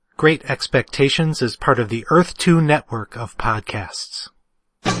Great Expectations is part of the Earth 2 network of podcasts.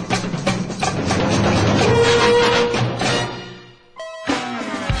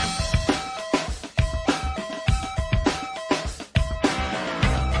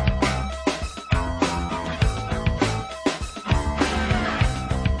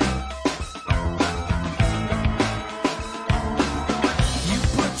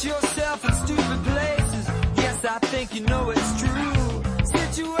 You know it's true.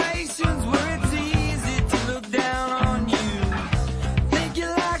 Situations where it's easy to look down on you. Think you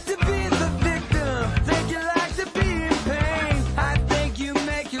like to be the victim. Think you like to be in pain. I think you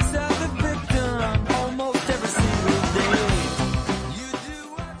make yourself the victim almost every single day. You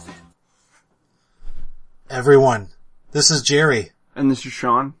do what you... Everyone, this is Jerry. And this is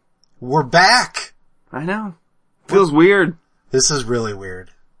Sean. We're back! I know. Feels weird. This is really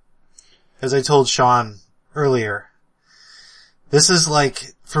weird. As I told Sean earlier, this is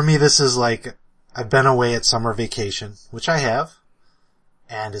like, for me, this is like, I've been away at summer vacation, which I have,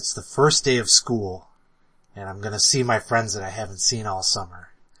 and it's the first day of school, and I'm gonna see my friends that I haven't seen all summer.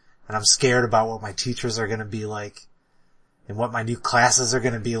 And I'm scared about what my teachers are gonna be like, and what my new classes are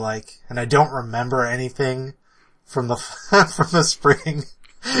gonna be like, and I don't remember anything from the, from the spring,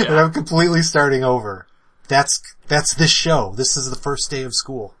 and I'm completely starting over. That's this show. This is the first day of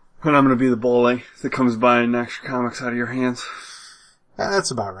school. And I'm gonna be the bully that comes by and knocks your comics out of your hands.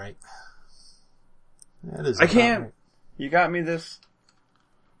 That's about right. That is. I can't. Right. You got me this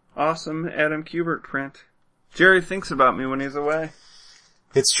awesome Adam Kubert print. Jerry thinks about me when he's away.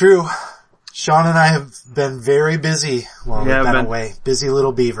 It's true. Sean and I have been very busy while we've been away. Busy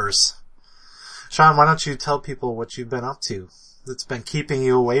little beavers. Sean, why don't you tell people what you've been up to that's been keeping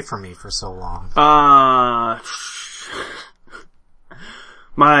you away from me for so long?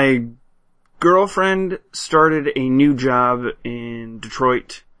 My girlfriend started a new job in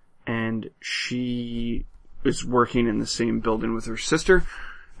Detroit, and she is working in the same building with her sister.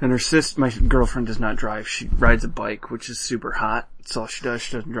 And my girlfriend does not drive. She rides a bike, which is super hot. That's all she does.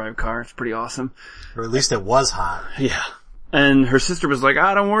 She doesn't drive a car. It's pretty awesome. Or at least it was hot. Yeah. And her sister was like,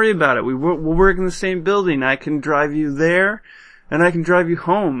 don't worry about it. We'll work in the same building. I can drive you there, and I can drive you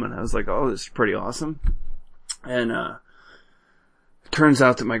home. And I was like, oh, this is pretty awesome. And, turns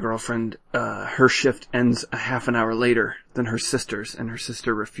out that my girlfriend, her shift ends a half an hour later than her sister's, and her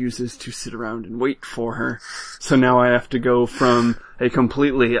sister refuses to sit around and wait for her. So now I have to go from a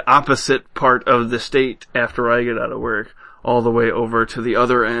completely opposite part of the state after I get out of work all the way over to the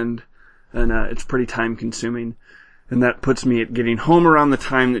other end, and it's pretty time consuming. And that puts me at getting home around the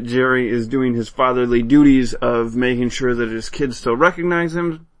time that Jerry is doing his fatherly duties of making sure that his kids still recognize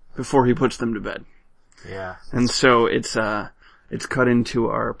him before he puts them to bed. Yeah. And so it's cut into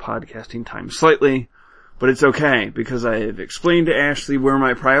our podcasting time slightly, but it's okay because I have explained to Ashley where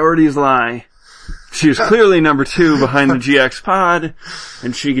my priorities lie. She is clearly number 2 behind the GX pod,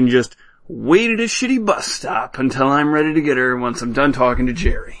 and she can just wait at a shitty bus stop until I'm ready to get her once I'm done talking to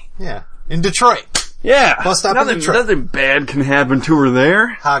Jerry. Yeah. In Detroit. Yeah. Bus stop in Detroit. Nothing bad can happen to her there.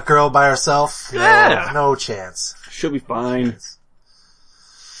 Hot girl by herself. Yeah. No chance. She'll be fine.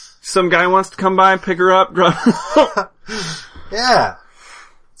 Some guy wants to come by and pick her up, drop. Yeah.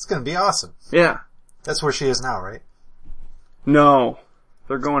 It's gonna be awesome. Yeah. That's where she is now, right? No.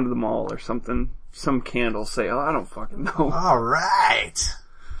 They're going to the mall or something. Some candle sale. I don't fucking know. Alright.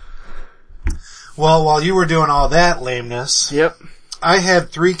 Well, while you were doing all that lameness. Yep. I had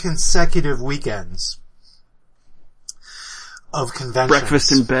 3 consecutive weekends of conventions.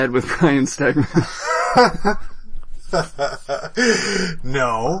 Breakfast in bed with Brian Stegman.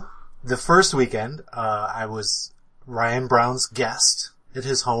 No. The first weekend, I was Ryan Brown's guest at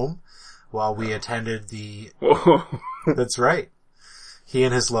his home while we attended the... Whoa. That's right. He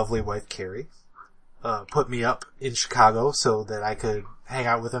and his lovely wife, Carrie, put me up in Chicago so that I could hang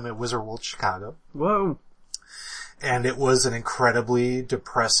out with him at Wizard World Chicago. Whoa. And it was an incredibly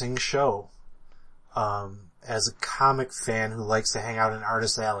depressing show. As a comic fan who likes to hang out in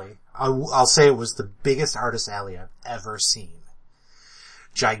Artist Alley, I'll say it was the biggest Artist Alley I've ever seen.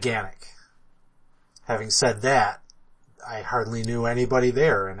 Gigantic. Having said that, I hardly knew anybody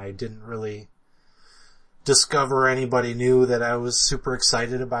there, and I didn't really discover anybody new that I was super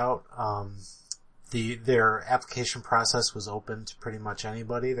excited about. Their application process was open to pretty much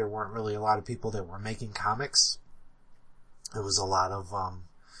anybody. There weren't really a lot of people that were making comics. It was a lot of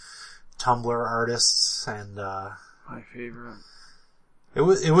Tumblr artists and my favorite. It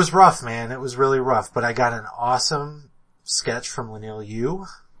was rough, man. It was really rough, but I got an awesome sketch from Leinil Yu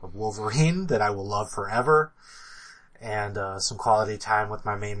of Wolverine that I will love forever, and some quality time with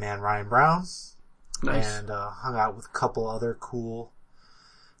my main man Ryan Brown. Nice. And hung out with a couple other cool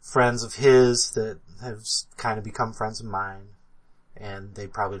friends of his that have kind of become friends of mine, and they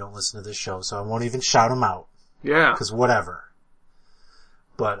probably don't listen to this show, so I won't even shout them out. Yeah. Cause whatever.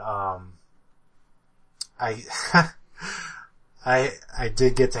 But, I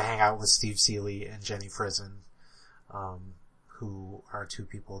did get to hang out with Steve Seeley and Jenny Frison, who are two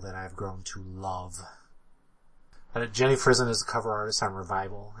people that I've grown to love. Jenny Frison is a cover artist on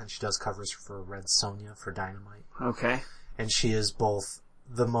Revival, and she does covers for Red Sonja for Dynamite. Okay. And she is both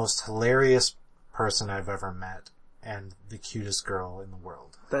the most hilarious person I've ever met and the cutest girl in the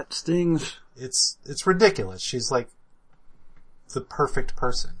world. That stings. It's ridiculous. She's like the perfect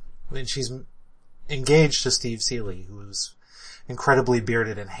person. I mean, she's engaged to Steve Seeley, who is incredibly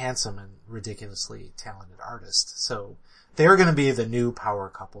bearded and handsome and ridiculously talented artist. So they're going to be the new power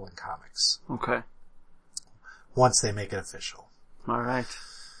couple in comics. Okay. Once they make it official. All right.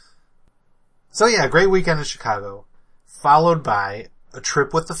 So yeah, great weekend in Chicago, followed by a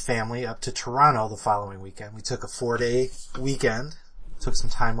trip with the family up to Toronto the following weekend. We took a 4-day weekend, took some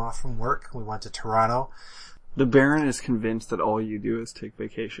time off from work. We went to Toronto. The Baron is convinced that all you do is take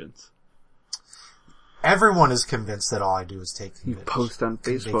vacations. Everyone is convinced that all I do is take You post on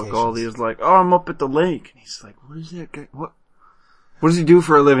Facebook vacations. all these like, oh, I'm up at the lake. And he's like, what is that guy? What does he do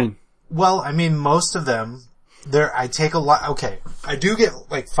for a living? Well, I mean, most of them, I take a lot, okay, I do get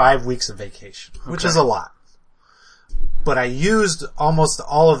like 5 weeks of vacation, which is a lot. But I used almost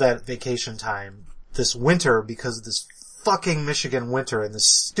all of that vacation time this winter because of this fucking Michigan winter and this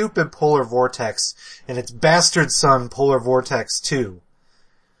stupid polar vortex and its bastard son, Polar Vortex 2,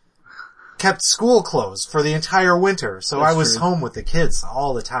 kept school closed for the entire winter. So That's I was true. home with the kids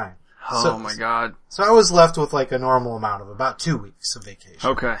all the time. Oh my god. So I was left with like a normal amount of about 2 weeks of vacation.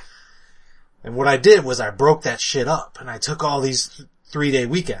 Okay. And what I did was I broke that shit up and I took all these 3-day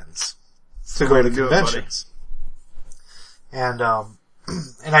weekends to go to do it, conventions. And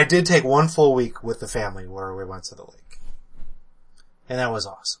I did take 1 full week with the family where we went to the lake. And that was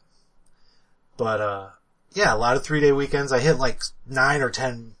awesome. But, yeah, a lot of 3-day weekends. I hit like 9 or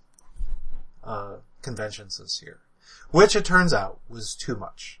 10, conventions this year. Which it turns out was too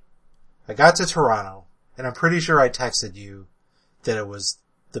much. I got to Toronto and I'm pretty sure I texted you that it was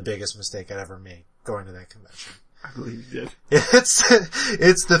the biggest mistake I'd ever made going to that convention. I believe you did. It's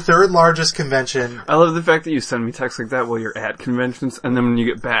the 3rd largest convention. I love the fact that you send me texts like that while you're at conventions, and then when you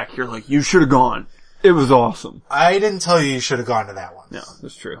get back, you're like, you should have gone. It was awesome. I didn't tell you should have gone to that one. No,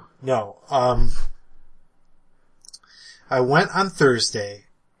 that's true. No. I went on Thursday,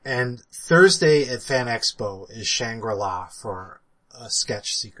 and Thursday at Fan Expo is Shangri-La for a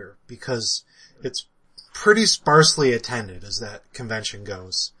sketch seeker, because it's pretty sparsely attended as that convention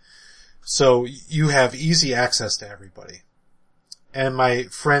goes. So you have easy access to everybody. And my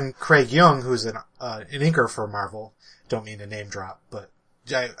friend Craig Young, who's an inker for Marvel, don't mean to name drop, but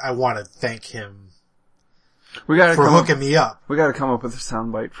I want to thank him We gotta for come hooking up, me up. We gotta come up with a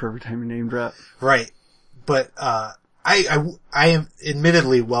soundbite for every time you name drop. Right. But, I am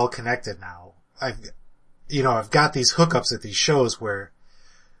admittedly well connected now. I've got these hookups at these shows where,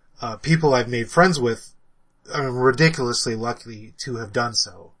 people I've made friends with, I'm ridiculously lucky to have done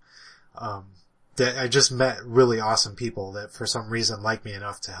so. That I just met really awesome people that for some reason like me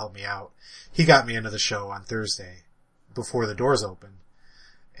enough to help me out. He got me into the show on Thursday before the doors opened.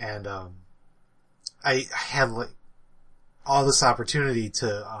 And, I had like all this opportunity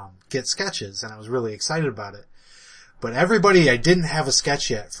to, get sketches and I was really excited about it. But everybody I didn't have a sketch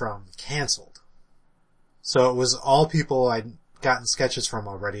yet from canceled. So it was all people I'd gotten sketches from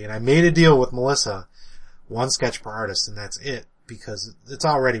already. And I made a deal with Melissa, 1 sketch per artist, and that's it, because it's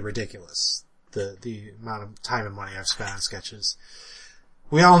already ridiculous, the amount of time and money I've spent on sketches.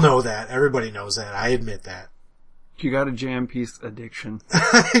 We all know that. Everybody knows that. I admit that. You got a jam piece addiction.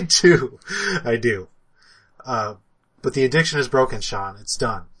 I do. But the addiction is broken, Sean. It's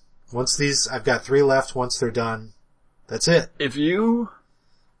done. I've got 3 left. Once they're done, that's it. If you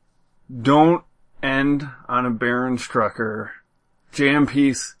don't end on a Baron Strucker jam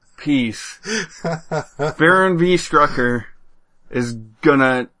piece, Baron V. Strucker is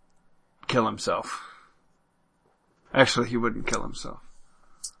gonna kill himself. Actually, he wouldn't kill himself.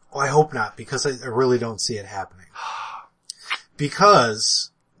 Well, I hope not, because I really don't see it happening.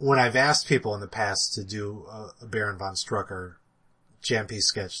 Because when I've asked people in the past to do a Baron von Strucker jam piece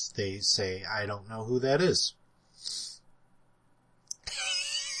sketch, they say, I don't know who that is.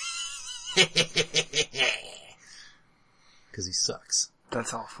 Because he sucks.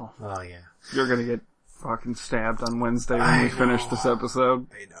 That's awful. Oh yeah. You're gonna get fucking stabbed on Wednesday when we finish this episode.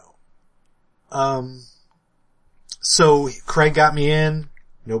 I know. So Craig got me in.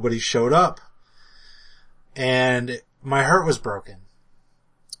 Nobody showed up. And my heart was broken.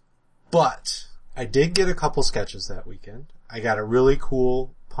 But I did get a couple sketches that weekend. I got a really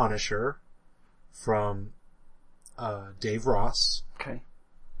cool Punisher from Dave Ross, Okay.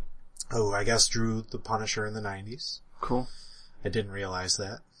 who I guess drew the Punisher in the 90s. Cool. I didn't realize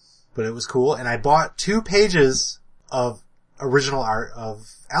that, but it was cool. And I bought 2 pages of original art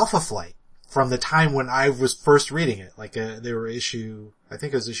of Alpha Flight from the time when I was first reading it. Like, they were I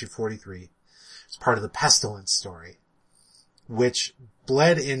think it was issue 43. It's part of the Pestilence story, which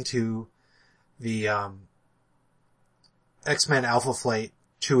bled into the, X-Men Alpha Flight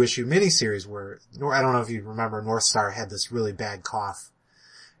 2-issue miniseries where, I don't know if you remember, North Star had this really bad cough.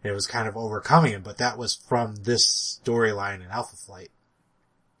 And it was kind of overcoming it, but that was from this storyline in Alpha Flight.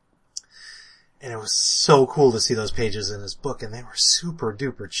 And it was so cool to see those pages in this book, and they were super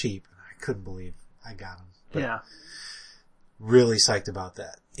duper cheap. I couldn't believe I got them. But Yeah. really psyched about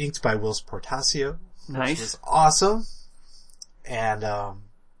that. Inked by Whilce Portacio. Nice. Which was awesome. And,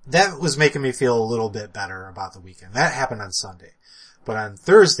 that was making me feel a little bit better about the weekend. That happened on Sunday. But on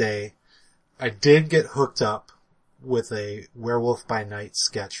Thursday, I did get hooked up with a Werewolf by Night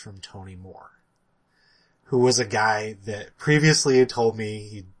sketch from Tony Moore, who was a guy that previously had told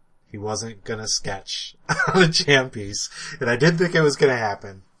me he wasn't gonna sketch on a Jam piece, and I did think it was gonna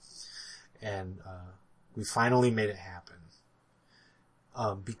happen. And, we finally made it happen.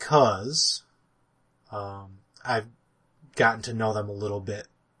 Because, I've gotten to know them a little bit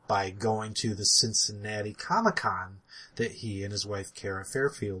by going to the Cincinnati Comic-Con that he and his wife Kara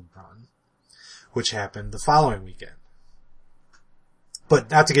Fairfield run, which happened the following weekend.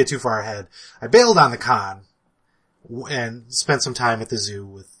 But not to get too far ahead, I bailed on the con and spent some time at the zoo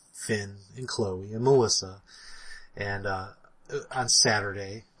with Finn and Chloe and Melissa, and on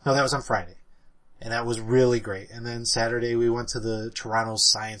Saturday. No, that was on Friday. And that was really great. And then Saturday we went to the Toronto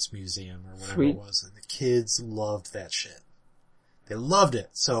Science Museum or whatever Sweet. it was, and the kids loved that shit. They loved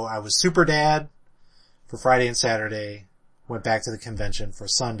it. So I was super dad for Friday and Saturday, went back to the convention for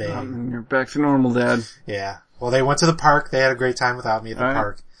Sunday. You're back to normal, Dad. Yeah. Well, they went to the park. They had a great time without me at the All right.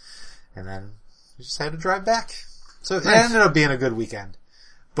 park. And then we just had to drive back. So it Nice. ended up being a good weekend.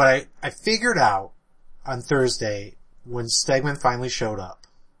 But I figured out on Thursday when Stegman finally showed up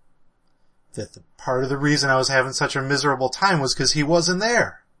that the part of the reason I was having such a miserable time was because he wasn't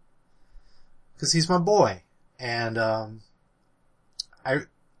there. Because he's my boy. And,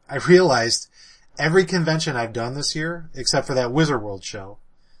 I realized every convention I've done this year, except for that Wizard World show,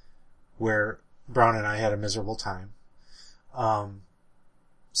 where Brown and I had a miserable time,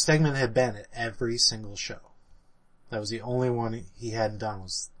 Stegman had been at every single show. That was the only one he hadn't done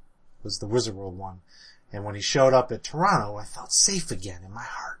was the Wizard World one. And when he showed up at Toronto, I felt safe again in my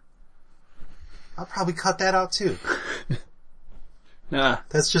heart. I'll probably cut that out too. Nah.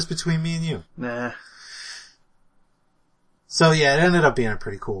 That's just between me and you. Nah. So yeah, it ended up being a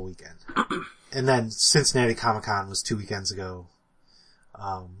pretty cool weekend. And then Cincinnati Comic-Con was 2 weekends ago.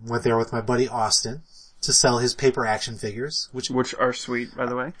 Went there with my buddy Austin to sell his paper action figures, which are sweet, by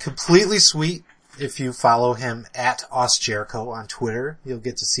the way. completely sweet. If you follow him at Jericho on Twitter, you'll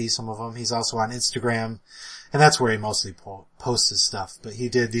get to see some of them. He's also on Instagram, and that's where he mostly posts his stuff. But he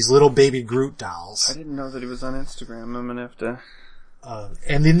did these little baby Groot dolls. I didn't know that he was on Instagram. I'm gonna have to...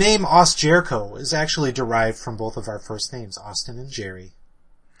 And the name Jericho is actually derived from both of our first names, Austin and Jerry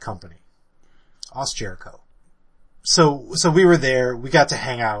Company. Jericho. So we were there, we got to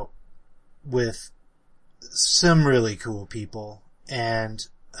hang out with some really cool people, and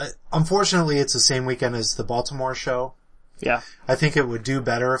unfortunately it's the same weekend as the Baltimore show. Yeah. I think it would do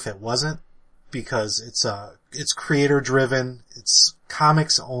better if it wasn't, because it's creator driven, it's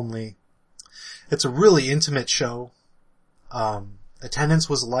comics only, it's a really intimate show. Attendance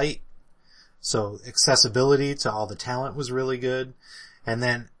was light, so accessibility to all the talent was really good. And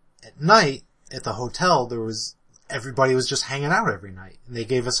then at night, at the hotel, everybody was just hanging out every night. And they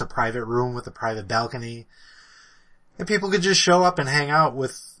gave us a private room with a private balcony. And people could just show up and hang out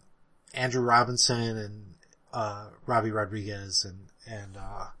with Andrew Robinson and, Robbie Rodriguez and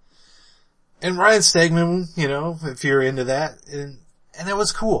Ryan Stegman, you know, if you're into that. And it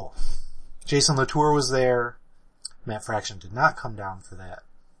was cool. Jason Latour was there. Matt Fraction did not come down for that.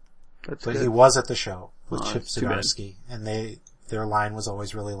 That's But good. he was at the show with Chip that's too bad. Zdarsky, and their line was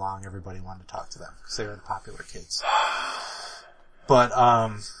always really long. Everybody wanted to talk to them because they were the popular kids. But,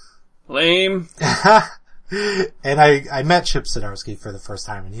 Lame. and I met Chip Zdarsky for the first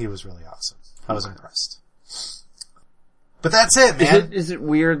time, and he was really awesome. I was impressed. But that's it, man. Is it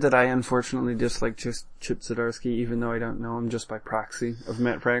weird that I unfortunately dislike just Chip Zdarsky, even though I don't know him, just by proxy of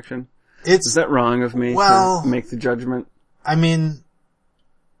Matt Fraction? Is that wrong of me to make the judgment? I mean,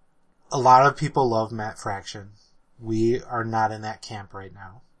 a lot of people love Matt Fraction. We are not in that camp right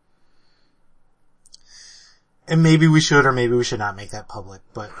now. And maybe we should or maybe we should not make that public,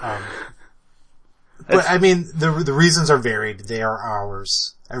 but I mean, the reasons are varied. They are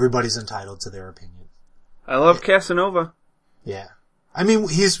ours. Everybody's entitled to their opinion. I love Casanova. Yeah. I mean,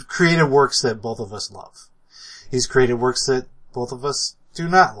 he's created works that both of us love. He's created works that both of us do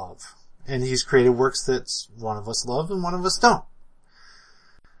not love. And he's created works that one of us love and one of us don't.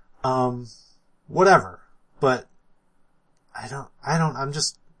 Whatever. But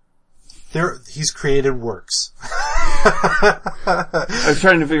he's created works. I was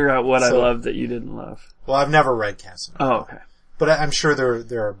trying to figure out what I loved that you didn't love. Well, I've never read Casanova. Oh, okay. But I'm sure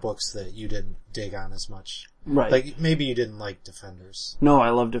there are books that you didn't dig on as much. Right. Like, maybe you didn't like Defenders. No, I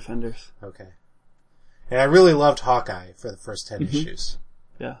love Defenders. Okay. And I really loved Hawkeye for the first 10 issues.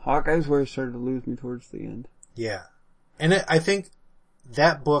 Yeah, Hawkeye's where it started to lose me towards the end. Yeah. And I think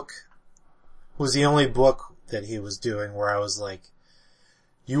that book was the only book that he was doing where I was like,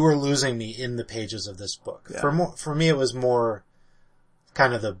 you were losing me in the pages of this book. Yeah. For me, it was more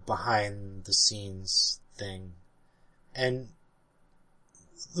kind of the behind the scenes thing. And,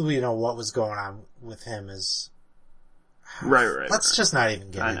 you know, what was going on with him is... Right. Let's just not even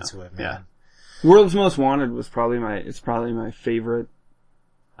get into it, man. Yeah. World's Most Wanted was probably my favorite,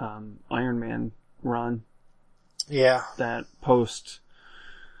 Iron Man run. Yeah. That post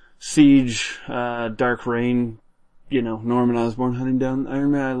Siege, Dark Reign, you know, Norman Osborn hunting down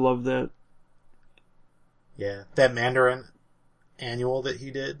Iron Man. I love that. Yeah. That Mandarin annual that he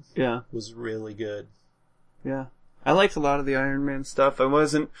did. Yeah. Was really good. Yeah. I liked a lot of the Iron Man stuff. I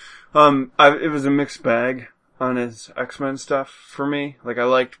wasn't, it was a mixed bag on his X-Men stuff for me. Like, I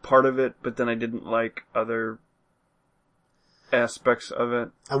liked part of it, but then I didn't like other aspects of it.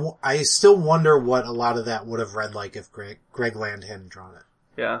 I still wonder what a lot of that would have read like if Greg Land hadn't drawn it.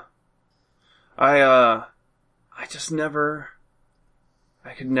 Yeah. I could never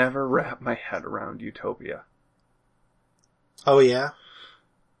wrap my head around Utopia. Oh, yeah?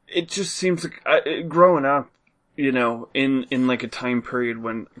 It just seems like, growing up, you know, in like a time period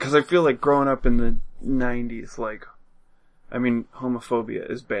when, cause I feel like growing up in the 90s, like, I mean,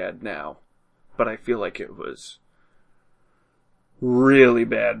 homophobia is bad now, but I feel like it was really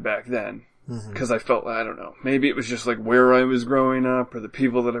bad back then. Cause I felt, I don't know, maybe it was just like where I was growing up or the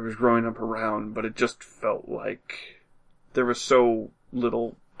people that I was growing up around, but it just felt like there was so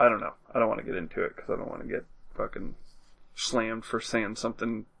little, I don't know, I don't want to get into it cause I don't want to get fucking slammed for saying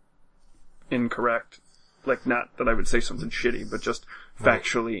something incorrect. Like, not that I would say something shitty, but just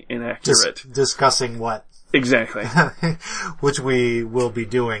factually inaccurate. Discussing what? Exactly. Which we will be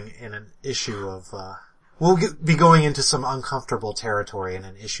doing in an issue of, we'll be going into some uncomfortable territory in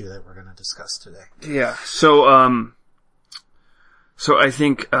an issue that we're going to discuss today. Yeah. So I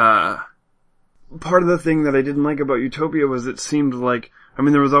think, part of the thing that I didn't like about Utopia was it seemed like, I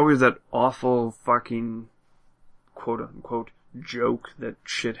mean, there was always that awful fucking quote unquote joke that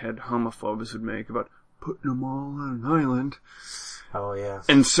shithead homophobes would make about putting them all on an island. Oh, yeah.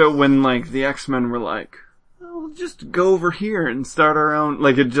 And so when, like, the X-Men were like, well, we'll just go over here and start our own,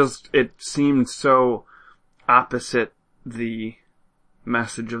 like, it seemed so opposite the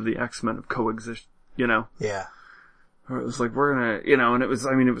message of the X-Men of coexist, you know? Yeah. Or it was like, we're gonna, you know, and it was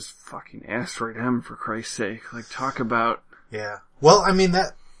fucking Asteroid M, for Christ's sake. Like, talk about... Yeah. Well, I mean,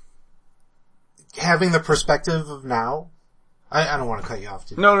 having the perspective of now, I don't want to cut you off,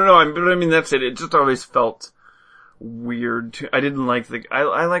 dude. No, but I mean, that's it. It just always felt weird I didn't like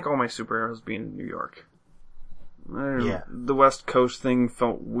I like all my superheroes being in New York. Yeah. The West Coast thing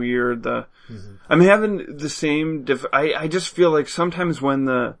felt weird. I'm having the same I just feel like sometimes when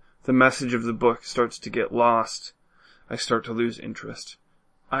the message of the book starts to get lost, I start to lose interest.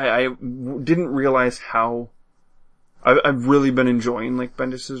 I didn't realize how I've really been enjoying, like,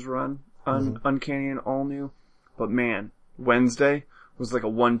 Bendis' run on Uncanny and All New, but man, Wednesday was like a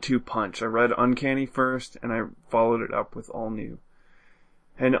 1-2 punch. I read Uncanny first, and I followed it up with All New.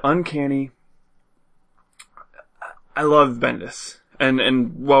 And Uncanny, I love Bendis.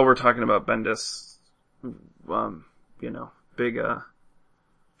 And while we're talking about Bendis, you know, big,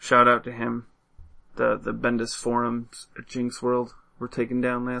 shout out to him. The Bendis forums at Jinx World were taken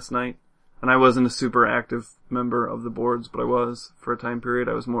down last night. And I wasn't a super active member of the boards, but I was for a time period.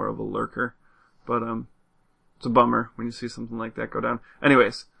 I was more of a lurker. But, it's a bummer when you see something like that go down.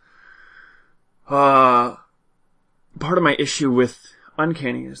 Anyways, part of my issue with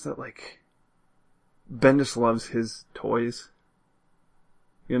Uncanny is that, like, Bendis loves his toys,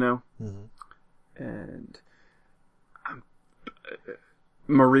 you know? And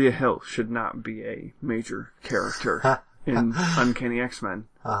Maria Hill should not be a major character in Uncanny X-Men.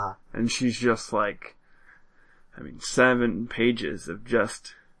 And she's just like, 7 pages of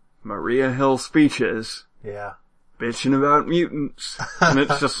just Maria Hill speeches Yeah. bitching about mutants. And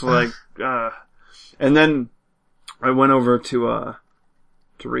it's just like, and then I went over to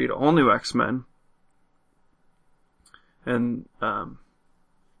read All New X-Men. And,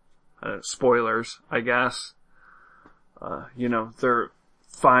 spoilers, I guess.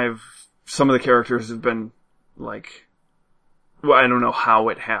 Some of the characters have been, like, well, I don't know how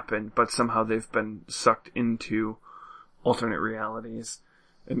it happened, but somehow they've been sucked into alternate realities.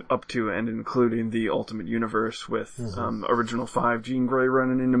 And up to and including the Ultimate Universe with Original 5, Jean Grey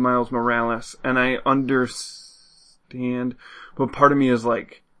running into Miles Morales. And I understand, but part of me is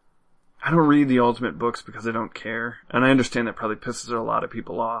like, I don't read the Ultimate books because I don't care. And I understand that probably pisses a lot of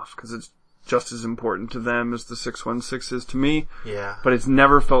people off because it's just as important to them as the 616 is to me. Yeah. But it's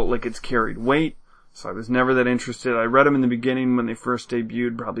never felt like it's carried weight. So I was never that interested. I read them in the beginning when they first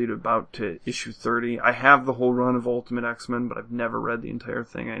debuted, probably about to issue 30. I have the whole run of Ultimate X-Men, but I've never read the entire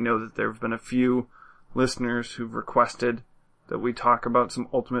thing. I know that there have been a few listeners who've requested that we talk about some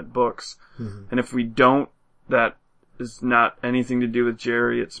Ultimate books. Mm-hmm. And if we don't, that is not anything to do with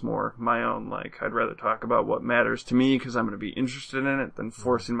Jerry. It's more my own, like, I'd rather talk about what matters to me because I'm going to be interested in it than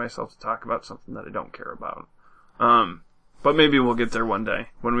forcing myself to talk about something that I don't care about. But maybe we'll get there one day.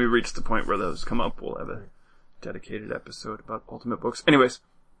 When we reach the point where those come up, we'll have a dedicated episode about Ultimate books. Anyways.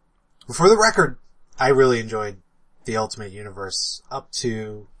 For the record, I really enjoyed the Ultimate Universe up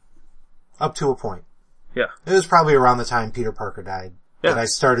to a point. Yeah. It was probably around the time Peter Parker died that Yeah. I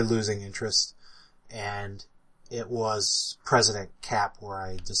started losing interest. And it was President Cap where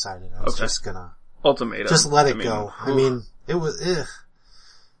I decided I was just gonna... Ultimatum. Just let it go. I mean, it was...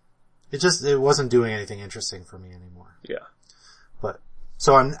 It wasn't doing anything interesting for me anymore. Yeah. But,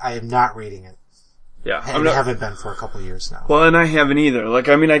 so I am not reading it. Yeah. And I haven't been for a couple of years now. Well, and I haven't either. Like,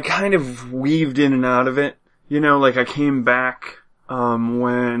 I mean, I kind of weaved in and out of it. You know, like I came back,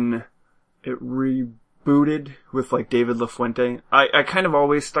 when it rebooted with like David LaFuente. I kind of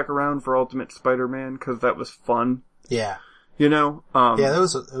always stuck around for Ultimate Spider-Man because that was fun. Yeah. You know? Yeah, it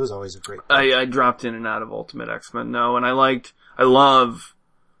was always a great book. I dropped in and out of Ultimate X-Men, and I love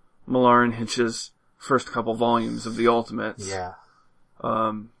Millar Hitch's first couple volumes of the Ultimates. Yeah.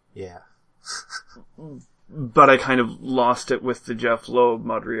 Yeah. But I kind of lost it with the Jeff Loeb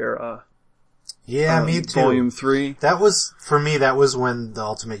Madriera. Yeah, me too. Volume 3. For me, that was when the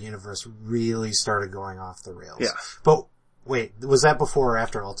Ultimate Universe really started going off the rails. Yeah. But, wait, was that before or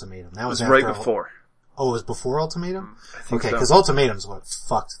after Ultimatum? That was after right before. Oh, it was before Ultimatum? I think okay, so. because Ultimatum's what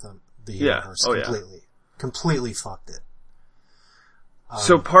fucked the universe Oh, completely. Yeah. Completely fucked it.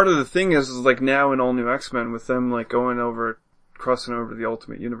 So part of the thing is like now in All New X-Men with them like crossing over to the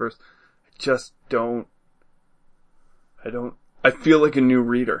Ultimate Universe, I feel like a new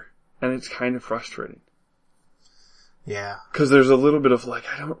reader, and it's kind of frustrating. Yeah. Cause there's a little bit of like,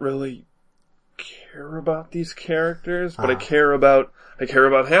 I don't really care about these characters, but I care about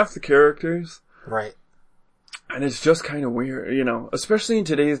half the characters. Right. And it's just kind of weird, you know, especially in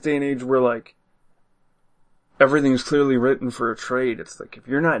today's day and age where like, everything's clearly written for a trade. It's like, if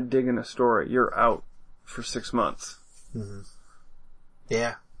you're not digging a story, you're out for 6 months. Mm-hmm.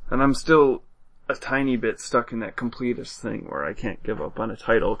 Yeah. And I'm still a tiny bit stuck in that completist thing where I can't give up on a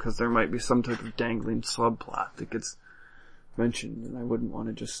title because there might be some type of dangling subplot that gets mentioned and I wouldn't want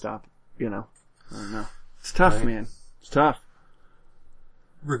to just stop, you know. I don't know. It's tough, right. Man. It's tough.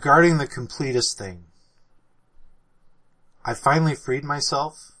 Regarding the completist thing, I finally freed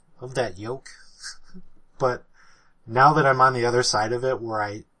myself of that yoke. But now that I'm on the other side of it,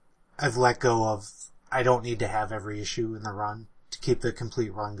 where I've let go of, I don't need to have every issue in the run to keep the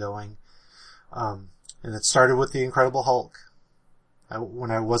complete run going. And it started with the Incredible Hulk.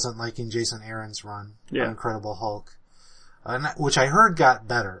 When I wasn't liking Jason Aaron's run on Incredible Hulk. Which I heard got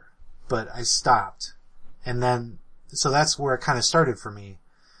better, but I stopped. And then, so that's where it kind of started for me.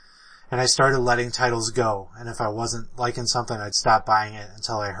 And I started letting titles go. And if I wasn't liking something, I'd stop buying it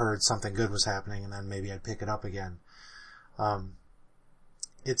until I heard something good was happening, and then maybe I'd pick it up again.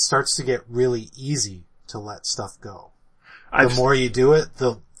 It starts to get really easy to let stuff go. The more you do it,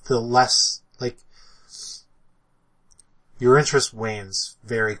 the less, like, your interest wanes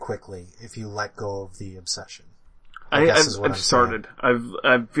very quickly if you let go of the obsession. I've started.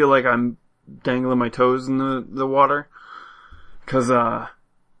 I feel like I'm dangling my toes in the water. Cause,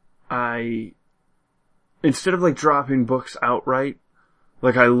 instead of like dropping books outright,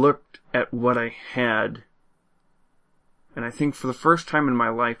 like I looked at what I had, and I think for the first time in my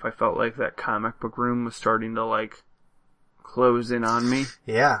life I felt like that comic book room was starting to like close in on me.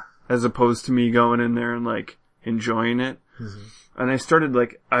 Yeah. As opposed to me going in there and like enjoying it. Mm-hmm. And I started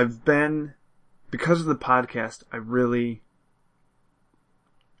like, because of the podcast,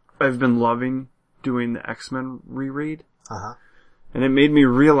 I've been loving doing the X-Men reread. Uh-huh. And it made me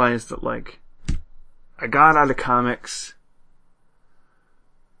realize that, like, I got out of comics,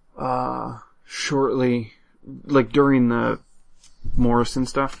 shortly, like, during the Morrison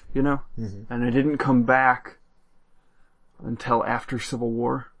stuff, you know? Mm-hmm. And I didn't come back until after Civil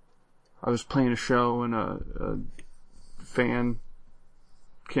War. I was playing a show and a fan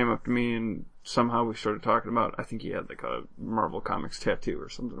came up to me and somehow we started talking about, I think he had like a Marvel Comics tattoo or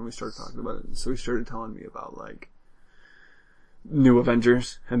something, and we started talking about it. And so he started telling me about like New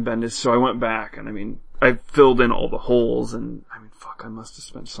Avengers and Bendis. So I went back and I mean, I filled in all the holes and I mean, fuck, I must have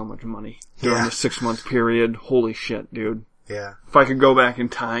spent so much money during the 6-month period. Holy shit, dude. Yeah. If I could go back in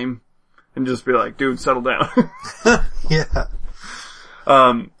time and just be like, dude, settle down. Yeah.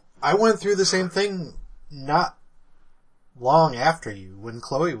 I went through the same thing not long after you, when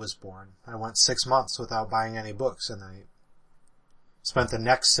Chloe was born. I went 6 months without buying any books, and I spent the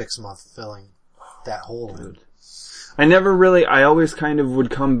next 6 months filling that hole in. I always kind of would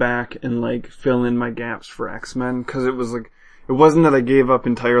come back and like fill in my gaps for X-Men, cause it was like, it wasn't that I gave up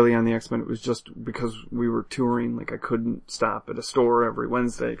entirely on the X-Men, it was just because we were touring, like I couldn't stop at a store every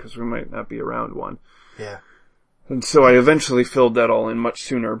Wednesday, cause we might not be around one. Yeah. And so I eventually filled that all in much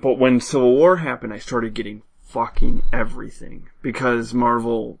sooner. But when Civil War happened, I started getting fucking everything. Because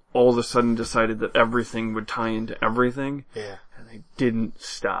Marvel all of a sudden decided that everything would tie into everything. Yeah. And I didn't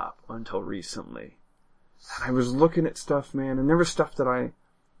stop until recently. And I was looking at stuff, man, and there was stuff that I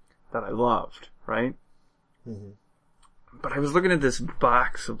loved, right? Mm-hmm. But I was looking at this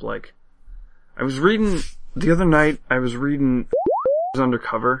box of like, the other night, I was reading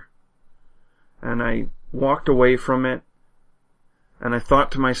Undercover. And I walked away from it, and I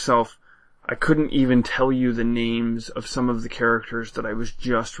thought to myself, I couldn't even tell you the names of some of the characters that I was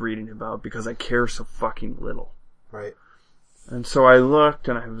just reading about because I care so fucking little. Right. And so I looked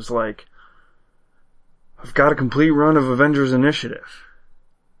and I was like, I've got a complete run of Avengers Initiative.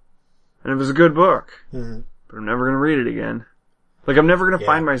 And it was a good book. Mm-hmm. But I'm never gonna read it again. Like, I'm never gonna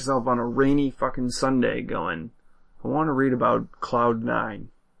find myself on a rainy fucking Sunday going, I want to read about Cloud9.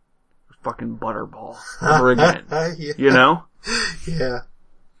 Fucking Butterball ever again. Yeah. You know? Yeah.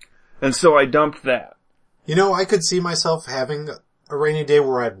 And so I dumped that. You know, I could see myself having a rainy day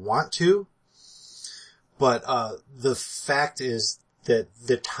where I'd want to, but the fact is that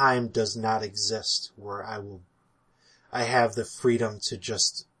the time does not exist where I have the freedom to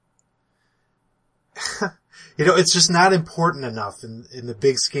just, you know, it's just not important enough in the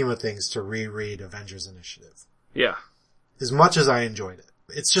big scheme of things to reread Avengers Initiative. Yeah. As much as I enjoyed it.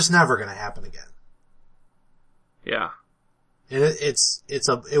 It's just never gonna happen again. Yeah. And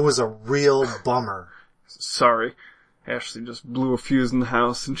it was a real bummer. Sorry. Ashley just blew a fuse in the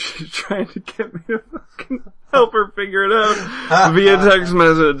house and she's trying to get me to fucking help her figure it out via text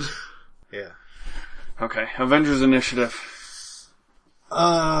message. Yeah. Okay. Avengers Initiative.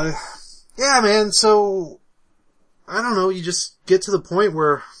 Yeah, man, so, I don't know, you just get to the point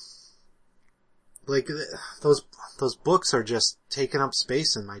where, like, those books are just taking up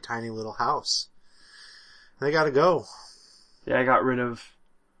space in my tiny little house. They gotta go. Yeah, I got rid of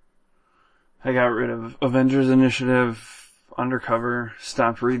Avengers Initiative, Undercover,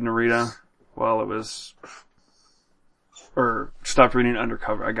 stopped reading Arena stopped reading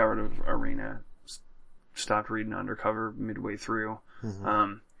Undercover. I got rid of Arena, stopped reading Undercover midway through.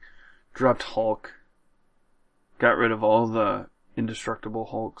 Mm-hmm. Dropped Hulk, got rid of all the Indestructible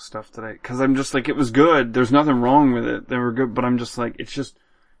Hulk stuff cause I'm just like, it was good. There's nothing wrong with it. They were good, but I'm just like, it's just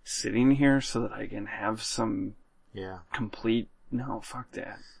sitting here so that I can have some complete, no, fuck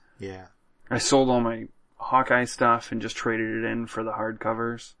that. Yeah. I sold all my Hawkeye stuff and just traded it in for the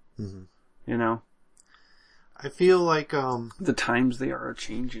hardcovers. Mm-hmm. You know? I feel like, the times they are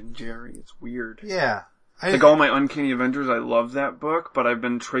changing, Jerry. It's weird. Yeah. Like all my Uncanny Avengers, I love that book, but I've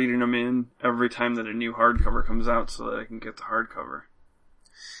been trading them in every time that a new hardcover comes out so that I can get the hardcover.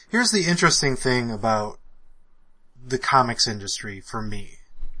 Here's the interesting thing about the comics industry for me.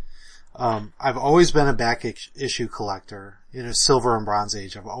 I've always been a back issue collector. You know, Silver and Bronze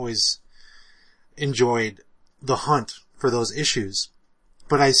Age. I've always enjoyed the hunt for those issues.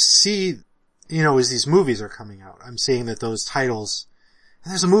 But I see, you know, as these movies are coming out, I'm seeing that those titles, and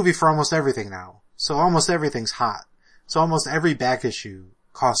there's a movie for almost everything now. So almost everything's hot. So almost every back issue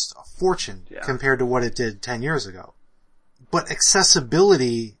costs a fortune compared to what it did 10 years ago. But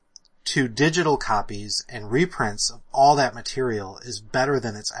accessibility to digital copies and reprints of all that material is better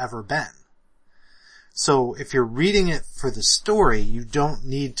than it's ever been. So if you're reading it for the story, you don't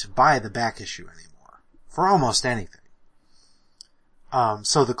need to buy the back issue anymore for almost anything.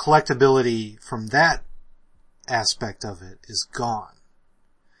 So the collectability from that aspect of it is gone.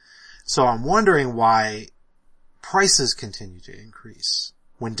 So I'm wondering why prices continue to increase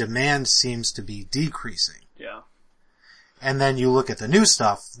when demand seems to be decreasing. Yeah. And then you look at the new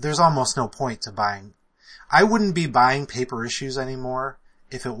stuff, there's almost no point to buying. I wouldn't be buying paper issues anymore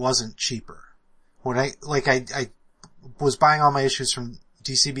if it wasn't cheaper. When I was buying all my issues from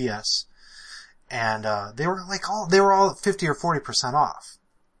DCBS, and they were all 50 or 40% off.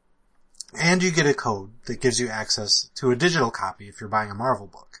 And you get a code that gives you access to a digital copy if you're buying a Marvel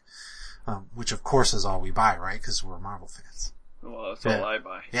book. Which of course is all we buy, right? Because we're Marvel fans. Well, that's all I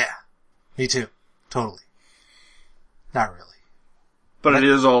buy. Yeah. Me too. Totally. Not really. But it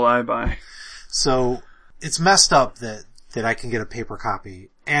is all I buy. So, it's messed up that I can get a paper copy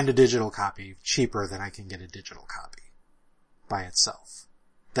and a digital copy cheaper than I can get a digital copy by itself.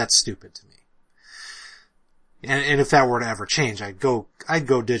 That's stupid to me. And if that were to ever change, I'd go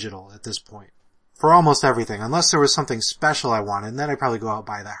digital at this point. For almost everything, unless there was something special I wanted, and then I'd probably go out and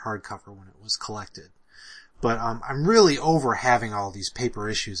buy that hardcover when it was collected. But I'm really over having all these paper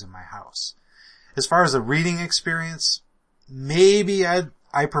issues in my house. As far as the reading experience, maybe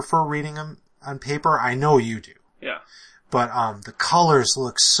I prefer reading them on paper. I know you do. Yeah. But the colors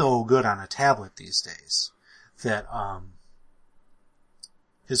look so good on a tablet these days that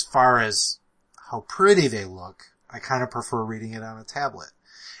as far as how pretty they look, I kind of prefer reading it on a tablet.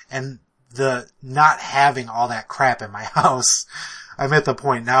 And the not having all that crap in my house, I'm at the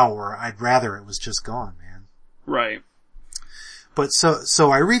point now where I'd rather it was just gone, man. Right. But so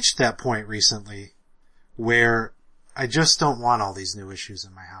I reached that point recently where I just don't want all these new issues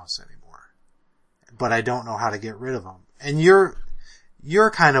in my house anymore. But I don't know how to get rid of them. And you're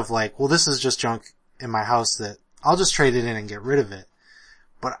kind of like, well, this is just junk in my house that I'll just trade it in and get rid of it.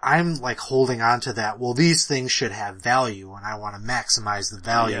 But I'm like holding on to that, well, these things should have value and I want to maximize the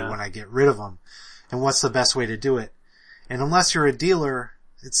value when I get rid of them. And what's the best way to do it? And unless you're a dealer,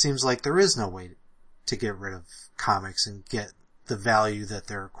 it seems like there is no way to get rid of comics and get the value that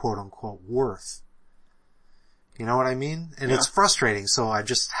they're quote unquote worth. You know what I mean? And it's frustrating, so I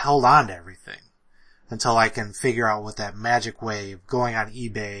just held on to everything until I can figure out what that magic way of going on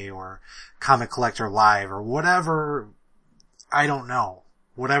eBay or Comic Collector Live or whatever, I don't know.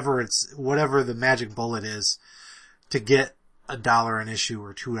 Whatever the magic bullet is to get $1 an issue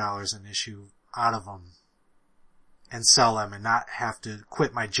or $2 an issue out of them and sell them and not have to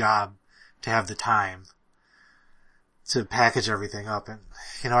quit my job to have the time to package everything up. And,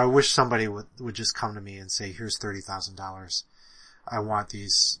 I wish somebody would just come to me and say, here's $30,000. I want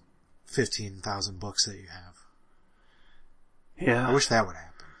these 15,000 books that you have. Yeah. I wish that would happen.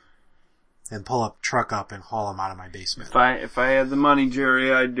 And pull a truck up and haul them out of my basement. If I had the money,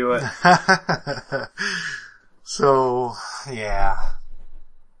 Jerry, I'd do it. So, yeah.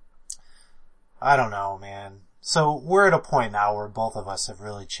 I don't know, man. So we're at a point now where both of us have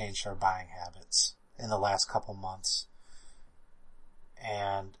really changed our buying habits in the last couple months.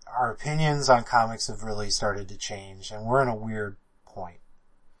 And our opinions on comics have really started to change, and we're in a weird point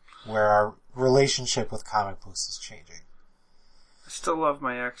where our relationship with comic books is changing. I still love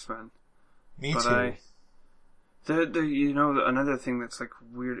my X-Men. Me too. Another thing that's like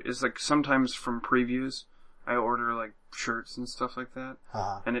weird is like sometimes from previews, I order like shirts and stuff like that,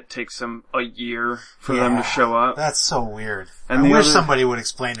 and it takes them a year for them to show up. That's so weird. And I wish somebody would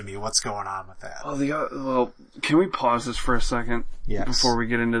explain to me what's going on with that. Well, can we pause this for a second? Yes. Before we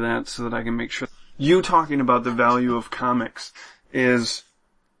get into that so that I can make sure. You talking about the value of comics is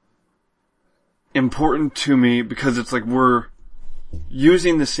important to me because it's like we're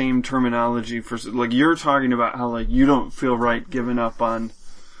using the same terminology for, like, you're talking about how, like, you don't feel right giving up on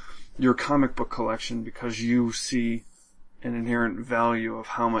your comic book collection because you see an inherent value of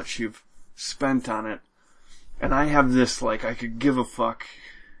how much you've spent on it. And I have this, like, I could give a fuck.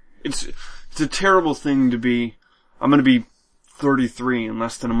 It's a terrible thing to be. I'm gonna be 33 in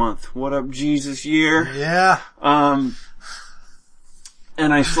less than a month. What up, Jesus year? Yeah. And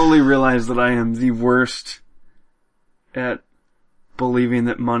I slowly realize that I am the worst at believing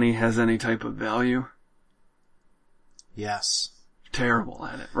that money has any type of value. Yes. Terrible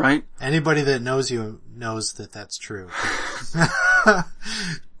at it, right? Anybody that knows you knows that that's true.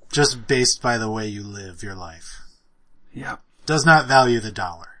 Just based by the way you live your life. Yeah. Does not value the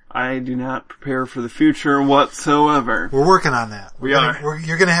dollar. I do not prepare for the future whatsoever. We're working on that.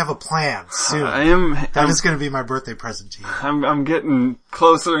 You're gonna have a plan soon. That is gonna be my birthday present to you. I'm getting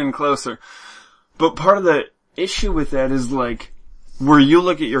closer and closer. But part of the issue with that is like, where you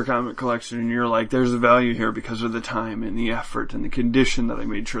look at your comic collection and you're like, there's a value here because of the time and the effort and the condition that I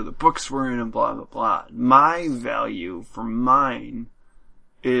made sure the books were in and blah, blah, blah. My value for mine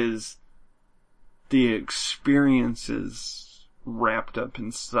is the experiences wrapped up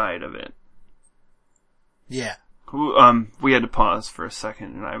inside of it. Yeah. We had to pause for a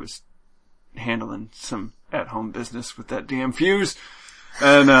second, and I was handling some at-home business with that damn fuse.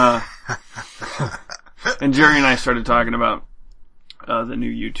 And, and Jerry and I started talking about, the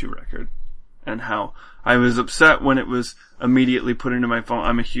new U2 record. And how I was upset when it was immediately put into my phone.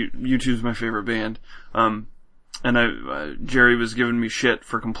 U2's my favorite band. And Jerry was giving me shit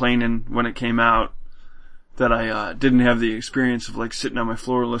for complaining when it came out that I, didn't have the experience of like sitting on my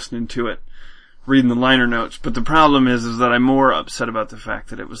floor listening to it, reading the liner notes. But the problem is that I'm more upset about the fact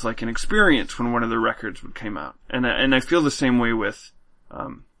that it was like an experience when one of the records would come out. And I feel the same way with,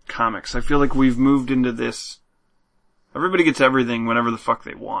 comics. I feel like we've moved into this, everybody gets everything whenever the fuck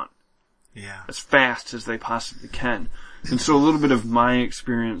they want. Yeah. As fast as they possibly can. And so a little bit of my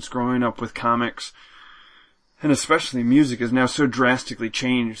experience growing up with comics, and especially music, is now so drastically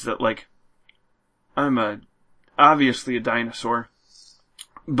changed that, like, I'm obviously a dinosaur,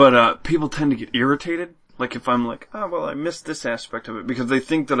 but people tend to get irritated. Like, if I'm like, oh, well, I missed this aspect of it, because they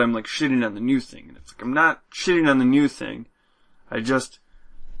think that I'm, like, shitting on the new thing. And it's like, I'm not shitting on the new thing. I just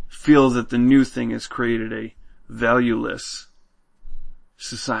feel that the new thing has created a valueless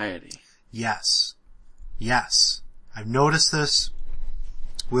society. Yes. Yes. I've noticed this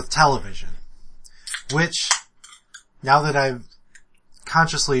with television, which, now that I've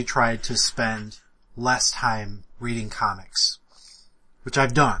consciously tried to spend less time reading comics, which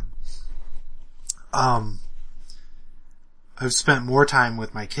I've done, I've spent more time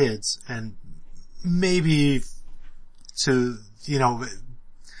with my kids, and maybe to,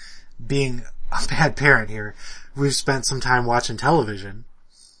 being a bad parent here, we've spent some time watching television.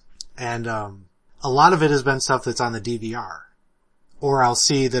 And, a lot of it has been stuff that's on the DVR. Or I'll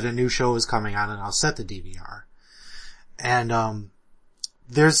see that a new show is coming on and I'll set the DVR. And,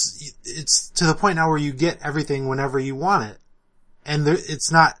 it's to the point now where you get everything whenever you want it. And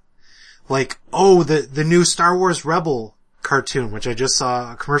it's not like, oh, the new Star Wars Rebel cartoon, which I just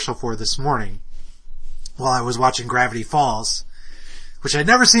saw a commercial for this morning while I was watching Gravity Falls, which I'd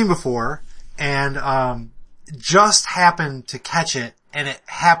never seen before, and, just happened to catch it. And it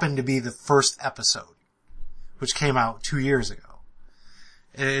happened to be the first episode, which came out 2 years ago.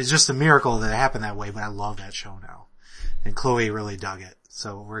 It's just a miracle that it happened that way, but I love that show now. And Chloe really dug it,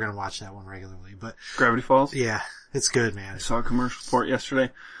 so we're gonna watch that one regularly. But Gravity Falls? Yeah, it's good, man. I saw a commercial for it yesterday.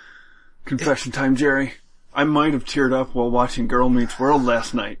 Confession time, Jerry. I might have teared up while watching Girl Meets World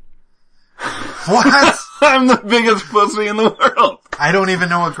last night. What? I'm the biggest pussy in the world. I don't even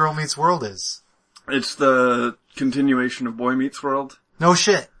know what Girl Meets World is. It's the continuation of Boy Meets World. No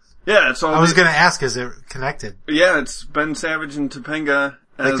shit. Yeah, it's all. I was gonna ask, is it connected? Yeah, it's Ben Savage and Topanga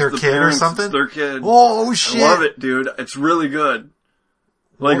as like their the kid parents. or something? It's their kid. Oh shit. I love it, dude. It's really good.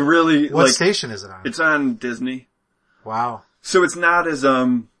 Like really, what like. station is it on? It's on Disney. Wow. So it's not as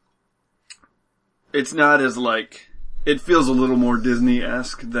like, it feels a little more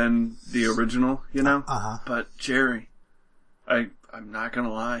Disney-esque than the original, Uh-huh. But Jerry, I'm not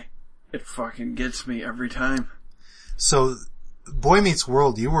gonna lie. It fucking gets me every time. So, Boy Meets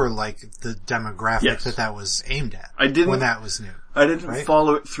World, you were like the demographic Yes. that was aimed at. I didn't. When that was new. I didn't right?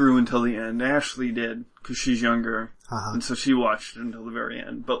 follow it through until the end. Ashley did, cause she's younger. Uh-huh. And so she watched it until the very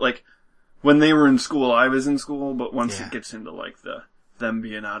end. But like, when they were in school, I was in school, but once Yeah. it gets into like them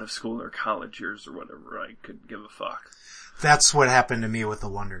being out of school or college years or whatever, I could give a fuck. That's what happened to me with the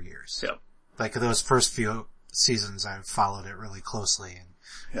Wonder Years. Yep. Like those first few seasons, I followed it really closely, and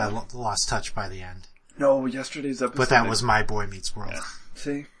I lost touch by the end. No, yesterday's episode. But that was my Boy Meets World. Yeah.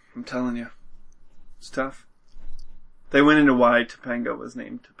 See? I'm telling you. It's tough. They went into why Topanga was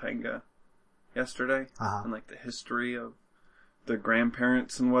named Topanga yesterday. Uh-huh. And like the history of the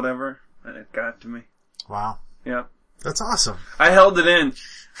grandparents and whatever. And it got to me. Wow. Yep. That's awesome. I held it in.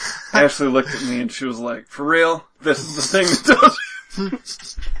 Ashley looked at me and she was like, for real? This is the thing that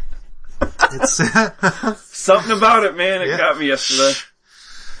does It's something about it, man. It Yeah. got me yesterday.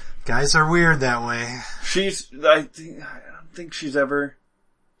 Guys are weird that way. I don't think she's ever,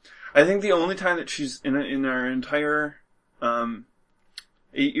 I think the only time that she's in our entire, 8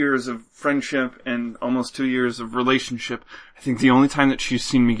 years of friendship and almost 2 years of relationship, I think the only time that she's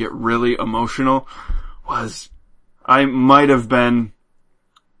seen me get really emotional was I might have been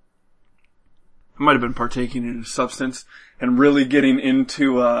partaking in a substance and really getting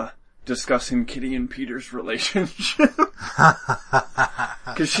into, discussing Kitty and Peter's relationship.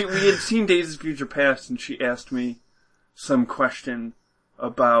 Cause we had seen Days of Future Past and she asked me some question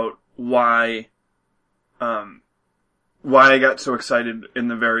about why I got so excited in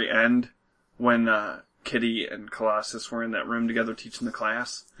the very end when, Kitty and Colossus were in that room together teaching the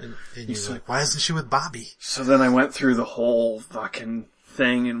class. And you're like, why isn't she with Bobby? So then I went through the whole fucking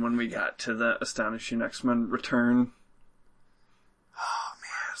thing, and when we got to the Astonishing X-Men Return, oh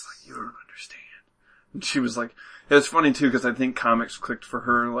man, I was like, you don't understand. And she was like, it's funny too, because I think comics clicked for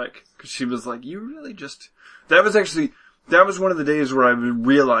her, like, because she was like, you really just, that was one of the days where I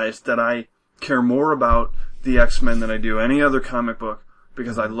realized that I care more about the X-Men than I do any other comic book,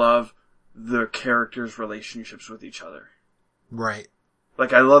 because I love the characters' relationships with each other. Right.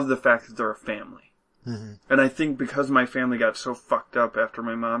 Like, I love the fact that they're a family. Mm-hmm. And I think because my family got so fucked up after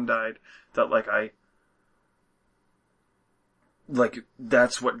my mom died, that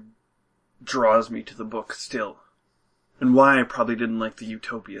that's what draws me to the book still. And why I probably didn't like the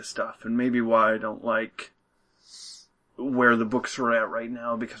Utopia stuff, and maybe why I don't like where the books are at right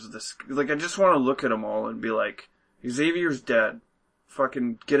now because of this. Like, I just want to look at them all and be like, Xavier's dead.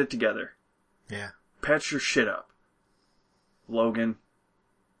 Fucking get it together. Yeah. Patch your shit up. Logan.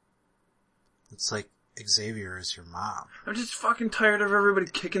 It's like Xavier is your mom. I'm just fucking tired of everybody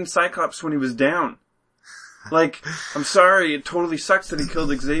kicking Cyclops when he was down. Like, I'm sorry, it totally sucks that he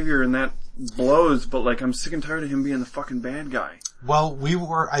killed Xavier and that blows, but like, I'm sick and tired of him being the fucking bad guy. Well,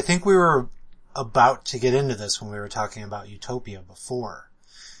 I think we were about to get into this when we were talking about Utopia before.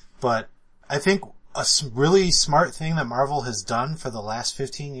 But I think a really smart thing that Marvel has done for the last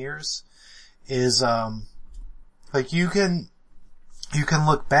 15 years is, like you can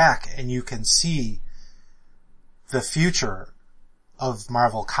look back and you can see the future of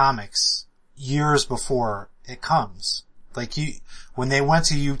Marvel Comics years before it comes. Like when they went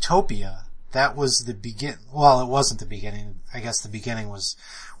to Utopia, that was the well, it wasn't the beginning. I guess the beginning was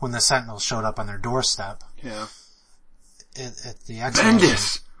when the Sentinels showed up on their doorstep. Yeah. At the X-Men.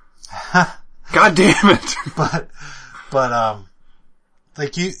 Bendis! God damn it! But,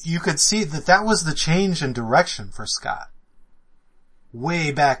 like you could see that was the change in direction for Scott.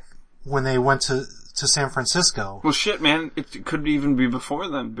 Way back when they went to San Francisco. Well shit, man, it could even be before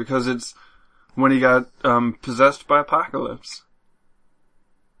then, because it's when he got, possessed by Apocalypse.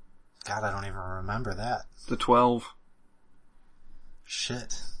 God, I don't even remember that. The 12.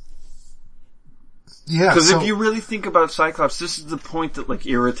 Shit. Yeah. Because if you really think about Cyclops, this is the point that like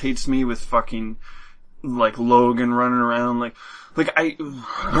irritates me with fucking like Logan running around like I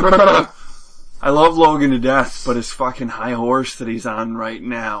love Logan to death, but his fucking high horse that he's on right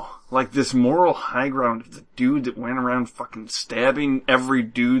now, like this moral high ground of the dude that went around fucking stabbing every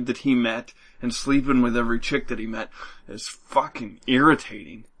dude that he met and sleeping with every chick that he met, is fucking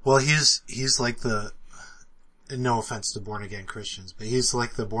irritating. Well, he's like no offense to born again Christians, but he's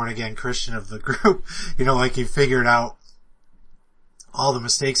like the born again Christian of the group. You know, like he figured out all the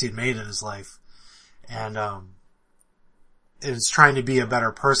mistakes he'd made in his life, and is trying to be a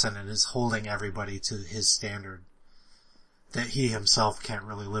better person, and is holding everybody to his standard that he himself can't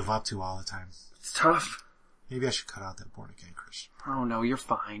really live up to all the time. It's tough. Maybe I should cut out that born again Christian. Oh no, you're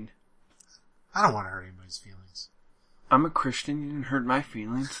fine. I don't want to hurt anybody's feelings. I'm a Christian, you didn't hurt my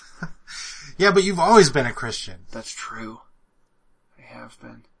feelings. Yeah, but you've always been a Christian. That's true. I have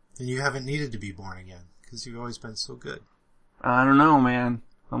been. And you haven't needed to be born again, because you've always been so good. I don't know, man.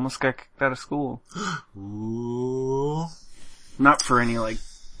 Almost got kicked out of school. Ooh. Not for any, like,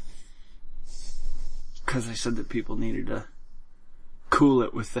 because I said that people needed to cool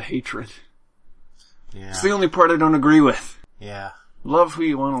it with the hatred. Yeah. It's the only part I don't agree with. Yeah. Love who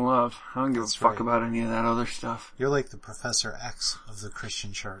you want to love. I don't give That's a fuck right. about any of that other stuff. You're like the Professor X of the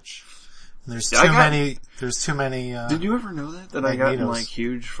Christian church. There's too many, Did you ever know that I got in Magnetos. like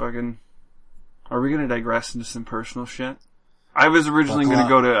huge fucking, are we gonna digress into some personal shit? I was originally gonna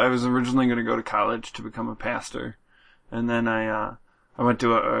go to college to become a pastor. And then I went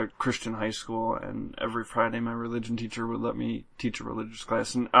to a Christian high school, and every Friday my religion teacher would let me teach a religious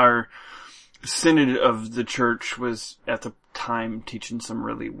class, and our synod of the church was at the time teaching some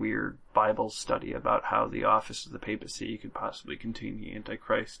really weird Bible study about how the office of the papacy could possibly contain the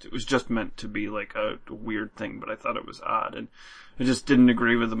Antichrist. It was just meant to be like a weird thing, but I thought it was odd, and I just didn't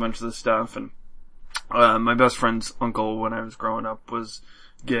agree with a bunch of the stuff. And my best friend's uncle when I was growing up was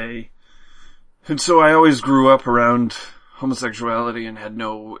gay, and so I always grew up around homosexuality and had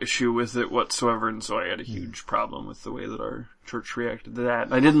no issue with it whatsoever, and so I had a huge problem with the way that our church reacted to that.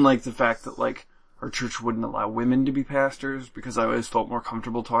 And I didn't like the fact that, like, our church wouldn't allow women to be pastors, because I always felt more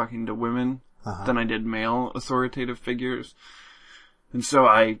comfortable talking to women than I did male authoritative figures. And so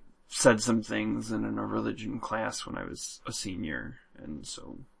I said some things in a religion class when I was a senior, and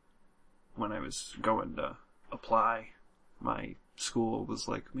so when I was going to apply, my school was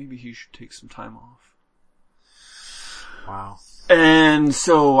like, maybe he should take some time off. Wow. And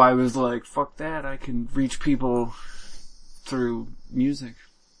so I was like, fuck that, I can reach people through music.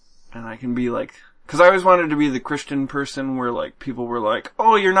 And I can be like, cause I always wanted to be the Christian person where like people were like,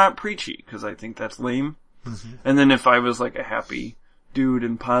 oh, you're not preachy, cause I think that's lame. Mm-hmm. And then if I was like a happy dude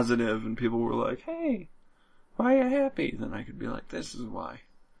and positive and people were like, hey, why are you happy? Then I could be like, this is why.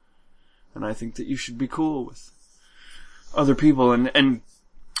 And I think that you should be cool with other people. And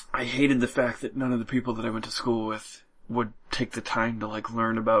I hated the fact that none of the people that I went to school with would take the time to like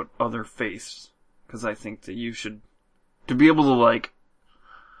learn about other faiths. Cause I think that you should, to be able to like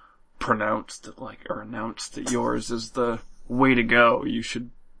pronounce that like, or announce that yours is the way to go, you should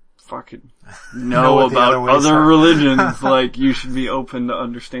fucking know about other religions. Like, you should be open to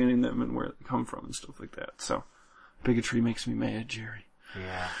understanding them and where they come from and stuff like that. So, bigotry makes me mad, Jerry.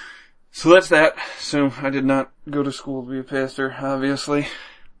 Yeah. So that's that. So, I did not go to school to be a pastor, obviously.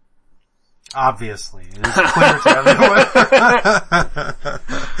 Obviously. It is clear to everyone.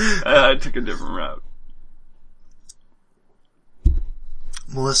 I took a different route.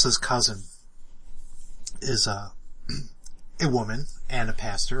 Melissa's cousin is a woman and a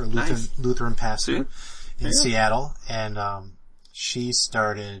pastor, a Lutheran pastor in Seattle, and she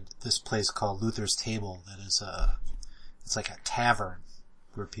started this place called Luther's Table that is it's like a tavern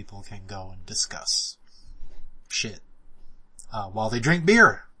where people can go and discuss shit while they drink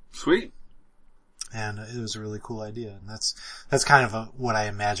beer. Sweet. And it was a really cool idea, and that's kind of what I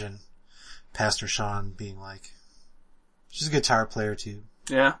imagine Pastor Sean being like. She's a guitar player too.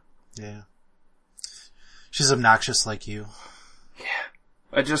 Yeah. Yeah. She's obnoxious like you. Yeah.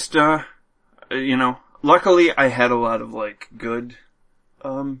 I just, luckily I had a lot of like good,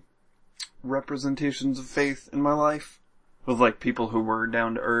 representations of faith in my life. With like people who were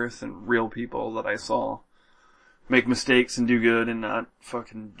down to earth and real people that I saw make mistakes and do good and not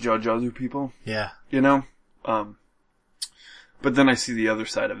fucking judge other people. Yeah. You know? But then I see the other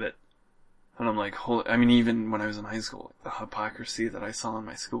side of it. And I'm like, even when I was in high school, the hypocrisy that I saw in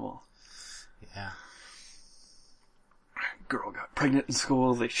my school. Yeah. Girl got pregnant in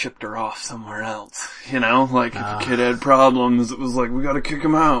school, they shipped her off somewhere else. You know? Like, if a kid had problems, it was like, we gotta kick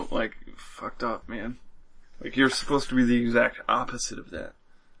him out. Like, fucked up, man. Like, you're supposed to be the exact opposite of that.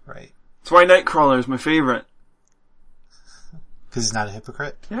 Right. That's why Nightcrawler is my favorite. Because he's not a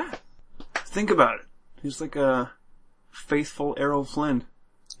hypocrite? Yeah. Think about it. He's like a faithful Errol Flynn.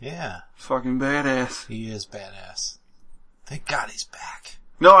 Yeah. Fucking badass. He is badass. Thank God he's back.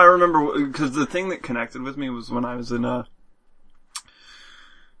 No, I remember, because the thing that connected with me was when I was in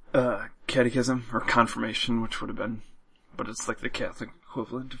catechism, or confirmation, which would have been, but it's like the Catholic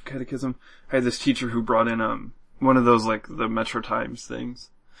equivalent of catechism. I had this teacher who brought in, one of those, like, the Metro Times things.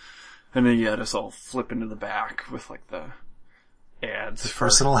 And then he had us all flip into the back with, like, the ads. The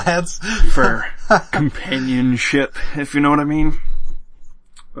personal ads? For companionship, if you know what I mean.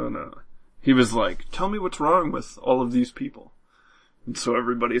 And, he was like, tell me what's wrong with all of these people. And so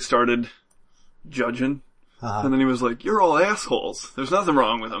everybody started judging. Uh-huh. And then he was like, you're all assholes. There's nothing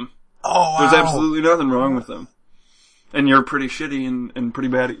wrong with them. Oh, wow. There's absolutely nothing wrong with them. And you're pretty shitty and pretty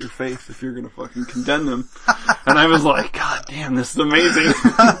bad at your faith if you're gonna fucking condemn them. And I was like, God damn, this is amazing.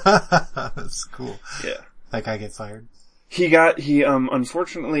 That's cool. Yeah. That guy get fired? He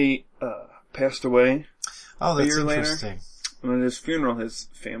unfortunately, passed away. Oh, that's a year interesting. Later. And at his funeral, his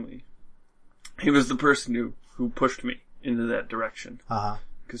family, he was the person who pushed me into that direction. Uh-huh.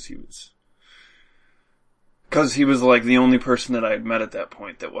 Cause he was like the only person that I had met at that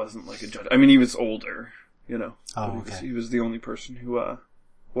point that wasn't like a judge. I mean, he was older, you know. Oh, okay. He was the only person who,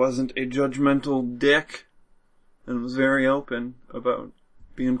 wasn't a judgmental dick and was very open about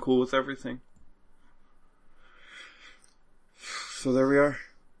being cool with everything. So there we are.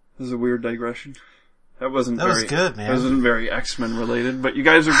 This is a weird digression. That was good, man. That wasn't very X-Men related, but you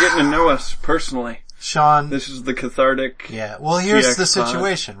guys are getting to know us personally. Sean. This is the cathartic. Yeah. Well, here's the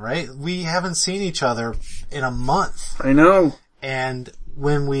situation, right? We haven't seen each other in a month. I know. And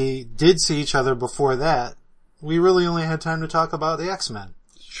when we did see each other before that, we really only had time to talk about the X-Men.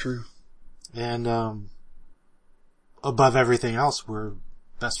 It's true. And, above everything else, we're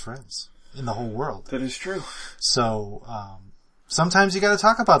best friends in the whole world. That is true. So, sometimes you gotta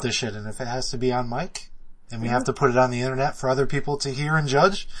talk about this shit, and if it has to be on mic, and we have to put it on the internet for other people to hear and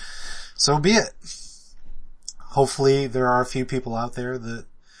judge, so be it. Hopefully there are a few people out there the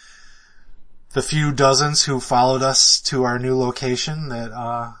few dozens who followed us to our new location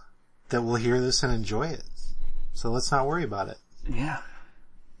that will hear this and enjoy it. So let's not worry about it. Yeah.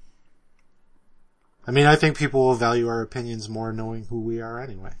 I mean, I think people will value our opinions more knowing who we are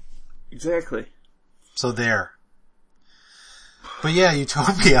anyway. Exactly. So there. But yeah,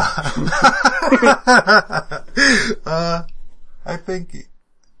 Utopia. I think,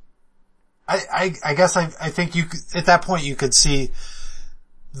 I guess I think you could, at that point you could see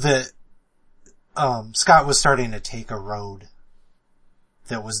that, Scott was starting to take a road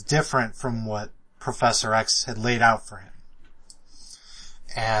that was different from what Professor X had laid out for him.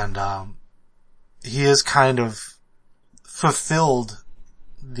 And, he has kind of fulfilled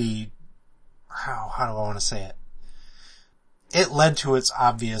the, how do I want to say it? It led to its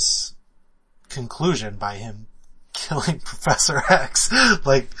obvious conclusion by him killing Professor X.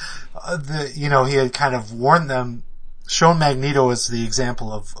 Like, he had kind of warned them, shown Magneto as the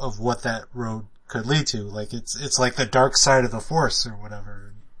example of what that road could lead to. Like, it's like the dark side of the Force or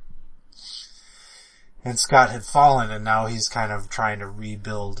whatever. And Scott had fallen, and now he's kind of trying to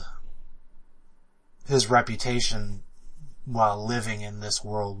rebuild his reputation while living in this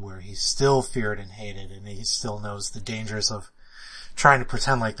world where he's still feared and hated, and he still knows the dangers of trying to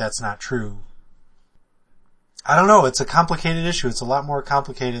pretend like that's not true. I don't know, it's a complicated issue. It's a lot more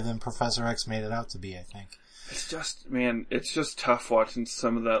complicated than Professor X made it out to be, I think. It's just tough watching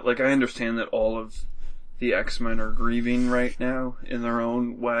some of that. Like, I understand that all of the X-Men are grieving right now in their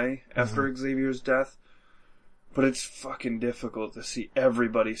own way after Xavier's death. But it's fucking difficult to see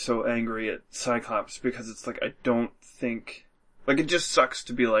everybody so angry at Cyclops because it's like, I don't think, like, it just sucks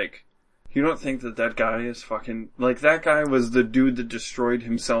to be like, you don't think that guy is fucking, like, that guy was the dude that destroyed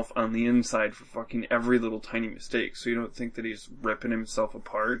himself on the inside for fucking every little tiny mistake, so you don't think that he's ripping himself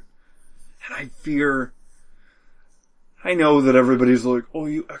apart? And I know that everybody's like, oh,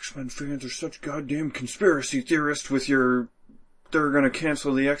 you X-Men fans are such goddamn conspiracy theorists with your, they're gonna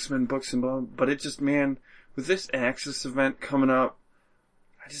cancel the X-Men books and blah, but it just, man, with this Axis event coming up,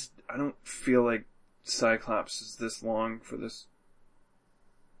 I don't feel like Cyclops is this long for this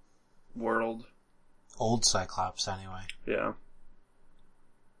world. Old Cyclops, anyway. Yeah.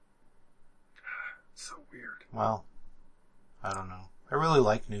 It's so weird. Well, I don't know. I really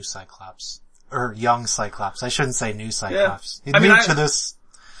like new Cyclops. Or young Cyclops. I shouldn't say new Cyclops. Yeah. He's new to this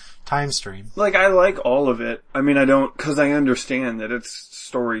time stream. Like, I like all of it. I mean, I don't, cause I understand that it's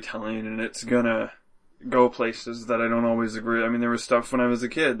storytelling and it's gonna go places that I don't always agree. I mean, there was stuff when I was a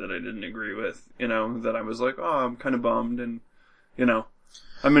kid that I didn't agree with, that I was like, oh, I'm kind of bummed, and,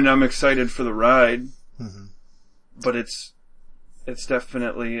 I mean, I'm excited for the ride, but it's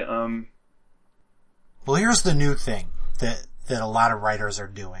definitely, Well, here's the new thing that a lot of writers are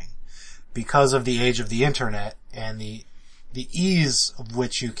doing. Because of the age of the internet and the ease of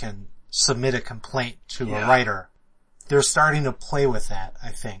which you can submit a complaint to a writer, they're starting to play with that, I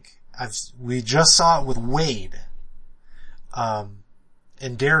think. We just saw it with Wade,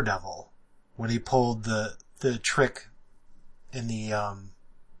 in Daredevil, when he pulled the trick in the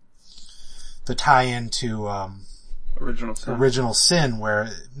tie-in to, Original Sin, where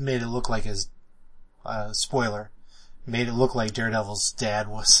it made it look like his, spoiler, made it look like Daredevil's dad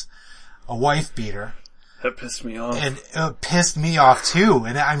was a wife beater. That pissed me off. And it pissed me off too,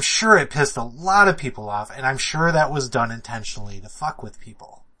 and I'm sure it pissed a lot of people off, and I'm sure that was done intentionally to fuck with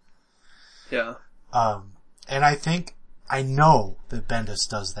people. Yeah. And I know that Bendis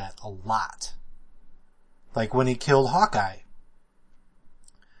does that a lot. Like when he killed Hawkeye.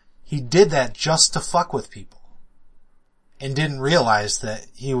 He did that just to fuck with people. And didn't realize that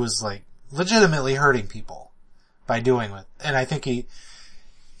he was like legitimately hurting people by doing it. And I think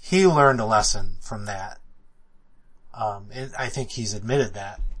he learned a lesson from that. And I think he's admitted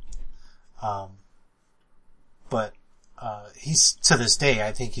that. But he's, to this day,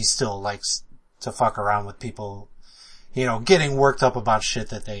 I think he still likes to fuck around with people, getting worked up about shit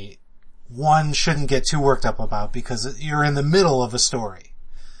that they, shouldn't get too worked up about because you're in the middle of a story.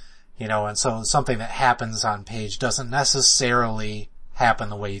 And so something that happens on page doesn't necessarily happen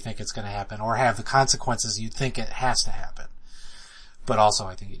the way you think it's going to happen or have the consequences you think it has to happen. But also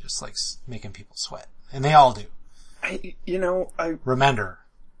I think he just likes making people sweat. And they all do. Remender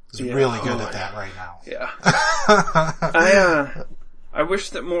is really good at that right now. Yeah. I wish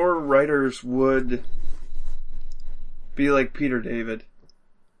that more writers would be like Peter David.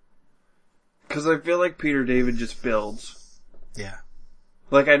 Cause I feel like Peter David just builds. Yeah.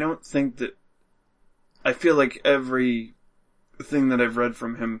 Like, I don't think that, I feel like every thing that I've read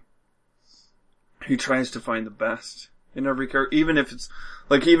from him, he tries to find the best in every character. Even if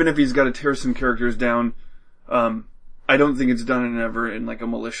he's got to tear some characters down, I don't think it's done in like a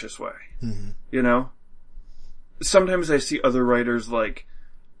malicious way. Mm-hmm. Sometimes I see other writers like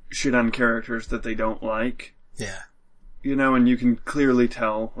shit on characters that they don't like. Yeah. And you can clearly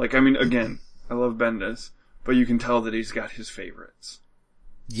tell, like, I mean, again, I love Bendis, but you can tell that he's got his favorites.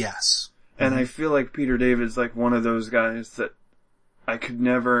 Yes. And I feel like Peter David's like one of those guys that I can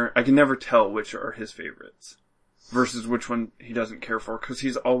never tell which are his favorites. versus which one he doesn't care for, because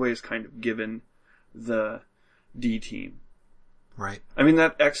he's always kind of given the D team. Right. I mean,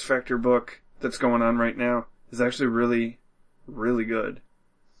 that X Factor book that's going on right now is actually really, really good.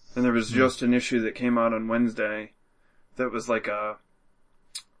 And there was just an issue that came out on Wednesday that was like a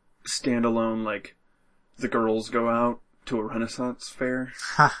standalone, like, the girls go out to a Renaissance fair.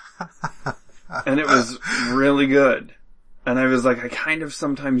 And it was really good. And I was like, I kind of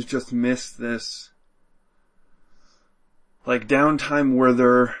sometimes just miss this, like, downtime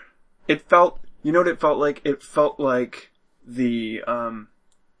where it felt, you know what it felt like? It felt like the,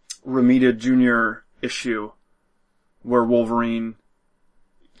 Romita Jr. issue where Wolverine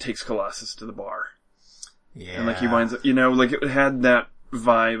takes Colossus to the bar. Yeah. And like he winds up, you know, like it had that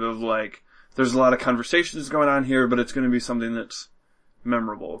vibe of like, there's a lot of conversations going on here, but it's going to be something that's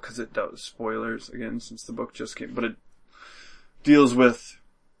memorable, because it does. Spoilers, again, since the book just came, but it deals with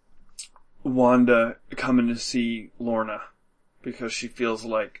Wanda coming to see Lorna because she feels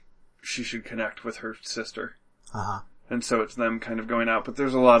like she should connect with her sister. Uh-huh. And so it's them kind of going out, but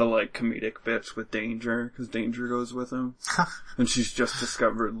there's a lot of like comedic bits with Danger, because Danger goes with him. And she's just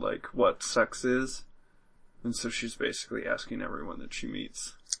discovered like what sex is. And so she's basically asking everyone that she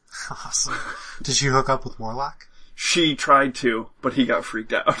meets. Awesome. Did she hook up with Warlock? She tried to, but he got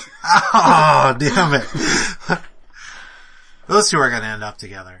freaked out. Oh, damn it. Those two are gonna end up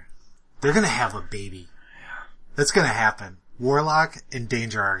together. They're gonna have a baby. Yeah. That's gonna happen. Warlock and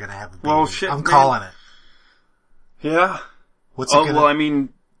Danger are gonna have a baby. Well, shit, I'm man. calling it. Yeah. What's it gonna... well, I mean...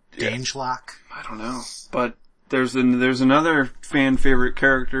 Dangelock? I don't know. But there's another fan favorite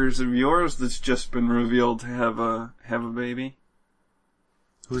characters of yours that's just been revealed to have a baby.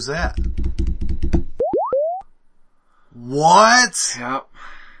 Who's that? What? Yep.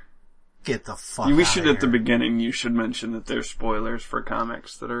 Get the fuck We out should, of at the here. beginning, you should mention that there's spoilers for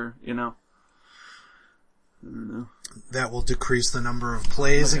comics that are, you know... I don't know. That will decrease the number of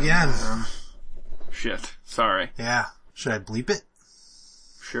plays again. Shit. Sorry. Yeah. Should I bleep it?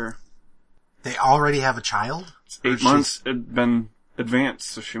 Sure. They already have a child? It's Or 8 she's- months had been advanced,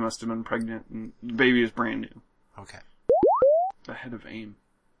 so she must have been pregnant, and the baby is brand new. Okay. Ahead of AIM.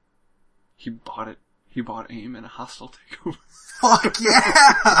 He bought it. He bought AIM in a hostile takeover. Fuck yeah!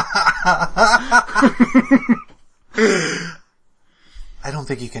 I don't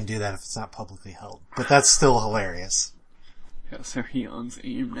think you can do that if it's not publicly held, but that's still hilarious. Yeah, so he owns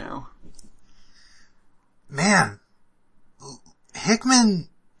AIM now. Man, Hickman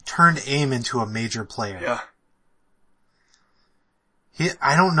turned AIM into a major player. Yeah.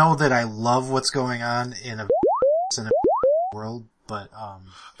 I don't know that I love what's going on in a world, but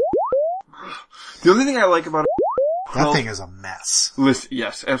The only thing I like about that thing is a mess.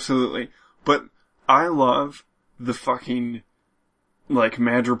 yes, absolutely. But I love the fucking, like,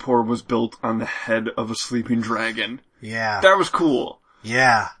 Madripoor was built on the head of a sleeping dragon. Yeah. That was cool.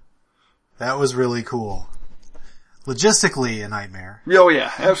 Yeah. That was really cool. Logistically a nightmare, Oh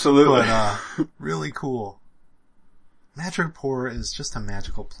yeah, absolutely. but really cool. Madripoor is just a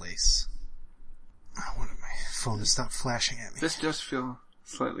magical place. I wanted my phone to stop flashing at me. This does feel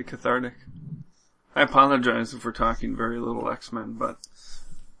slightly cathartic. I apologize if we're talking very little X-Men, but...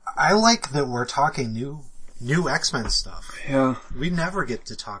 I like that we're talking new X-Men stuff. Yeah. We never get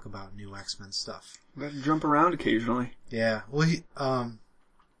to talk about new X-Men stuff. Gotta jump around occasionally. Yeah, well, I'm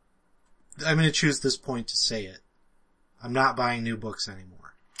gonna choose this point to say it. I'm not buying new books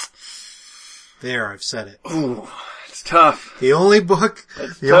anymore. There, I've said it. Ooh, it's tough. The only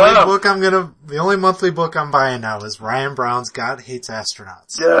monthly book I'm buying now is Ryan Brown's God Hates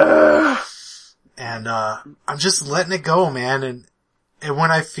Astronauts. Yeah. And, I'm just letting it go, man, and when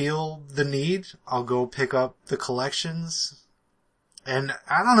I feel the need, I'll go pick up the collections. And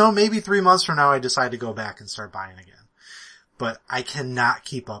I don't know, maybe 3 months from now I decide to go back and start buying again. But I cannot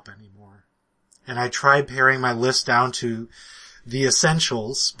keep up anymore. And I tried paring my list down to the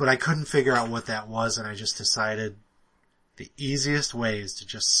essentials, but I couldn't figure out what that was, and I just decided the easiest way is to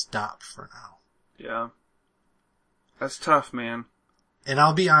just stop for now. Yeah. That's tough, man. And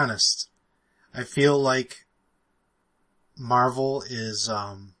I'll be honest, I feel like Marvel is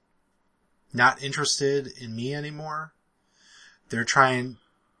not interested in me anymore. They're trying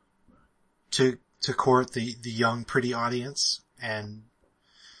to court the young, pretty audience, and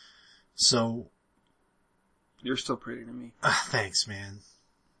so... You're still pretty to me. Thanks, man.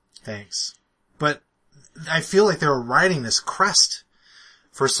 Thanks. But I feel like they were riding this crest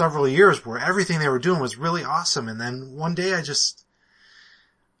for several years where everything they were doing was really awesome, and then one day I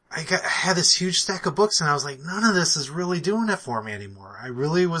had this huge stack of books, and I was like, none of this is really doing it for me anymore. I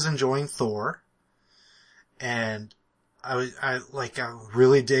really was enjoying Thor, and I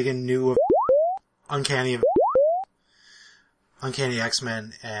really digging new Uncanny Uncanny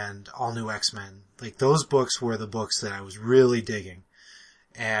X-Men and All New X-Men. Like, those books were the books that I was really digging.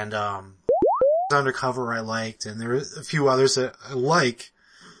 And, Undercover I liked, and there are a few others that I like,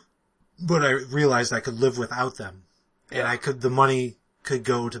 but I realized I could live without them. And the money could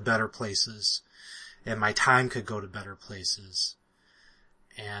go to better places, and my time could go to better places.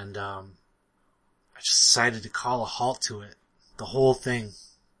 And, I just decided to call a halt to it. The whole thing.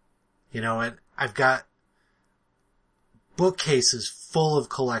 You know, I've got bookcases full of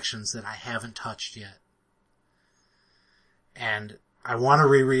collections that I haven't touched yet. And I want to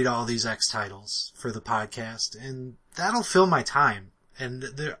reread all these X titles for the podcast, and that'll fill my time. And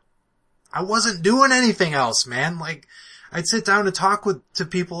I wasn't doing anything else, man. Like, I'd sit down to talk to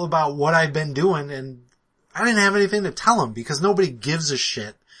people about what I've been doing, and I didn't have anything to tell them because nobody gives a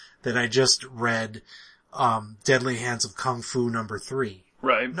shit that I just read, Deadly Hands of Kung Fu #3.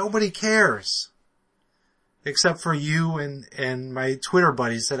 Right. Nobody cares. Except for you and my Twitter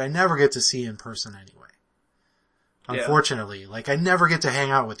buddies that I never get to see in person anyway. Unfortunately. Like, I never get to hang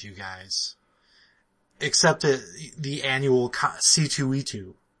out with you guys. Except at the annual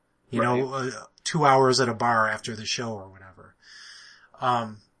C2E2. You know, 2 hours at a bar after the show or whatever.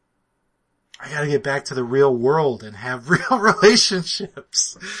 I gotta get back to the real world and have real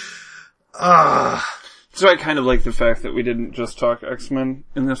relationships. So I kind of like the fact that we didn't just talk X-Men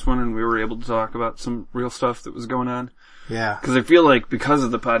in this one, and we were able to talk about some real stuff that was going on. Yeah. Because I feel like because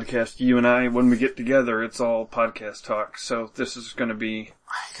of the podcast, you and I, when we get together, it's all podcast talk. So this is going to be...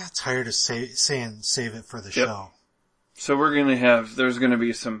 I got tired of saying save it for the show. So there's going to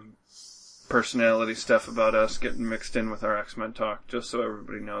be some personality stuff about us getting mixed in with our X-Men talk, just so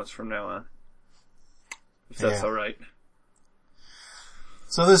everybody knows from now on. If that's alright.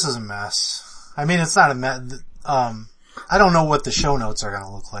 So this is a mess. I mean, it's not a mess. I don't know what the show notes are going to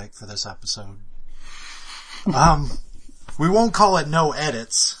look like for this episode. We won't call it no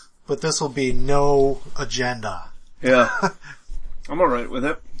edits, but this will be no agenda. Yeah. I'm alright with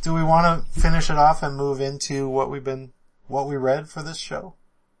it. Do we want to finish it off and move into what we read for this show?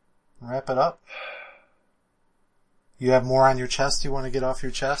 Wrap it up? You have more on your chest you want to get off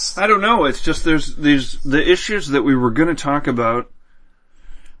your chest? I don't know. It's just there's the issues that we were going to talk about.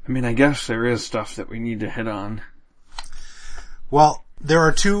 I mean, I guess there is stuff that we need to hit on. Well, there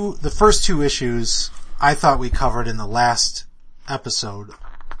are the first two issues I thought we covered in the last episode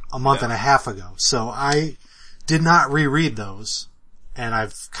a month and a half ago. So I did not reread those, and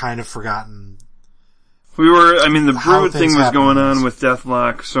I've kind of forgotten. The Brood thing was going on with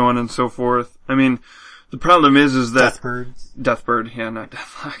Deathlock, so on and so forth. I mean, the problem is that... Deathbird, yeah, not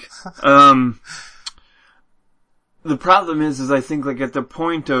Deathlock. The problem is I think, like, at the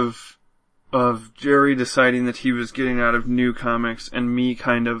point of Jerry deciding that he was getting out of New Comics and me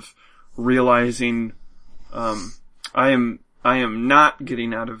kind of realizing, I am not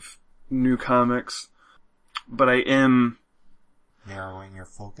getting out of New Comics, but I am... narrowing your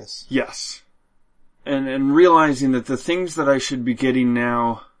focus? Yes. And realizing that the things that I should be getting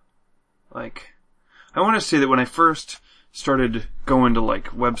now, like, I want to say that when I first started going to, like,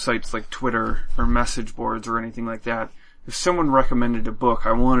 websites like Twitter or message boards or anything like that, if someone recommended a book,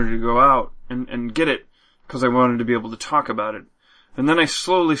 I wanted to go out and get it because I wanted to be able to talk about it. And then I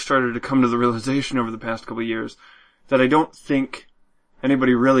slowly started to come to the realization over the past couple of years that I don't think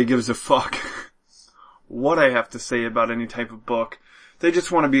anybody really gives a fuck what I have to say about any type of book. They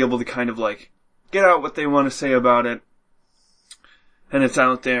just want to be able to kind of, like, get out what they want to say about it, and it's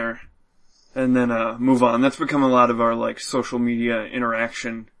out there, and then move on. That's become a lot of our, like, social media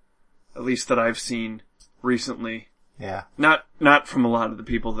interaction, at least that I've seen recently. Yeah. Not from a lot of the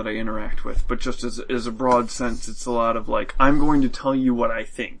people that I interact with, but just as a broad sense, it's a lot of, like, I'm going to tell you what I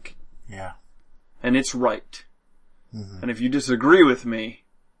think. Yeah. And it's right. Mm-hmm. And if you disagree with me,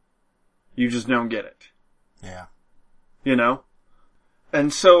 you just don't get it. Yeah. You know?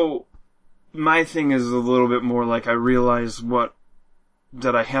 And so, my thing is a little bit more like I realize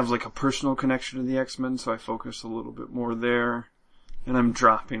that I have, like, a personal connection to the X-Men, so I focus a little bit more there, and I'm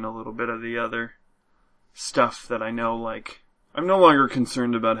dropping a little bit of the other stuff that I know, like, I'm no longer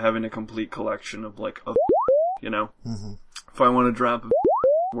concerned about having a complete collection of, like, you know? Mm-hmm. If I want to drop a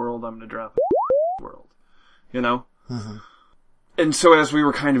world, I'm going to drop a world, you know? Mm-hmm. And so as we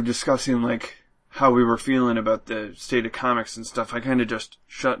were kind of discussing, like, how we were feeling about the state of comics and stuff, I kind of just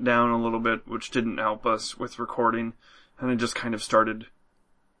shut down a little bit, which didn't help us with recording, and I just kind of started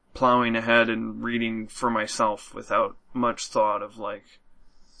plowing ahead and reading for myself without much thought of, like,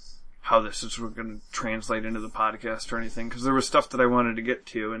 how this is going to translate into the podcast or anything, because there was stuff that I wanted to get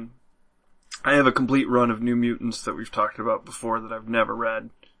to, and I have a complete run of New Mutants that we've talked about before that I've never read,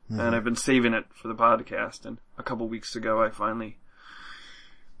 And I've been saving it for the podcast, and a couple weeks ago I finally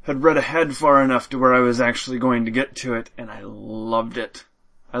had read ahead far enough to where I was actually going to get to it, and I loved it.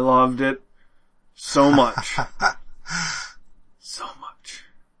 I loved it so much. So much.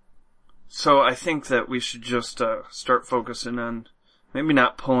 So I think that we should just start focusing on maybe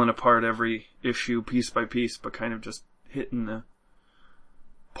not pulling apart every issue piece by piece, but kind of just hitting the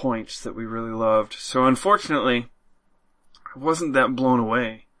points that we really loved. So unfortunately, I wasn't that blown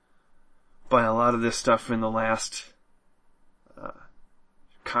away by a lot of this stuff in the last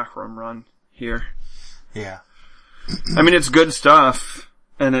Cockrum run here. Yeah. I mean, it's good stuff,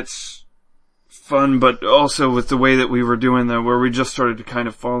 and it's fun, but also with the way that we were doing that, where we just started to kind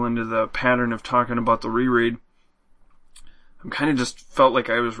of fall into the pattern of talking about the reread, I kind of just felt like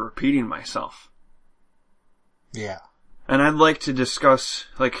I was repeating myself. Yeah. And I'd like to discuss,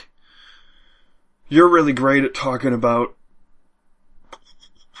 like, you're really great at talking about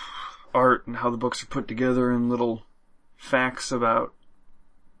art and how the books are put together and little facts about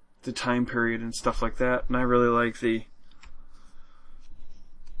the time period and stuff like that. And I really like the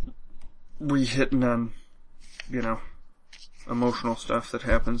re-hitting on, you know, emotional stuff that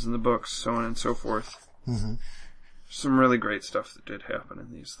happens in the books, so on and so forth. Mm-hmm. Some really great stuff that did happen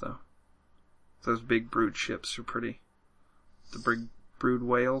in these, though. Those big brood ships are pretty. The big brood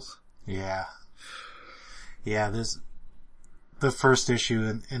whales. Yeah. Yeah, the first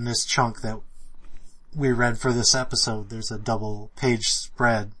issue in this chunk that we read for this episode, there's a double page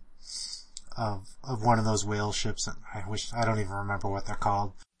spread of one of those whale ships. I don't even remember what they're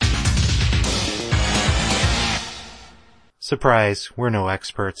called. Surprise, we're no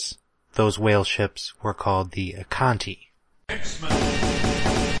experts. Those whale ships were called the Akanti.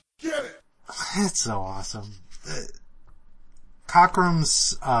 X-Men. Get it! It's so awesome.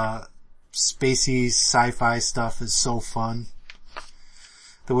 Cockrum's spacey sci-fi stuff is so fun.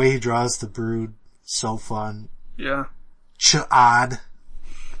 The way he draws the brood, so fun. Yeah. Ch'ad.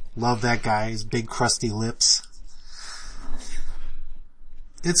 Love that guy, his big crusty lips.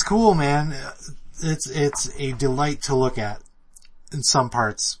 It's cool, man. It's a delight to look at in some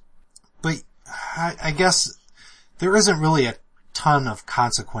parts. But I guess there isn't really a ton of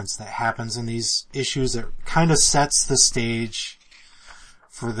consequence that happens in these issues. It kind of sets the stage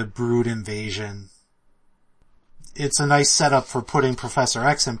for the brood invasion. It's a nice setup for putting Professor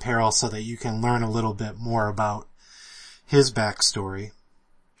X in peril so that you can learn a little bit more about his backstory.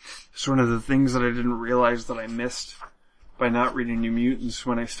 It's one of the things that I didn't realize that I missed by not reading New Mutants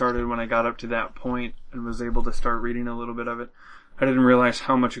when I got up to that point and was able to start reading a little bit of it. I didn't realize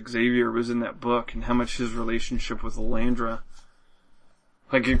how much Xavier was in that book and how much his relationship with Elandra.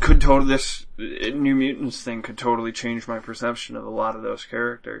 Like, this New Mutants thing could totally change my perception of a lot of those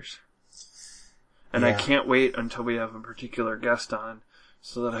characters. And I can't wait until we have a particular guest on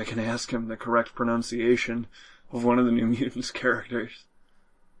so that I can ask him the correct pronunciation of one of the New Mutants characters.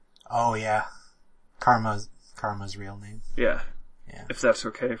 Oh yeah. Karma's real name. Yeah. Yeah. If that's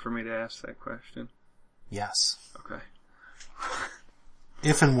okay for me to ask that question. Yes. Okay.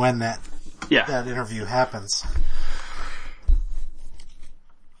 If and when that interview happens.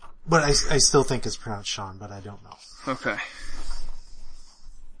 But I still think it's pronounced Sean, but I don't know. Okay.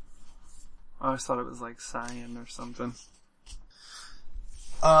 I always thought it was like Cyan or something.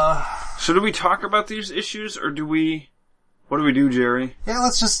 So do we talk about these issues, or what do we do, Jerry? Yeah,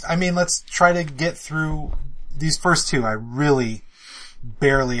 let's try to get through these first two. I really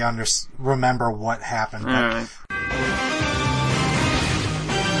barely remember what happened. Alright.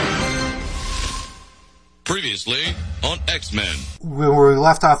 Previously on X-Men. Where we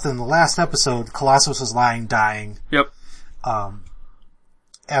left off in the last episode, Colossus was lying dying. Yep.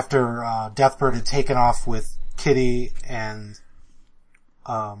 After Deathbird had taken off with Kitty and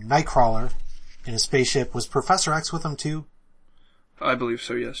Nightcrawler in a spaceship. Was Professor X with them too? I believe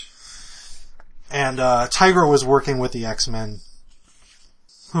so, yes. And Tigra was working with the X-Men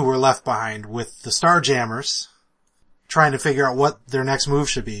who were left behind with the Starjammers, trying to figure out what their next move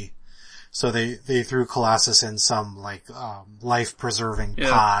should be. So they threw Colossus in some, life-preserving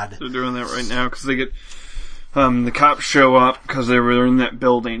pod. They're doing that right now, because they get, the cops show up, because they were in that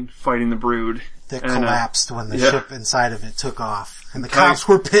building, fighting the brood. That collapsed when the ship inside of it took off. And the cops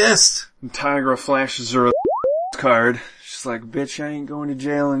were pissed! And Tigra flashes her a card. She's like, bitch, I ain't going to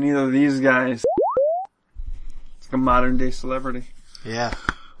jail in either of these guys. It's like a modern-day celebrity. Yeah.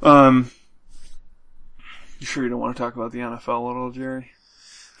 You sure you don't want to talk about the NFL at all, Jerry?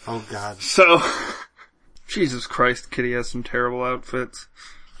 Oh God. So, Jesus Christ, Kitty has some terrible outfits.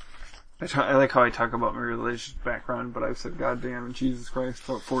 I like how I talk about my religious background, but I've said goddamn and Jesus Christ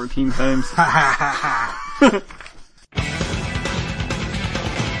about 14 times.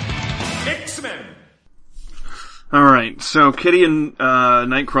 X-Men. Alright, so Kitty and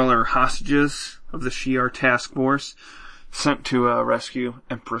Nightcrawler are hostages of the Shi'ar task force sent to rescue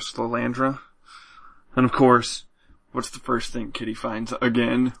Empress Lilandra. And of course, what's the first thing Kitty finds?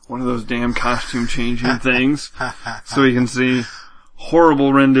 Again, one of those damn costume changing things. So we can see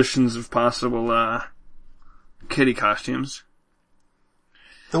horrible renditions of possible Kitty costumes.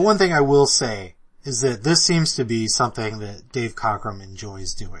 The one thing I will say is that this seems to be something that Dave Cockrum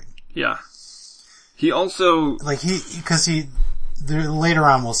enjoys doing. Yeah. He also... later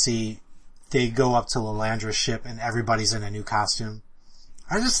on we'll see they go up to Lilandra's ship and everybody's in a new costume.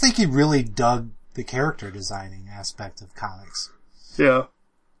 I just think he really dug the character designing aspect of comics. Yeah.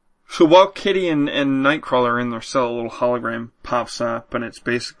 So while Kitty and Nightcrawler are in their cell, a little hologram pops up, and it's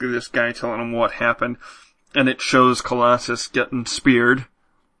basically this guy telling them what happened, and it shows Colossus getting speared.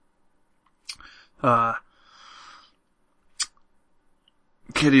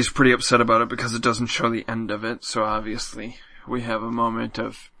 Kitty's pretty upset about it because it doesn't show the end of it, so obviously we have a moment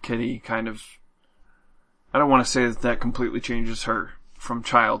of Kitty kind of... I don't want to say that completely changes her from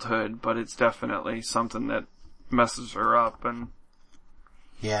childhood, but it's definitely something that messes her up, and...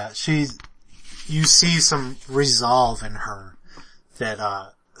 Yeah, you see some resolve in her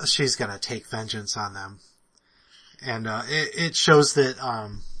that, she's gonna take vengeance on them. And, it shows that,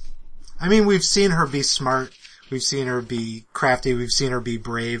 we've seen her be smart, we've seen her be crafty, we've seen her be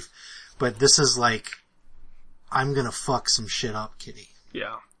brave, but this is like, I'm gonna fuck some shit up, Kitty.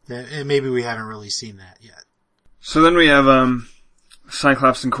 Yeah. And maybe we haven't really seen that yet. So then we have,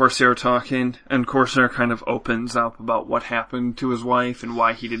 Cyclops and Corsair talking, and Corsair kind of opens up about what happened to his wife and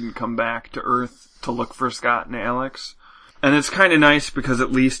why he didn't come back to Earth to look for Scott and Alex. And it's kind of nice because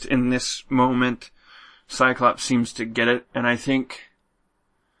at least in this moment, Cyclops seems to get it, and I think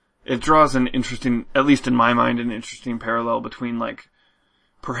it draws an interesting, at least in my mind, an interesting parallel between, like,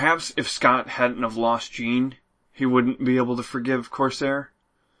 perhaps if Scott hadn't have lost Jean, he wouldn't be able to forgive Corsair.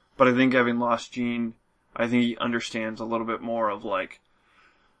 But I think having lost Jean, I think he understands a little bit more of, like,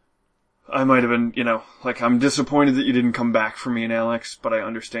 I might have been, I'm disappointed that you didn't come back for me and Alex, but I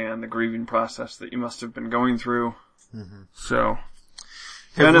understand the grieving process that you must have been going through. Mm-hmm. So.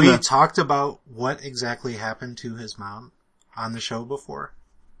 Have we talked about what exactly happened to his mom on the show before?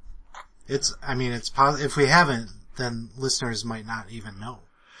 If we haven't, then listeners might not even know.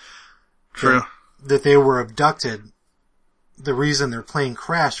 True. That they were abducted. The reason their plane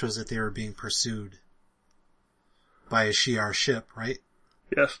crashed was that they were being pursued by a Shi'ar ship, right?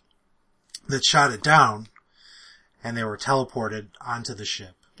 Yes. That shot it down, and they were teleported onto the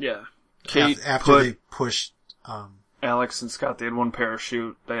ship. Yeah. After they pushed, Alex and Scott, they had one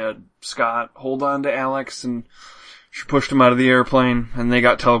parachute. They had Scott hold on to Alex, and she pushed him out of the airplane, and they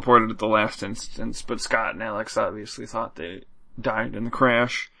got teleported at the last instance, but Scott and Alex obviously thought they died in the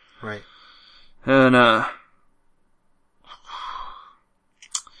crash. Right. And,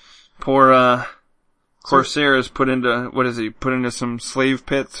 poor, Corsair is put into some slave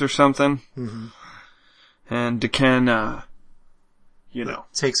pits or something. Mm-hmm. And D'Ken,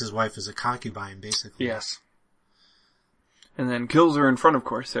 takes his wife as a concubine, basically. Yes. And then kills her in front of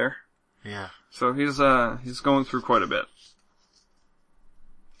Corsair. Yeah. So he's going through quite a bit.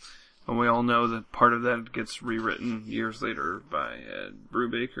 And we all know that part of that gets rewritten years later by Ed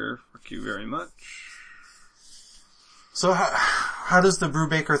Brubaker. Fuck you very much. So how does the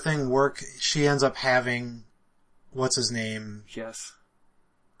Brubaker thing work? She ends up having, what's his name? Yes.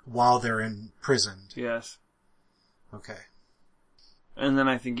 While they're imprisoned. Yes. Okay. And then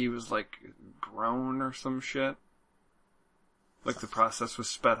I think he was like grown or some shit. Like the process was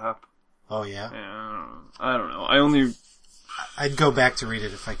sped up. Oh yeah? Yeah, I don't know. I'd go back to read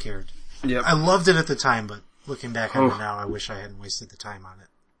it if I cared. Yep. I loved it at the time, but looking back on it now, I wish I hadn't wasted the time on it.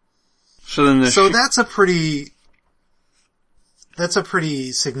 So that's a pretty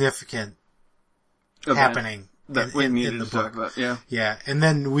significant event happening that we needed in the to book. talk about, yeah. Yeah, and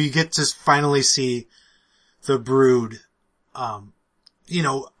then we get to finally see the Brood,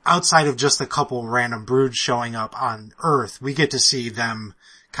 outside of just a couple random Broods showing up on Earth, we get to see them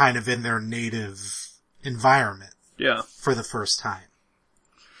kind of in their native environment. Yeah. For the first time.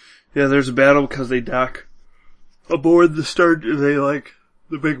 Yeah, there's a battle because they dock aboard the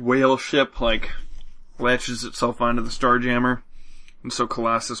big whale ship, latches itself onto the Starjammer. And so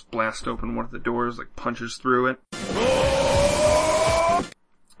Colossus blasts open one of the doors, punches through it.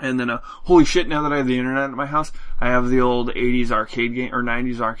 And then, holy shit, now that I have the internet at my house, I have the old 80s arcade game, or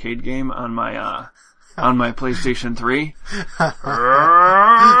 90s arcade game on my PlayStation 3.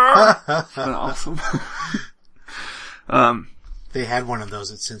 It's been awesome. They had one of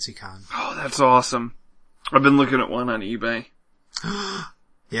those at CincyCon. Oh, that's awesome. I've been looking at one on eBay.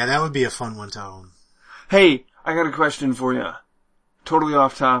 Yeah, that would be a fun one to own. Hey, I got a question for you. Totally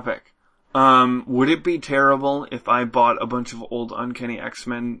off topic. Would it be terrible if I bought a bunch of old Uncanny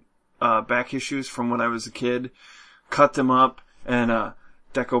X-Men back issues from when I was a kid, cut them up, and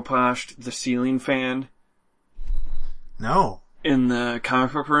decoupaged the ceiling fan? No. In the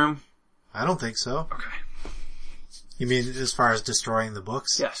comic book room? I don't think so. Okay. You mean as far as destroying the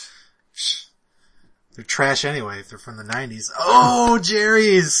books? Yes. They're trash anyway if they're from the 90s. Oh,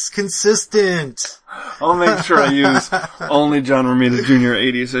 Jerry's consistent. I'll make sure I use only John Romita Jr.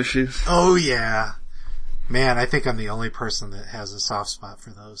 80s issues. Oh yeah. Man, I think I'm the only person that has a soft spot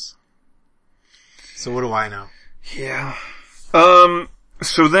for those. So what do I know? Yeah.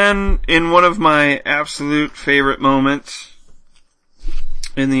 So then, in one of my absolute favorite moments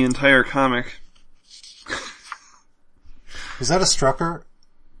in the entire comic. Is that a Strucker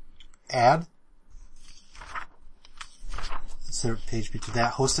ad? Is there a page between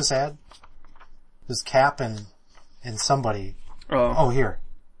that Hostess ad? There's Cap and somebody. Oh, here.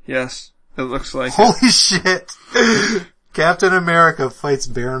 Yes, it looks like Holy shit! Captain America fights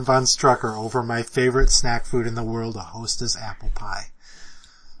Baron von Strucker over my favorite snack food in the world, a Hostess apple pie.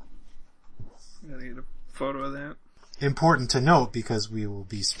 Gotta get a photo of that. Important to note because we will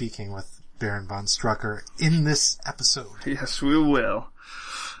be speaking with Baron von Strucker in this episode. Yes, we will.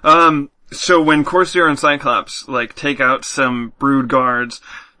 So when Corsair and Cyclops, take out some Brood guards,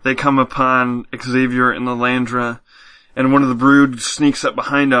 they come upon Xavier and Lilandra, and one of the Brood sneaks up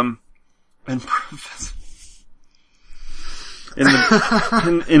behind them, and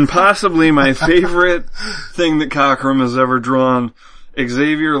in possibly my favorite thing that Cockrum has ever drawn,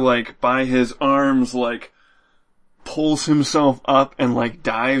 Xavier, by his arms, pulls himself up and,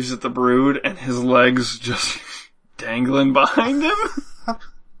 dives at the Brood, and his legs just dangling behind him.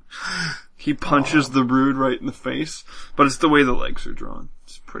 He punches the Brood right in the face, but it's the way the legs are drawn.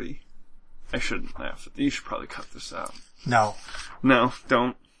 It's pretty... I shouldn't laugh. You should probably cut this out. No. No,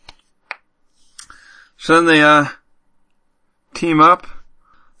 don't. So then they, team up.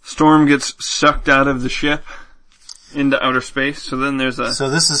 Storm gets sucked out of the ship into outer space, so then there's a... So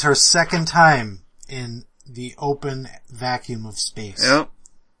this is her second time in the open vacuum of space. Yep.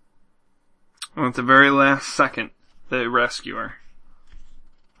 And at the very last second, they rescue her.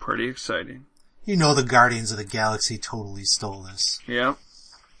 Pretty exciting. You know the Guardians of the Galaxy totally stole this. Yep.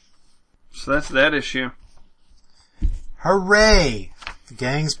 So that's that issue. Hooray! The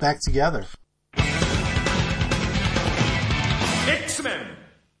gang's back together. X-Men!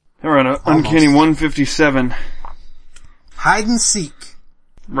 We're on Uncanny 157. Hide and Seek.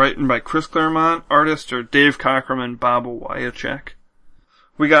 Written by Chris Claremont, artist are Dave Cockrum and Bob Wojciech.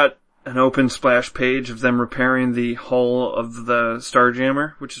 We got an open splash page of them repairing the hull of the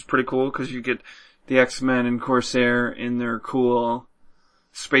Starjammer, which is pretty cool because you get the X-Men and Corsair in their cool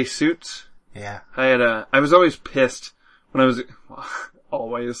space suits. Yeah. I was always pissed when I was,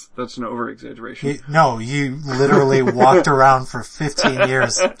 always, that's an over-exaggeration. You literally walked around for 15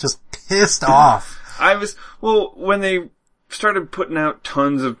 years just pissed off. When they started putting out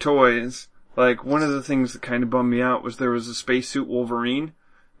tons of toys, one of the things that kind of bummed me out was there was a spacesuit Wolverine,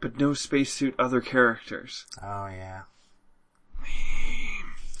 but no spacesuit other characters. Oh, yeah.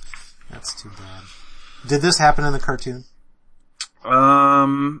 That's too bad. Did this happen in the cartoon?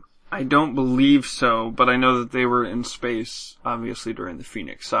 I don't believe so, but I know that they were in space, obviously, during the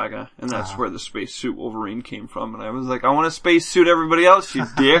Phoenix Saga, and that's where the spacesuit Wolverine came from, and I was like, I want a spacesuit everybody else, you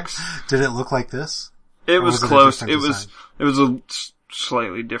dicks. Did it look like this? It was close. It was a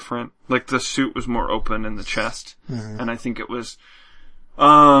slightly different. The suit was more open in the chest, and I think it was,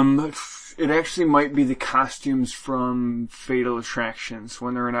 it actually might be the costumes from Fatal Attractions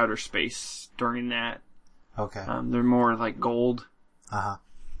when they're in outer space during that. Okay. They're more gold. Uh-huh.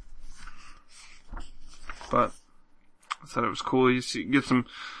 But I thought it was cool. You get some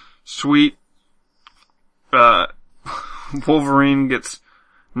sweet, Wolverine gets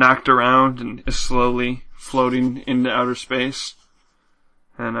knocked around and is slowly floating into outer space.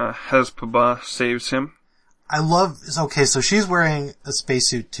 And, Hezbollah saves him. So she's wearing a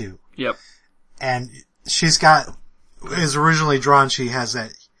spacesuit too. Yep. And she's got, as originally drawn, she has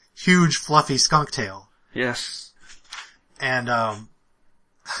that huge fluffy skunk tail. Yes. And,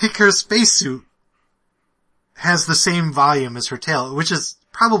 her spacesuit has the same volume as her tail, which is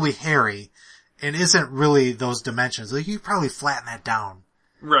probably hairy and isn't really those dimensions. You probably flatten that down.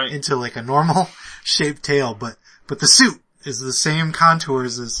 Right. Into a normal shaped tail, but the suit is the same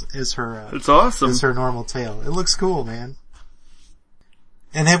contours as her, it's awesome. As her normal tail. It looks cool, man.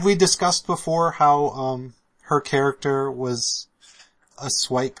 And have we discussed before how, her character was a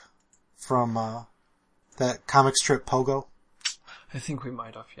swipe from, that comic strip Pogo? I think we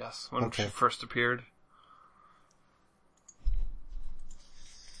might have, yes, when Okay. she first appeared.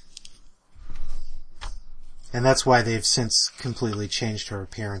 And that's why they've since completely changed her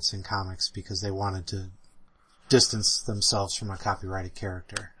appearance in comics, because they wanted to distance themselves from a copyrighted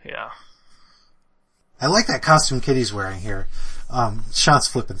character. Yeah. I like that costume Kitty's wearing here. Sean's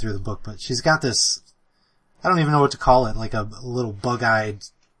flipping through the book, but she's got this, I don't even know what to call it, like a little bug-eyed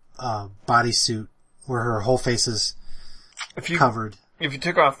bodysuit where her whole face is covered. If you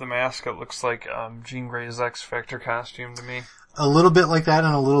took off the mask, it looks like Jean Grey's X Factor costume to me. A little bit like that,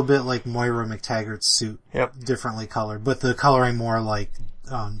 and a little bit like Moira McTaggart's suit. Yep. Differently colored, but the coloring more like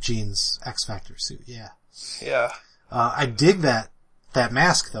Jean's X Factor suit, yeah. Yeah. I dig that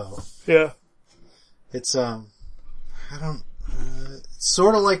mask though. Yeah. It's,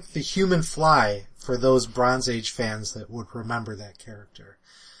 sort of like the Human Fly for those Bronze Age fans that would remember that character.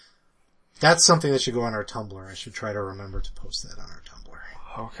 That's something that should go on our Tumblr. I should try to remember to post that on our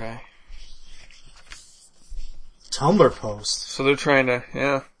Tumblr. Okay. Tumblr post? So they're trying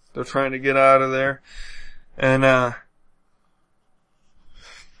to get out of there. And,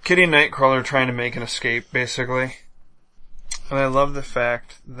 Kitty and Nightcrawler are trying to make an escape, basically. And I love the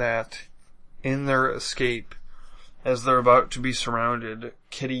fact that in their escape, as they're about to be surrounded,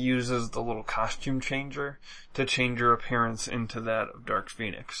 Kitty uses the little costume changer to change her appearance into that of Dark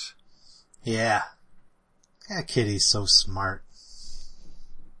Phoenix. Yeah. Yeah, Kitty's so smart.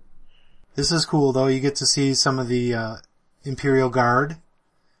 This is cool though. You get to see some of the, Imperial Guard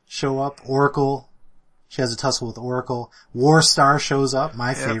show up. Oracle. She has a tussle with Oracle. Warstar shows up,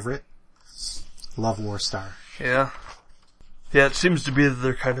 my favorite. Love Warstar. Yeah. Yeah, it seems to be that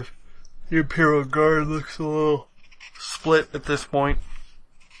they're kind of, the Imperial Guard looks a little split at this point.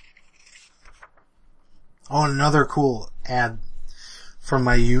 Oh, and another cool ad from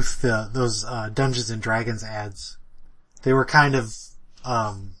my youth, those Dungeons and Dragons ads. They were kind of,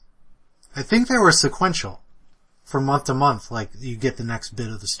 I think they were sequential from month to month, like you get the next bit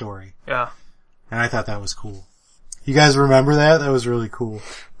of the story. Yeah. And I thought that was cool. You guys remember that? That was really cool.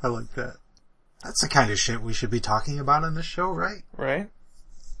 I like that. That's the kind of shit we should be talking about on this show, right? Right?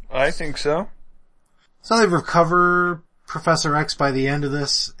 I think so. So they recover Professor X by the end of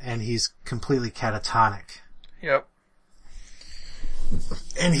this, and he's completely catatonic. Yep.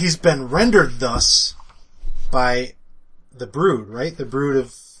 And he's been rendered thus by the Brood, right? The Brood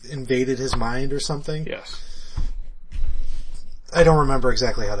have invaded his mind or something? Yes. I don't remember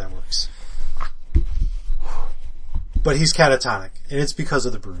exactly how that works. But he's catatonic, and it's because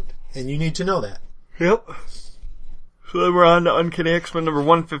of the Brood. And you need to know that. Yep. So then we're on to Uncanny X-Men number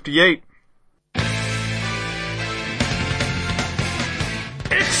 158.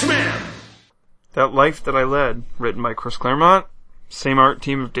 X-Men! That Life That I Led, written by Chris Claremont. Same art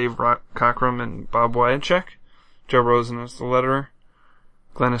team of Dave Cockrum and Bob Wiacek. Joe Rosen is the letterer.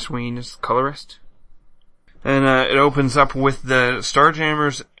 Glennis Wein is the colorist. And it opens up with the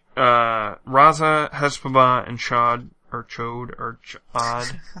Starjammers, Raza, Hespaba, and Chod, or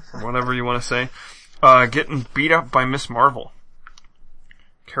whatever you want to say, getting beat up by Miss Marvel.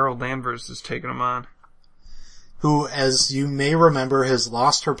 Carol Danvers is taking them on. Who, as you may remember, has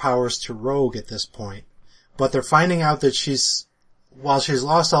lost her powers to Rogue at this point. But they're finding out that while she's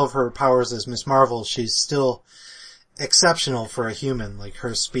lost all of her powers as Miss Marvel, she's still exceptional for a human. Like,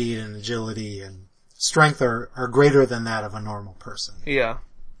 her speed and agility and strength are greater than that of a normal person. Yeah.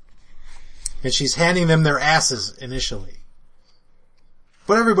 And she's handing them their asses initially.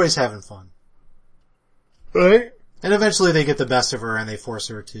 But everybody's having fun. Right? And eventually they get the best of her and they force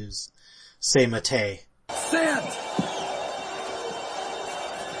her to say Mate. Stand!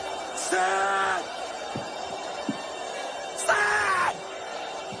 Stand! Stand!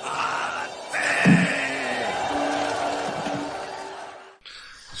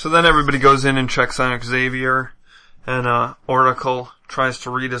 So then everybody goes in and checks on Xavier, and Oracle tries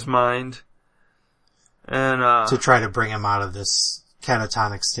to read his mind. And to try to bring him out of this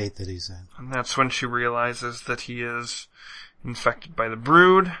catatonic state that he's in. And that's when she realizes that he is infected by the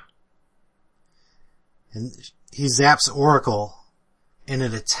Brood. And he zaps Oracle in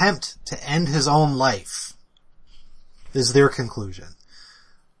an attempt to end his own life, is their conclusion.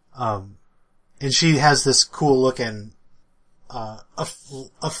 And she has this cool looking,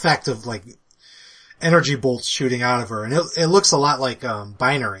 effect of like energy bolts shooting out of her. And it looks a lot like,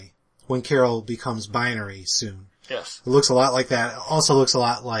 Binary, when Carol becomes Binary soon. Yes. It looks a lot like that. It also looks a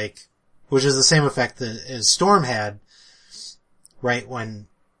lot like, which is the same effect that as Storm had, right, when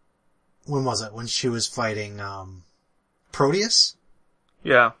was it? When she was fighting, Proteus?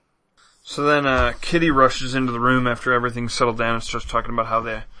 Yeah. So then, Kitty rushes into the room after everything's settled down and starts talking about how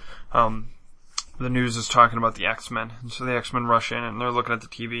the the news is talking about the X-Men. And so the X-Men rush in and they're looking at the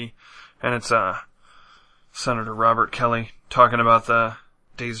TV. And it's Senator Robert Kelly talking about the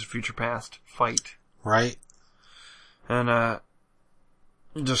Days of Future Past fight. Right. And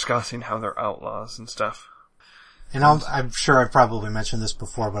discussing how they're outlaws and stuff. And I'm sure I've probably mentioned this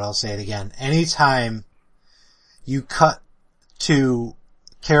before, but I'll say it again. Anytime you cut to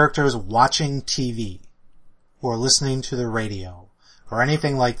characters watching TV or listening to the radio or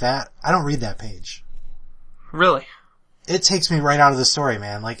anything like that, I don't read that page. Really? It takes me right out of the story,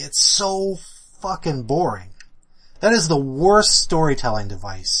 man. Like, it's so fucking boring. That is the worst storytelling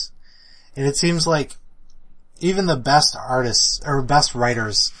device. And it seems like even the best artists or best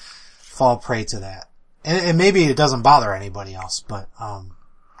writers fall prey to that. And maybe it doesn't bother anybody else, but I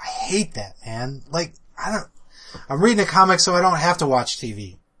hate that, man. Like, I'm reading a comic so I don't have to watch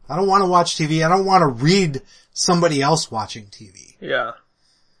TV. I don't want to watch TV. I don't want to read somebody else watching TV. Yeah.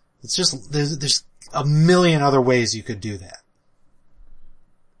 It's just, there's a million other ways you could do that.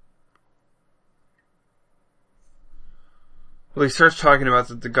 Well, he starts talking about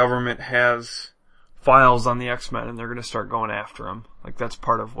that the government has files on the X-Men and they're going to start going after them. Like, that's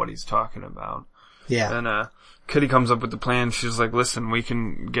part of what he's talking about. Yeah. And Kitty comes up with the plan. She's like, listen, we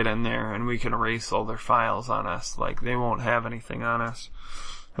can get in there and we can erase all their files on us. Like, they won't have anything on us.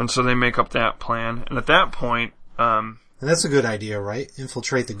 And so they make up that plan. And at that point, and that's a good idea, right?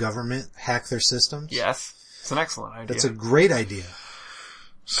 Infiltrate the government, hack their systems. yes, it's an excellent idea. That's a great idea.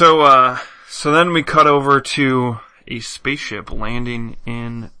 So then we cut over to a spaceship landing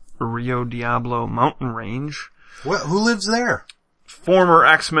in Rio Diablo mountain range. What? Who lives there? Former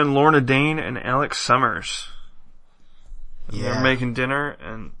X-Men Lorna Dane and Alex Summers. And Yeah. they're making dinner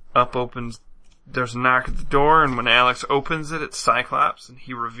and there's a knock at the door, and when Alex opens it, it's Cyclops, and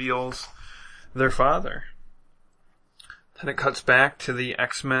he reveals their father. Then it cuts back to the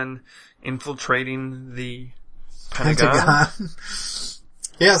X-Men infiltrating the Pentagon.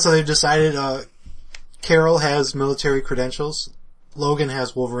 Yeah, so they've decided, Carol has military credentials. Logan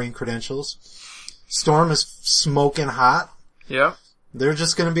has Wolverine credentials. Storm is smoking hot. Yep. They're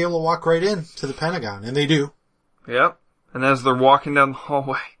just gonna be able to walk right in to the Pentagon, and they do. Yep. And as they're walking down the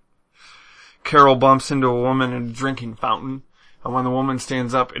hallway, Carol bumps into a woman in a drinking fountain. And when the woman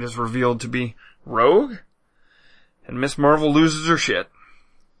stands up, it is revealed to be Rogue. And Miss Marvel loses her shit.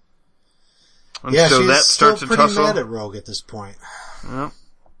 And Yeah, so she's that still starts a pretty tussle. mad at Rogue at this point. Yep.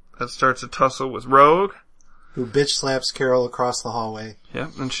 That starts a tussle with Rogue. Who bitch slaps Carol across the hallway.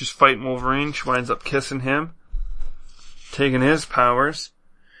 Yep. And she's fighting Wolverine. She winds up kissing him. Taking his powers.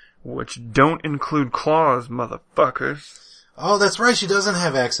 Which don't include claws, motherfuckers. Oh, that's right, she doesn't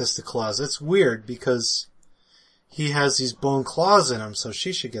have access to claws. That's weird, because he has these bone claws in him, so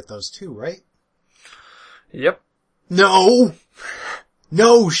she should get those too, right? Yep. No!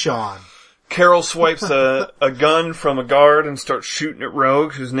 No, Sean! Carol swipes a gun from a guard and starts shooting at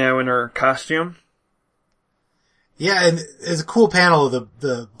Rogue, who's now in her costume. Yeah, and it's a cool panel of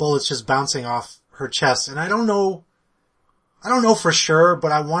the bullets just bouncing off her chest, and I don't know for sure,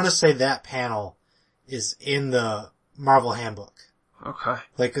 but I want to say that panel is in the Marvel Handbook. Okay.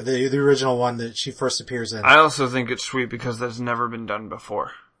 Like the original one that she first appears in. I also think it's sweet because that's never been done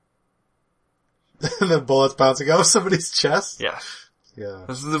before. The bullets bouncing off somebody's chest? Yes. Yeah.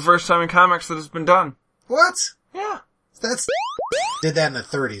 This is the first time in comics that it's been done. What? Yeah. That's did that in the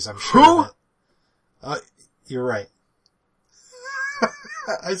 30s, I'm sure. Who? Of it. You're right.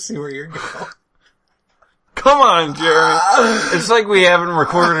 I see where you're going. Come on, Jerry. It's like we haven't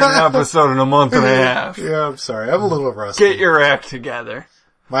recorded an episode in a month and a half. Yeah, I'm sorry. I'm a little rusty. Get your act together.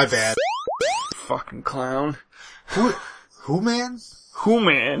 My bad. Fucking clown. Who, man? Who,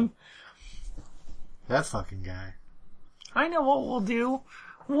 man? That fucking guy. I know what we'll do.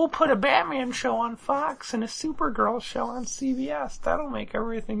 We'll put a Batman show on Fox and a Supergirl show on CBS. That'll make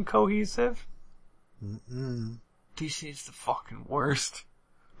everything cohesive. DC's the fucking worst.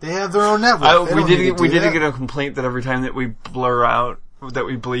 They have their own network. We did get a complaint that every time that we blur out, that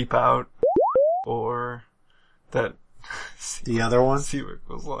we bleep out, or that the other one? Seawick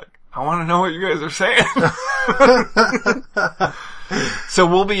was like, I want to know what you guys are saying. So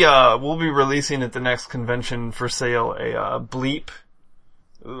we'll be releasing at the next convention for sale a bleep,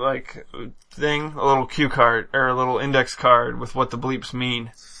 like, thing, a little cue card, or a little index card with what the bleeps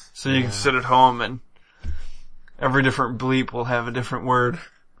mean. So you can sit at home and every different bleep will have a different word.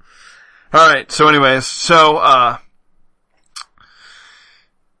 Alright, so anyways, as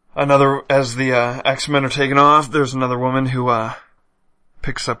the X-Men are taking off, there's another woman who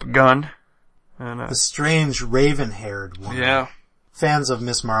picks up a gun. And the strange raven-haired woman. Yeah. Fans of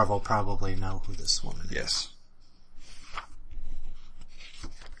Miss Marvel probably know who this woman is. Yes.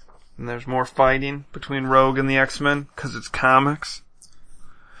 And there's more fighting between Rogue and the X-Men, because it's comics.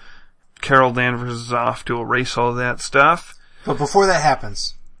 Carol Danvers is off to erase all that stuff. But before that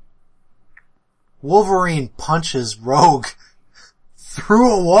happens, Wolverine punches Rogue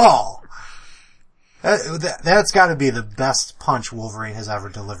through a wall. That's gotta be the best punch Wolverine has ever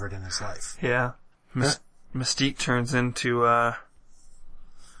delivered in his life. Yeah. Mystique turns into,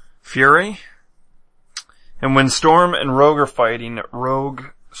 Fury. And when Storm and Rogue are fighting, Rogue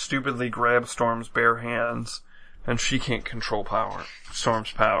stupidly grabs Storm's bare hands, and she can't control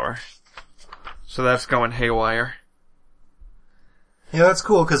Storm's power. So that's going haywire. Yeah, that's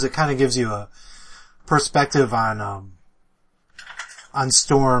cool because it kind of gives you a perspective on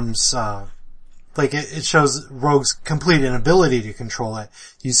Storm's, it shows Rogue's complete inability to control it.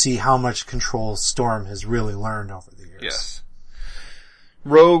 You see how much control Storm has really learned over the years. Yes.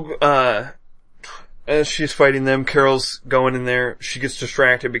 Rogue, as she's fighting them, Carol's going in there. She gets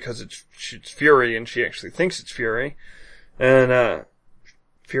distracted because it's Fury, and she actually thinks it's Fury. And,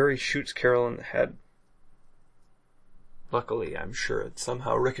 Fury shoots Carol in the head. Luckily, I'm sure it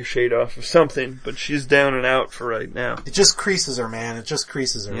somehow ricocheted off of something, but she's down and out for right now. It just creases her, man. It just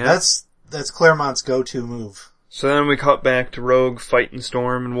creases her. Yeah. That's Claremont's go-to move. So then we cut back to Rogue fighting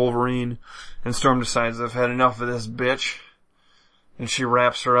Storm and Wolverine, and Storm decides I've had enough of this bitch. And she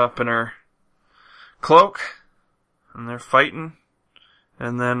wraps her up in her cloak, and they're fighting.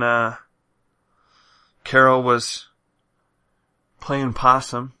 And then, Carol was playing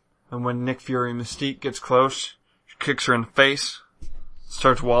possum, and when Nick Fury Mystique gets close, she kicks her in the face,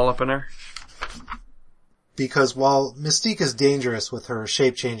 starts walloping her. Because while Mystique is dangerous with her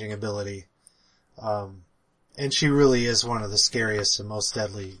shape-changing ability, and she really is one of the scariest and most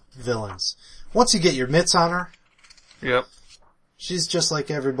deadly villains, once you get your mitts on her, Yep. she's just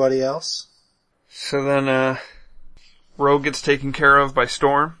like everybody else. So then, Rogue gets taken care of by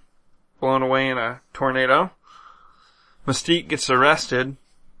Storm, blown away in a tornado. Mystique gets arrested,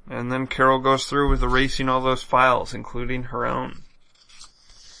 and then Carol goes through with erasing all those files, including her own.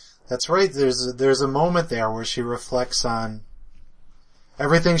 That's right. There's a moment there where she reflects on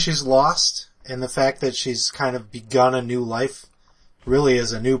everything she's lost and the fact that she's kind of begun a new life, really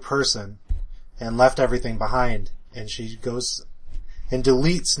as a new person, and left everything behind. And she goes and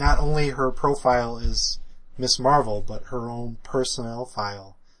deletes not only her profile as Miss Marvel, but her own personnel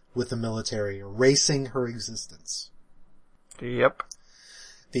file with the military, erasing her existence. Yep.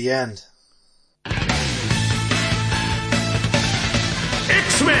 The end.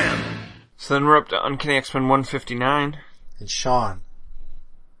 X-Men! So then we're up to Uncanny X-Men 159. And Sean,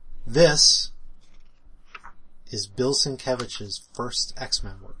 this is Bill Sienkiewicz's first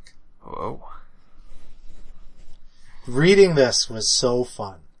X-Men work. Whoa. Reading this was so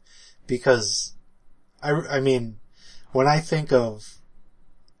fun because I mean, when I think of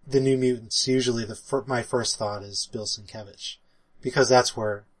the New Mutants, usually my first thought is Bill Sienkiewicz, because that's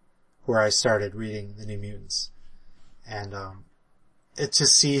where I started reading the New Mutants. And, to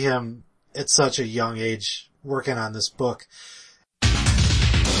see him at such a young age working on this book.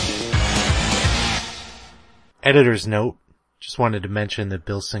 Editor's note. Just wanted to mention that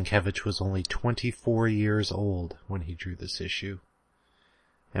Bill Sienkiewicz was only 24 years old when he drew this issue,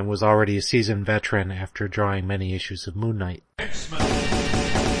 and was already a seasoned veteran after drawing many issues of Moon Knight.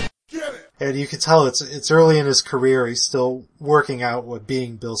 And you can tell it's early in his career. He's still working out what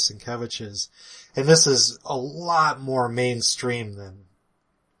being Bill Sienkiewicz is, and this is a lot more mainstream than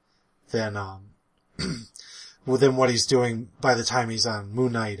what he's doing by the time he's on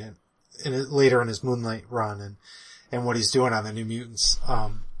Moon Knight and later in his Moon Knight run and what he's doing on the New Mutants.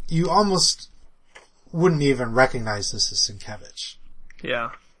 You almost wouldn't even recognize this as Sienkiewicz.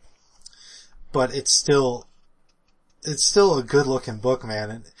 Yeah. But it's still a good looking book,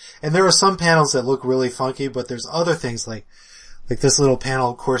 man. And there are some panels that look really funky, but there's other things like this little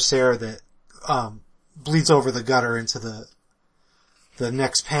panel, Corsair, that, bleeds over the gutter into the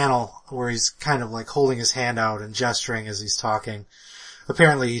next panel where he's kind of like holding his hand out and gesturing as he's talking.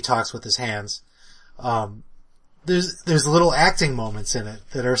 Apparently he talks with his hands. There's little acting moments in it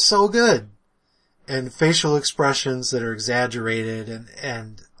that are so good, and facial expressions that are exaggerated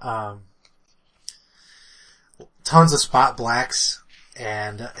and tons of spot blacks,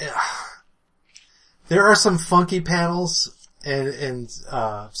 and there are some funky panels and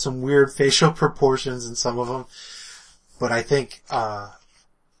some weird facial proportions in some of them, but I think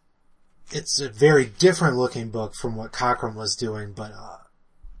it's a very different looking book from what Cockrum was doing, but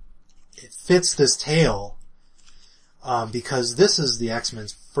it fits this tale because this is the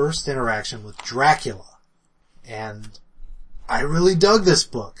X-Men's first interaction with Dracula, and I really dug this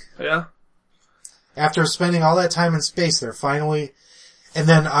book. Yeah. After spending all that time in space, they're finally And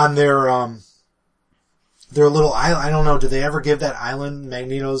then on their little island, I don't know, did they ever give that island,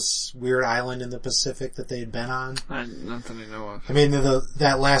 Magneto's weird island in the Pacific that they had been on? Nothing I know of. I mean,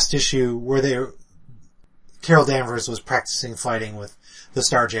 that last issue where Carol Danvers was practicing fighting with the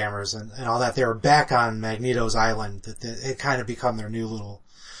Starjammers and all that, they were back on Magneto's island, that it had kind of become their new little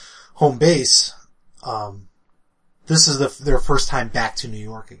home base. This is their first time back to New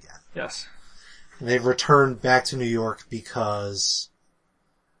York again. Yes. And they've returned back to New York because,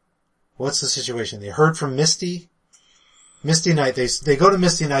 what's the situation? They heard from Misty Knight. They go to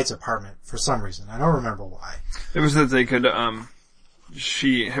Misty Knight's apartment for some reason. I don't remember why. It was that they could,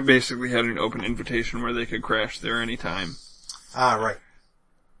 she basically had an open invitation where they could crash there anytime. Ah, right.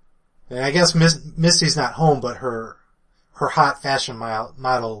 And I guess Misty's not home, but her hot fashion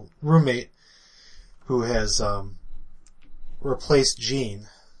model roommate, who has, replaced Jean,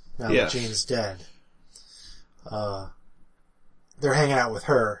 now that Jean's dead. They're hanging out with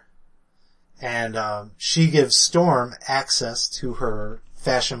her. And, she gives Storm access to her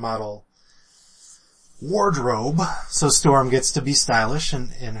fashion model wardrobe, so Storm gets to be stylish in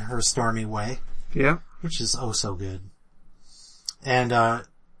her Stormy way. Yeah. Which is oh so good. And,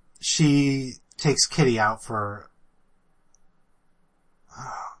 she takes Kitty out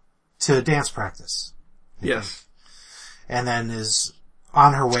to dance practice. Yes. And then is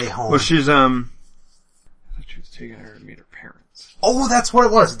on her way home. Well, she's, I thought she was taking her to meet her parents. Oh, that's what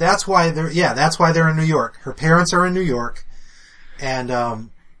it was. That's why they're in New York. Her parents are in New York.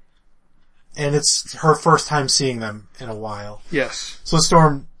 And it's her first time seeing them in a while. Yes. So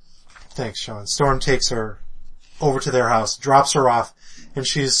thanks Sean. Storm takes her over to their house, drops her off, and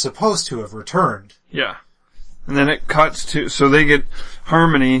she's supposed to have returned. Yeah. And then it cuts to, so they get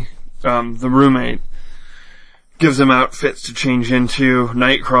Harmony, the roommate, gives them outfits to change into,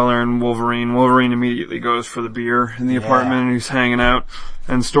 Nightcrawler and Wolverine. Wolverine immediately goes for the beer in the apartment and he's hanging out.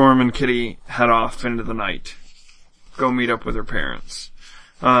 And Storm and Kitty head off into the night. Go meet up with her parents.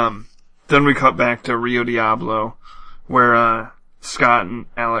 Then we cut back to Rio Diablo, where, Scott and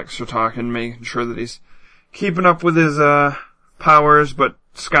Alex are talking, making sure that he's keeping up with his, powers, but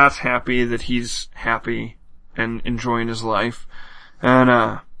Scott's happy that he's happy and enjoying his life.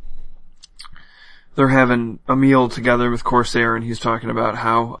 And, they're having a meal together with Corsair, and he's talking about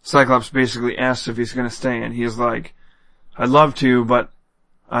how Cyclops basically asks if he's gonna stay, and he's like, I'd love to, but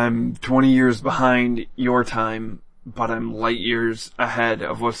I'm 20 years behind your time, but I'm light years ahead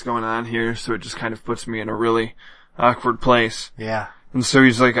of what's going on here, so it just kind of puts me in a really awkward place. Yeah. And so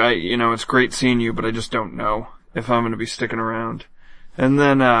he's like, it's great seeing you, but I just don't know if I'm gonna be sticking around. And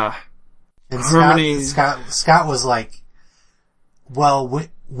then, Harmony... Scott was like, well,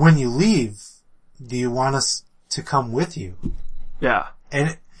 when you leave, do you want us to come with you? Yeah.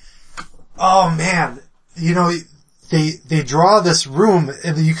 And, oh man, they draw this room,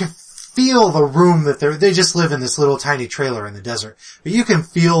 and you can feel the room that they just live in this little tiny trailer in the desert, but you can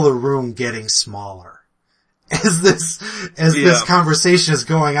feel the room getting smaller as this conversation is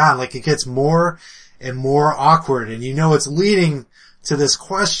going on. Like, it gets more and more awkward, and it's leading to this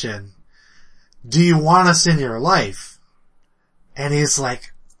question, do you want us in your life? And he's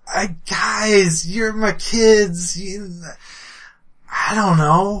like, guys, you're my kids, I don't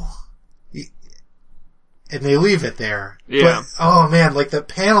know. And they leave it there. Yeah. But, oh man, like the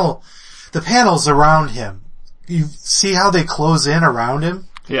panels around him, you see how they close in around him?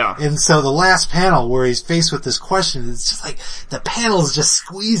 Yeah. And so the last panel where he's faced with this question, it's just like the panel's just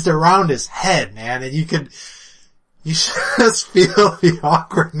squeezed around his head, man, and you just feel the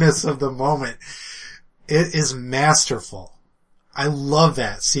awkwardness of the moment. It is masterful. I love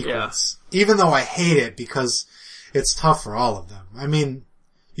that sequence. Yeah. Even though I hate it because it's tough for all of them. I mean,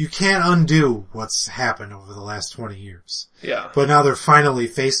 you can't undo what's happened over the last 20 years. Yeah. But now they're finally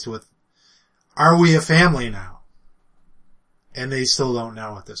faced with, are we a family now? And they still don't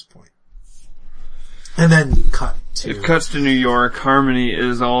know at this point. And then it cuts to New York. Harmony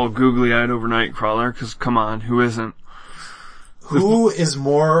is all googly-eyed over Nightcrawler, cause come on, who isn't? Who is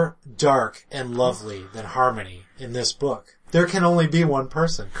more dark and lovely than Harmony in this book? There can only be one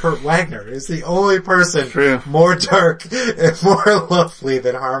person. Kurt Wagner is the only person more dark and more lovely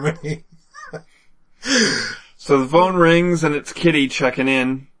than Harmony. So the phone rings and it's Kitty checking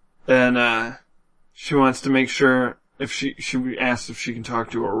in, and she wants to make sure if she asks if she can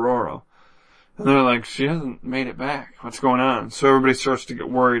talk to Aurora. And they're like, she hasn't made it back. What's going on? So everybody starts to get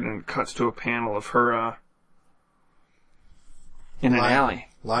worried, and it cuts to a panel of her in an alley,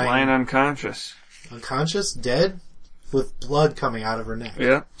 lying unconscious. Unconscious? Dead? With blood coming out of her neck.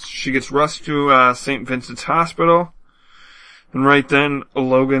 Yeah. She gets rushed to St. Vincent's Hospital, and right then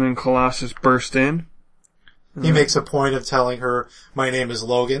Logan and Colossus burst in. He makes a point of telling her, my name is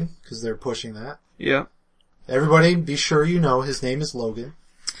Logan, because they're pushing that. Yeah. Everybody, be sure you know his name is Logan.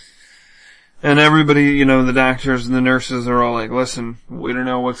 And everybody, the doctors and the nurses are all like, listen, we don't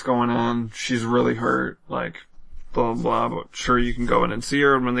know what's going on. She's really hurt. Like, blah, blah, but sure you can go in and see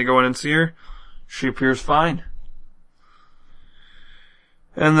her. And when they go in and see her, she appears fine.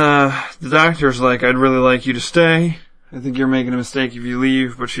 And the doctor's like, I'd really like you to stay. I think you're making a mistake if you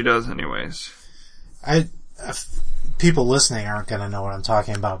leave, but she does anyways. People listening aren't gonna know what I'm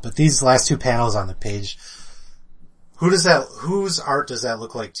talking about, but these last two panels on the page, whose art does that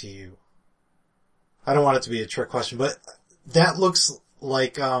look like to you? I don't want it to be a trick question, but that looks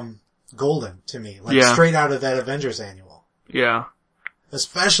like, Golden to me. Like straight out of that Avengers annual. Yeah.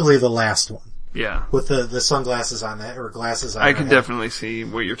 Especially the last one. Yeah. With the sunglasses on that, or glasses on I can definitely see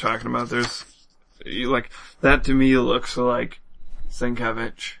what you're talking about. That to me looks like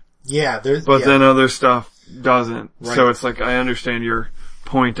Sienkiewicz. Yeah, then other stuff doesn't. Right. So it's like, I understand your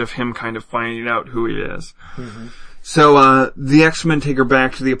point of him kind of finding out who he is. Mm-hmm. So, the X-Men take her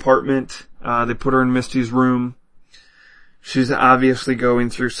back to the apartment. They put her in Misty's room. She's obviously going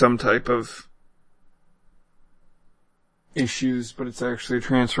through some type of issues, but it's actually a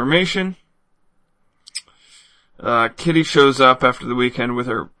transformation. Kitty shows up after the weekend with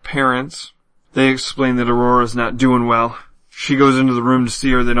her parents. They explain that Aurora's not doing well. She goes into the room to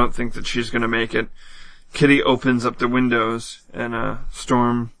see her. They don't think that she's gonna make it. Kitty opens up the windows, and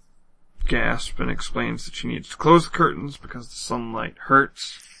Storm gasps and explains that she needs to close the curtains because the sunlight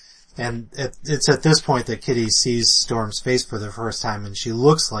hurts. And it's at this point that Kitty sees Storm's face for the first time, and she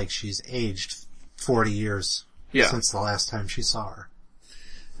looks like she's aged 40 years since the last time she saw her.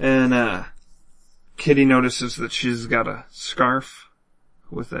 And Kitty notices that she's got a scarf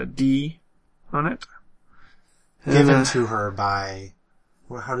with a D on it. Given to her by,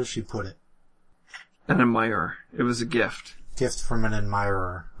 how does she put it? An admirer. It was a gift. Gift from an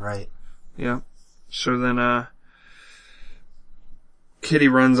admirer, right. Yeah. So then, Kitty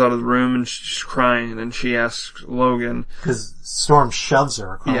runs out of the room and she's crying and she asks Logan. Because Storm shoves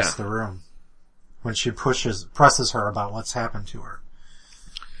her across the room when she presses her about what's happened to her.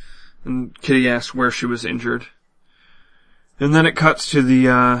 And Kitty asks where she was injured. And then it cuts to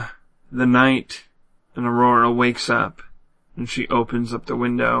the night, and Aurora wakes up and she opens up the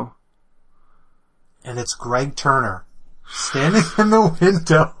window. And it's Greg Turner standing in the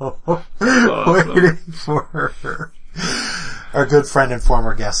window waiting for her. Our good friend and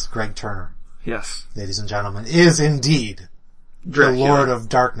former guest, Greg Turner. Yes. Ladies and gentlemen, is indeed Dracula. The Lord of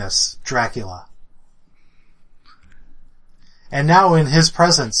Darkness, Dracula. And now in his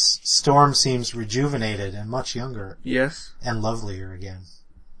presence, Storm seems rejuvenated and much younger. Yes. And lovelier again.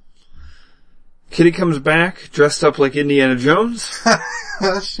 Kitty comes back, dressed up like Indiana Jones.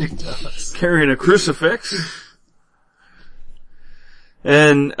 She does. Carrying a crucifix.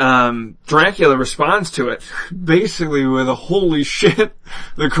 And Dracula responds to it, basically with a holy shit,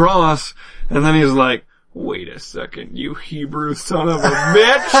 the cross, and then he's like, wait a second, you Hebrew son of a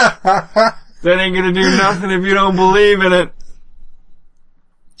bitch! That ain't gonna do nothing if you don't believe in it.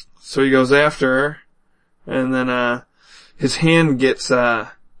 So he goes after her, and then his hand gets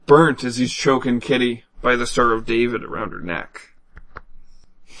burnt as he's choking Kitty by the Star of David around her neck.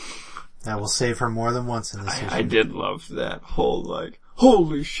 That will save her more than once in this issue. I did love that whole,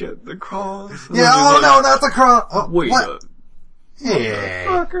 holy shit, the cross. And yeah, oh no, not the cross. Oh, wait what? Hey.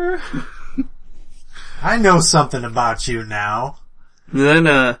 Motherfucker. I know something about you now. And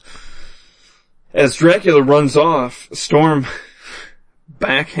then, as Dracula runs off, Storm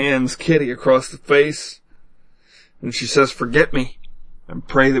backhands Kitty across the face, and she says, forget me, and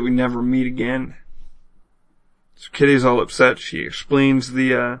pray that we never meet again. So Kitty's all upset. She explains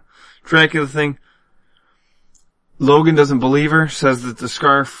the, Dracula thing. Logan doesn't believe her, says that the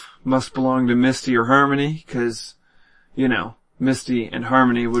scarf must belong to Misty or Harmony, cause, Misty and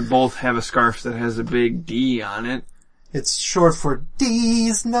Harmony would both have a scarf that has a big D on it. It's short for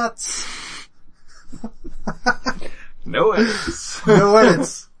D's nuts. No edits. No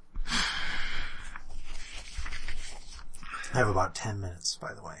edits. I have about 10 minutes,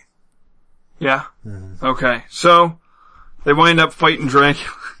 by the way. Yeah? Mm-hmm. Okay. So, they wind up fighting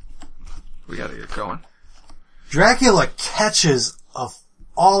Dracula. We gotta get going. Dracula catches a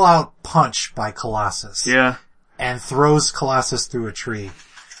all-out punch by Colossus. Yeah. And throws Colossus through a tree.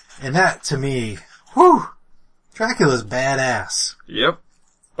 And that, to me, whew, Dracula's badass. Yep.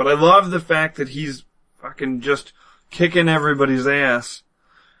 But I love the fact that he's fucking just kicking everybody's ass.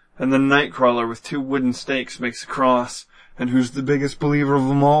 And then Nightcrawler with 2 wooden stakes makes a cross. And who's the biggest believer of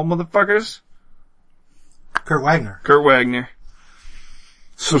them all, motherfuckers? Kurt Wagner. Kurt Wagner.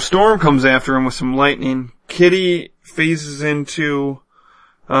 So Storm comes after him with some lightning. Kitty phases into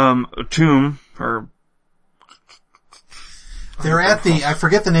a tomb, or They're at I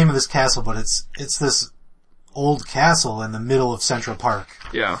forget the name of this castle, but it's this old castle in the middle of Central Park.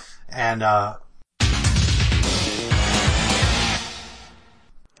 yeah. And,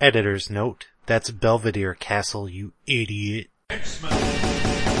 editor's note, that's Belvedere Castle, you idiot.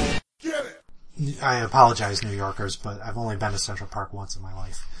 I apologize, New Yorkers, but I've only been to Central Park once in my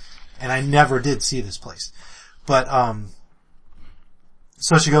life. And I never did see this place. But,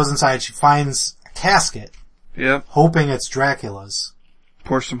 so she goes inside, she finds a casket, Yep. hoping it's Dracula's.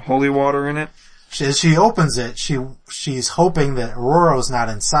 Pour some holy water in it. As she opens it, she's hoping that Aurora's not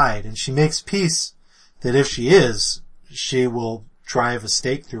inside, and she makes peace that if she is, she will drive a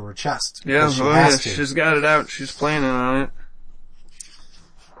stake through her chest. Yeah, She has to. she's got it out. She's planning on it.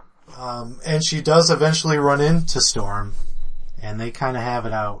 And she does eventually run into Storm, and they kind of have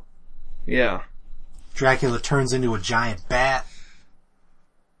it out. Yeah. Dracula turns into a giant bat.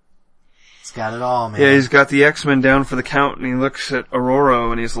 It's got it all, man. Yeah, he's got the X-Men down for the count, and he looks at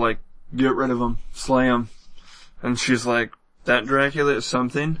Aurora, and he's like, get rid of him. Slay him. And she's like, that Dracula is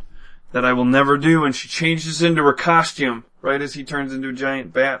something that I will never do, and she changes into her costume right as he turns into a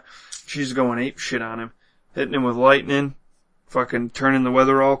giant bat. She's going ape shit on him, hitting him with lightning, fucking turning the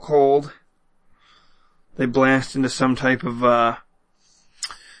weather all cold. They blast into some type of,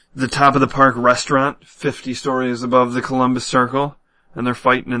 the top of the park restaurant, 50 stories above the Columbus Circle, and they're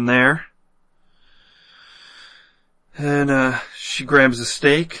fighting in there. And, she grabs a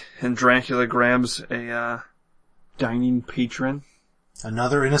steak, and Dracula grabs a, dining patron.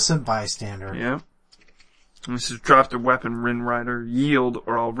 Another innocent bystander. Yeah. And he says, drop the weapon, Rin Rider. Yield,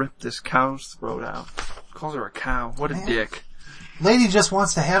 or I'll rip this cow's throat out. Calls her a cow. What a Man. dick. Lady just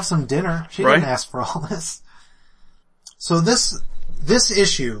wants to have some dinner. She Right? didn't ask for all this. So this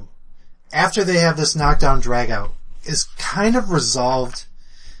issue, after they have this knockdown drag out, is kind of resolved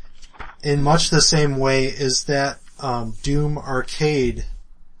in much the same way as that Doom arcade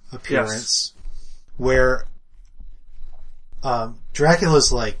appearance, where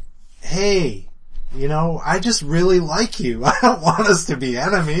Dracula's like, hey, you know, I just really like you. I don't want us to be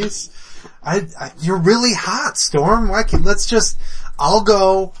enemies. You're really hot, Storm. I'll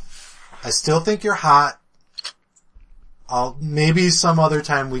go. I still think you're hot. Maybe some other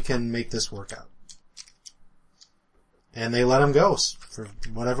time we can make this work out. And they let him go for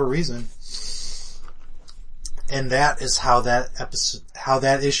whatever reason. And that is how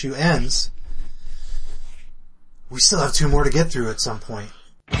that issue ends. We still have 2 more to get through at some point.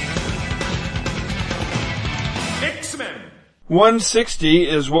 X-Men. 160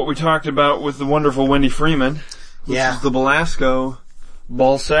 is what we talked about with the wonderful Wendy Freeman. Which is the Belasco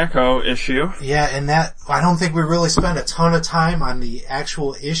Balsaco issue. Yeah, and that, I don't think we really spent a ton of time on the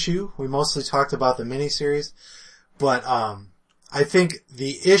actual issue. We mostly talked about the miniseries. But, I think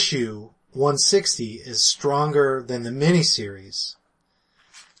the issue 160 is stronger than the miniseries.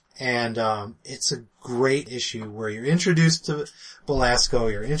 And, it's a great issue where you're introduced to Belasco,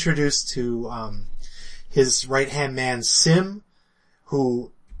 you're introduced to, his right-hand man, Sim,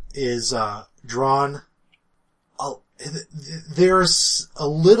 who is, drawn. There's a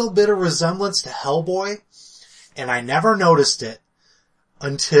little bit of resemblance to Hellboy, and I never noticed it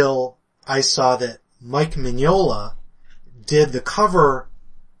until I saw that Mike Mignola did the cover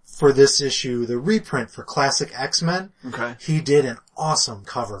for this issue, the reprint for Classic X-Men. Okay. He did an awesome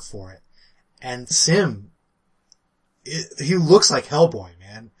cover for it. And Sim, he looks like Hellboy,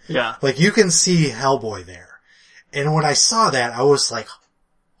 man. Yeah. Like, you can see Hellboy there. And when I saw that, I was like,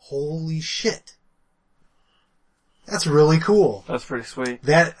 holy shit. That's really cool. That's pretty sweet.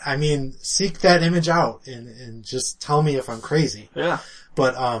 Seek that image out and just tell me if I'm crazy. Yeah.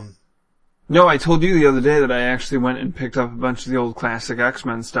 But, No, I told you the other day that I actually went and picked up a bunch of the old classic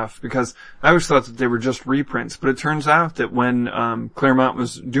X-Men stuff because I always thought that they were just reprints, but it turns out that when, Claremont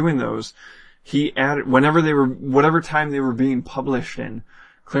was doing those, he added, whatever time they were being published in,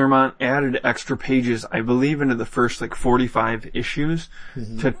 Claremont added extra pages, I believe, into the first 45 issues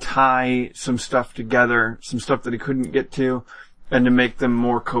to tie some stuff together, some stuff that he couldn't get to, and to make them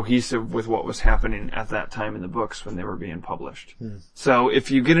more cohesive with what was happening at that time in the books when they were being published. So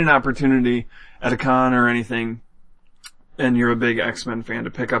if you get an opportunity at a con or anything, and you're a big X-Men fan, to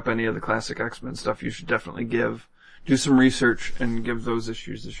pick up any of the classic X-Men stuff, you should definitely do some research and give those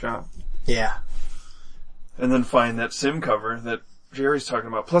issues a shot. yeah. And then find that Sim cover that Jerry's talking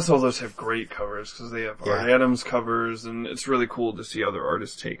about. Plus all those have great covers because they have Art Adams covers, and it's really cool to see other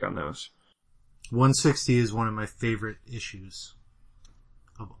artists' take on those. 160 is one of my favorite issues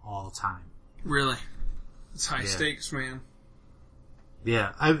of all time. Really? It's high stakes, man.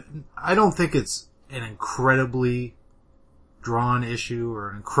 Yeah, I don't think it's an incredibly drawn issue or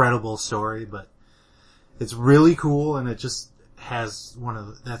an incredible story, but it's really cool, and it just has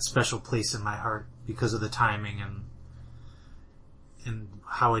that special place in my heart because of the timing and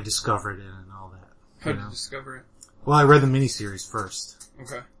how I discovered it and all that. How did you discover it? Well, I read the miniseries first.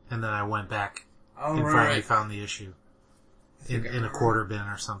 Okay. And then I went back Oh, and right. finally found the issue think I in a remember. quarter bin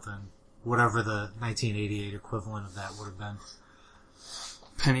or something. Whatever the 1988 equivalent of that would have been.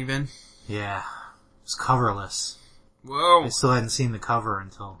 Penny bin? Yeah. It was coverless. Whoa. I still hadn't seen the cover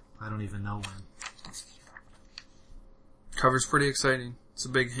until I don't even know when. Cover's pretty exciting. It's a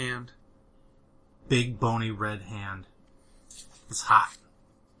big hand. Big bony red hand. It's hot.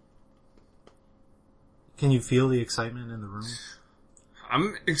 Can you feel the excitement in the room?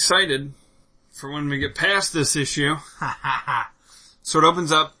 I'm excited for when we get past this issue. So it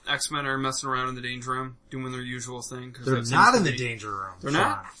opens up, X-Men are messing around in the Danger Room, doing their usual thing. They're that not seems in to the be- danger room. They're Sean.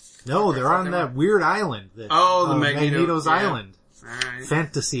 not? No, they're I thought on they that were. weird island. That, Oh, the Magneto's yeah. island. Alright.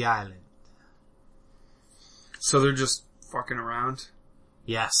 Fantasy Island. So they're just fucking around.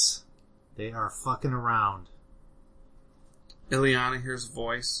 Yes. They are fucking around. Ileana hears a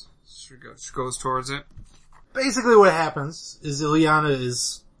voice. She goes towards it. Basically what happens is Ileana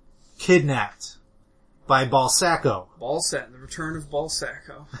is kidnapped by Balsaco. Balsac, the return of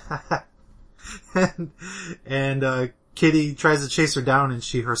Balsaco. and Kitty tries to chase her down, and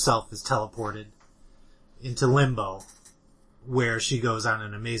she herself is teleported into Limbo, where she goes on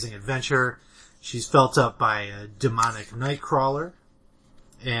an amazing adventure. She's felt up by a demonic Nightcrawler,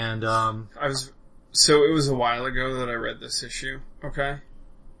 and So it was a while ago that I read this issue, okay?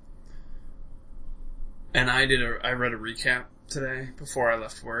 And I read a recap today before I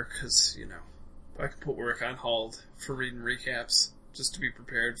left work, cause, I could put work on hold for reading recaps, just to be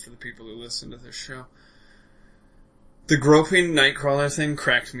prepared for the people who listen to this show. The groping Nightcrawler thing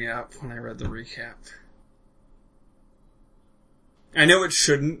cracked me up when I read the recap. I know it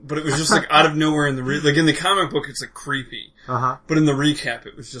shouldn't, but it was just like out of nowhere in like in the comic book it's like creepy. But in the recap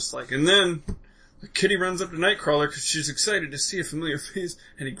it was just like, and then Kitty runs up to Nightcrawler because she's excited to see a familiar face,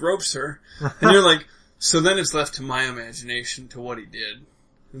 and he gropes her. And you're like, so then it's left to my imagination to what he did.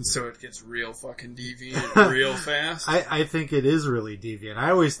 And so it gets real fucking deviant real fast. I think it is really deviant.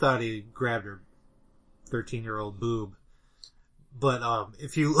 I always thought he grabbed her 13-year-old boob. But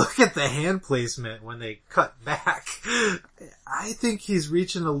if you look at the hand placement when they cut back, I think he's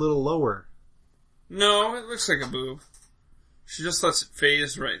reaching a little lower. No, it looks like a boob. She just lets it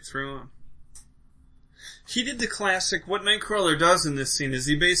phase right through him. He did the classic, what Nightcrawler does in this scene is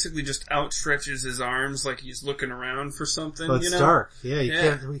he basically just outstretches his arms like he's looking around for something, But it's dark.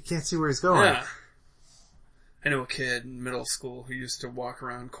 Yeah, we can't see where he's going. Yeah. I know a kid in middle school who used to walk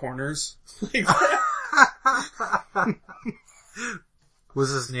around corners like that,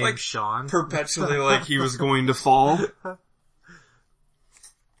 Was his name Like, Sean? perpetually like he was going to fall. I'll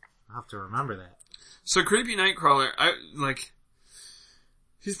have to remember that. So creepy Nightcrawler,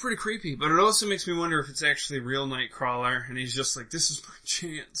 he's pretty creepy, but it also makes me wonder if it's actually real Nightcrawler, and he's just like, this is my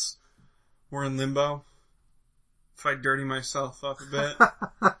chance. We're in limbo. If I dirty myself up a bit.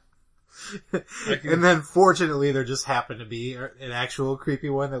 And then fortunately there just happened to be an actual creepy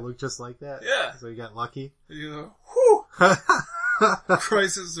one that looked just like that. Yeah. So you got lucky. Whew!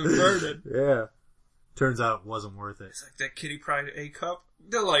 Crisis averted. Yeah. Turns out it wasn't worth it. It's like that Kitty Pryde A cup.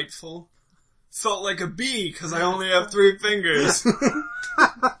 Delightful. Felt like a bee because I only have 3 fingers.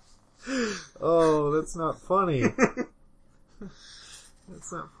 Oh, that's not funny.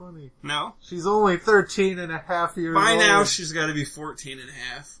 That's not funny. No? She's only 13 and a half years By old. now she's got to be 14 and a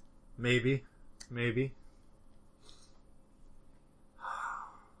half. Maybe.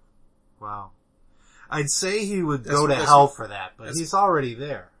 Wow. I'd say he would go to hell for that, but he's already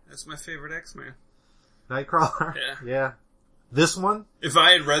there. That's my favorite X-Man. Nightcrawler? Yeah. This one? If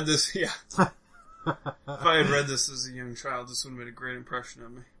I had read this, yeah. If I had read this as a young child, this would have made a great impression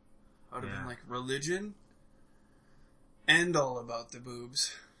on me. I would have been like, religion? And all about the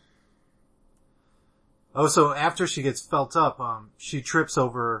boobs. Oh, so after she gets felt up, she trips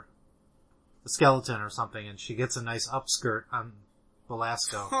over the skeleton or something, and she gets a nice upskirt on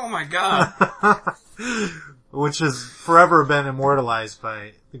Belasco. Oh my god. Which has forever been immortalized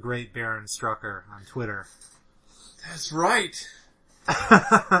by the great Baron Strucker on Twitter. That's right.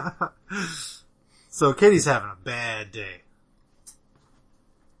 So Kitty's having a bad day.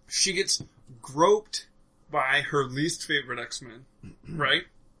 She gets groped by her least favorite X-Men, right?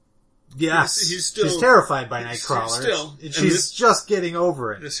 Yes. He's still- she's terrified by he's Nightcrawler. still- And and she's this- just getting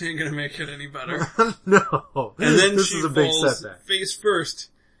over it. This ain't gonna make it any better. No. And then this she is a big falls setback. face first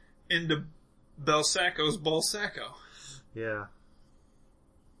into Balsaco's Balsaco. Yeah.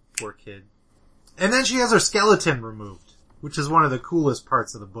 Poor kid. And then she has her skeleton removed, which is one of the coolest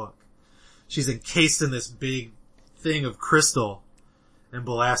parts of the book. She's encased in this big thing of crystal, and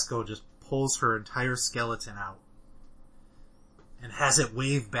Belasco just pulls her entire skeleton out and has it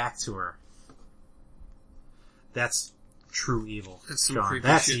wave back to her. That's true evil. That's some Sean. creepy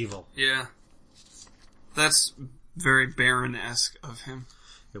That's shit. evil. Yeah. That's very Baron-esque of him.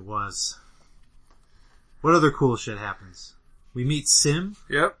 It was. What other cool shit happens? We meet Sim,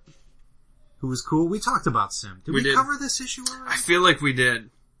 Yep. who was cool. We talked about Sim. Did We we did. cover this issue already? I feel like we did.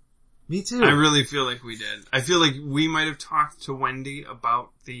 Me too. I really feel like we did. I feel like we might have talked to Wendy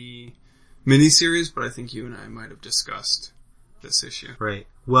about the miniseries, but I think you and I might have discussed this issue. Right.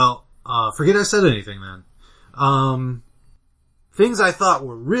 Well, forget I said anything then. Things I thought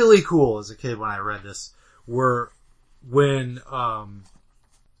were really cool as a kid when I read this were when,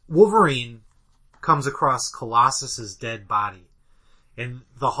 Wolverine comes across Colossus's dead body. And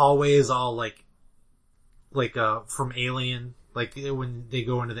the hallway is all like, from Alien. Like when they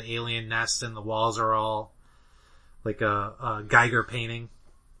go into the alien nest and the walls are all like a Geiger painting.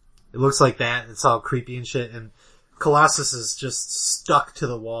 It looks like that. It's all creepy and shit. And Colossus is just stuck to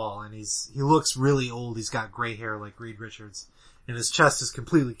the wall and he looks really old. He's got gray hair like Reed Richards and his chest is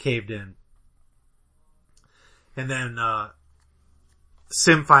completely caved in. And then,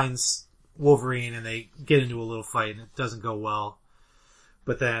 Sim finds Wolverine and they get into a little fight and it doesn't go well.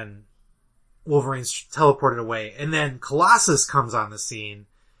 But then Wolverine's teleported away. And then Colossus comes on the scene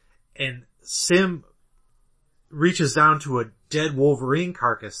and Sim reaches down to a dead Wolverine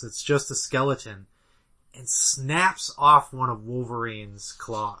carcass that's just a skeleton and snaps off one of Wolverine's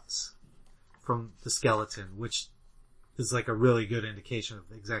claws from the skeleton, which is like a really good indication of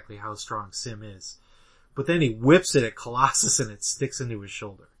exactly how strong Sim is. But then he whips it at Colossus and it sticks into his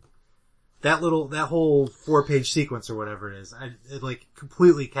shoulder. That whole 4-page sequence or whatever it is, it like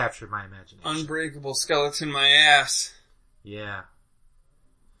completely captured my imagination. Unbreakable skeleton, my ass. Yeah.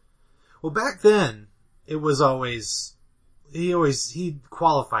 Well, back then, it was always, he'd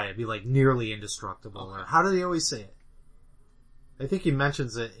qualify it, be like nearly indestructible, or how did he always say it? I think he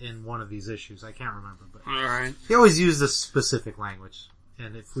mentions it in one of these issues, I can't remember, but Alright. he always used a specific language,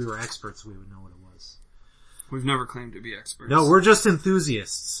 and if we were experts, we would know what it was. We've never claimed to be experts. No, we're just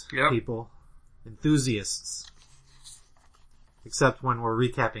enthusiasts, Yep. people. Enthusiasts. Except when we're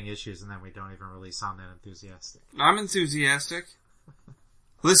recapping issues and then we don't even really sound that enthusiastic. I'm enthusiastic.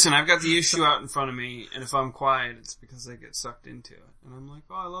 Listen, I've got the issue out in front of me, and if I'm quiet, it's because I get sucked into it. And I'm like,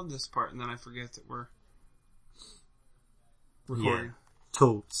 oh, I love this part, and then I forget that we're recording. Yeah.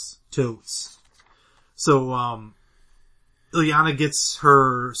 Totes. So, Illyana gets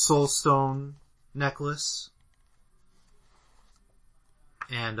her Soul Stone necklace.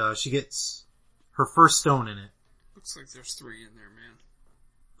 And, she gets her first stone in it. Looks like there's 3 in there, man.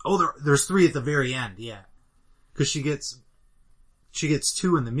 Oh, there's 3 at the very end, yeah. Cause she gets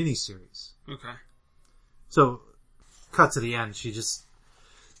 2 in the miniseries. Okay. So, cut to the end,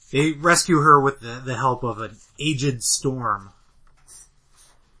 they rescue her with the help of an aged Storm,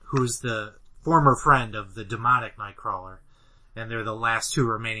 who's the former friend of the demonic Nightcrawler, and they're the last 2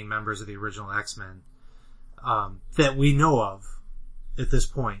 remaining members of the original X-Men, that we know of at this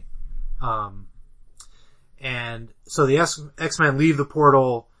point. And so the X-Men leave the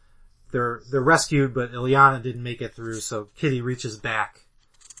portal, they're rescued, but Illyana didn't make it through, so Kitty reaches back.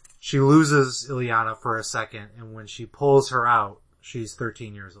 She loses Illyana for a second, and when she pulls her out, she's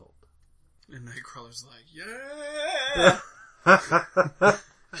 13 years old. And Nightcrawler's like, yeah!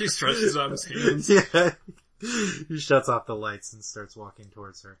 He stretches out his hands. Yeah. He shuts off the lights and starts walking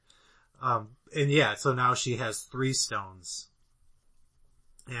towards her. And yeah, so now she has 3 stones.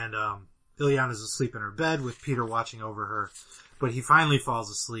 And, Illyana's asleep in her bed with Peter watching over her, but he finally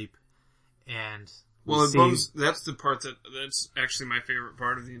falls asleep and that's the part that's actually my favorite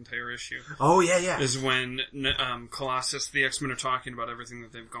part of the entire issue. Oh yeah. Is when, Colossus, the X-Men are talking about everything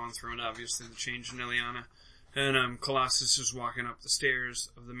that they've gone through and obviously the change in Illyana. And, Colossus is walking up the stairs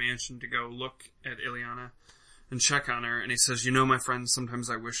of the mansion to go look at Illyana and check on her. And he says, you know, my friend, sometimes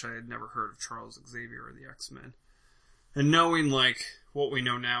I wish I had never heard of Charles Xavier or the X-Men. And knowing, like, what we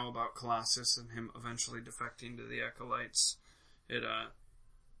know now about Colossus and him eventually defecting to the Acolytes, it,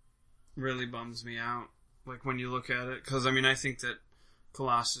 really bums me out. Like, when you look at it. Because, I mean, I think that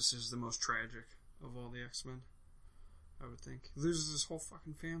Colossus is the most tragic of all the X-Men. I would think. He loses his whole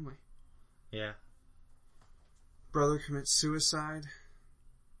fucking family. Yeah. Brother commits suicide.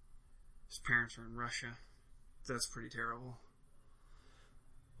 His parents are in Russia. That's pretty terrible.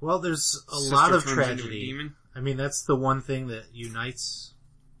 Well, there's a Sister lot of turns into a tragedy. demon. I mean, that's the one thing that unites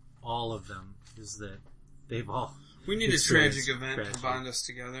all of them, is that they've all We need a experienced tragic event tragedy. to bond us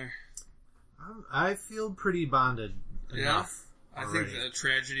together. I feel pretty bonded enough. I already. think the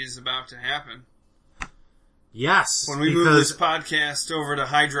tragedy is about to happen. Yes. When we move this podcast over to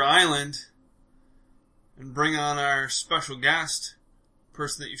Hydra Island and bring on our special guest,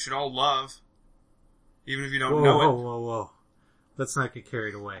 person that you should all love, even if you don't know it. Whoa. Let's not get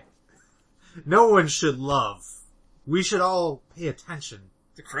carried away. No one should love. We should all pay attention.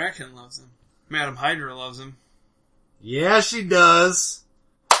 The Kraken loves him. Madam Hydra loves him. Yeah, she does.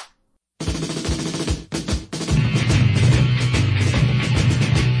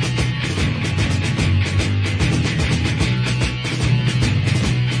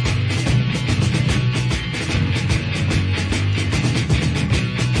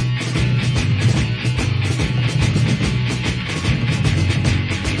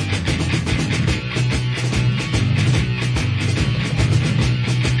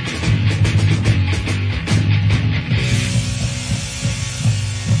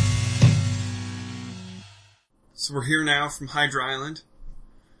 So we're here now from Hydra Island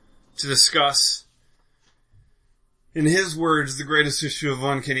to discuss, in his words, the greatest issue of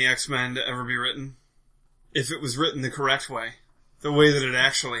Uncanny X-Men to ever be written. If it was written the correct way. The way that it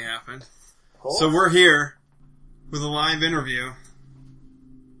actually happened. Cool. So we're here with a live interview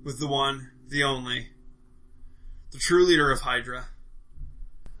with the one, the only, the true leader of Hydra,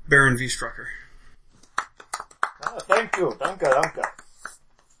 Baron V. Strucker. Thank you. Danke.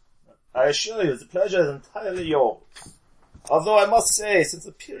 I assure you, the pleasure is entirely yours. Although I must say, since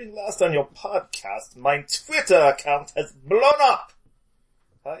appearing last on your podcast, my Twitter account has blown up.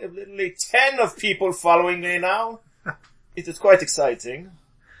 I have literally 10 of people following me now. It is quite exciting.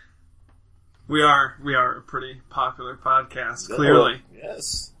 We are a pretty popular podcast, clearly.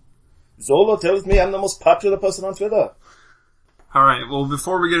 Yes. Zolo tells me I'm the most popular person on Twitter. Alright, well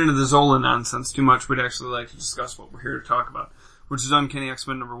before we get into the Zola nonsense too much, we'd actually like to discuss what we're here to talk about, which is Uncanny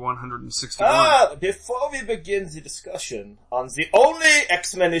X-Men number 161. Before we begin the discussion on the only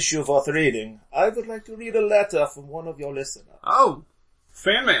X-Men issue worth reading, I would like to read a letter from one of your listeners. Oh!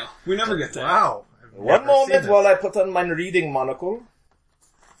 Fan mail. We never get that. Wow. One moment while I put on my reading monocle.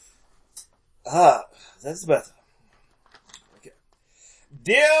 That's better. Okay.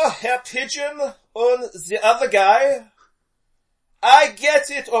 Dear Herr Pigeon and the other guy, I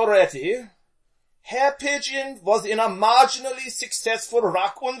get it already. Herr Pigeon was in a marginally successful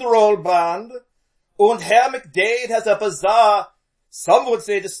rock and roll band, and Herr McDade has a bizarre, some would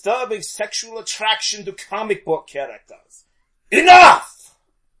say disturbing sexual attraction to comic book characters. Enough!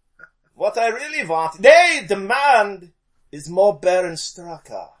 What I really want, they demand, is more Baron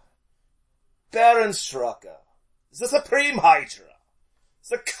Strucker. Baron Strucker, the Supreme Hydra,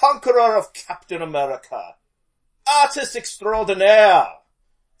 the conqueror of Captain America, artist extraordinaire,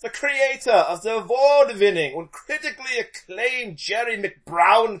 the creator of the award-winning and critically acclaimed Jerry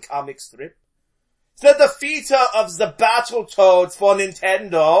McBrown comic strip, the defeater of the Battletoads for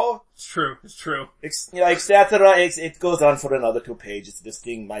Nintendo. It's true. Etc. It goes on for another 2 pages,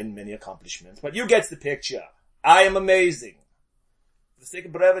 listing my many accomplishments. But you get the picture. I am amazing. For the sake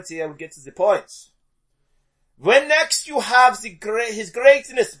of brevity, I will get to the points. When next you have His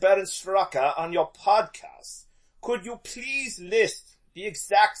Greatness Baron Strucker on your podcast, could you please list the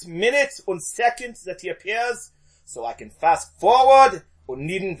exact minute and second that he appears, so I can fast forward and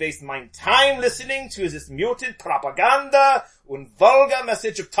needn't waste my time listening to this mutant propaganda and vulgar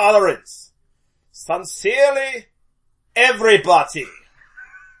message of tolerance. Sincerely, everybody.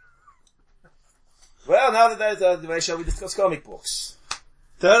 Well, now that that's out of the way, shall we discuss comic books?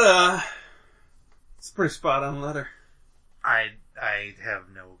 It's a pretty spot on letter. I have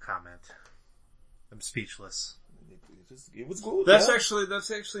no comment. I'm speechless. It was good. That's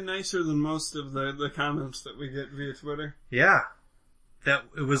actually nicer than most of the comments that we get via Twitter. Yeah.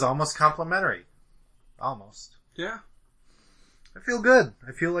 It was almost complimentary. Almost. Yeah. I feel good.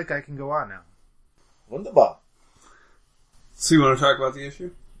 I feel like I can go on now. Wunderbar. So you want to talk about the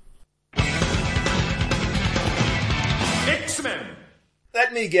issue? X-Men!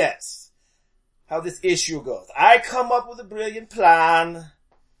 Let me guess how this issue goes. I come up with a brilliant plan.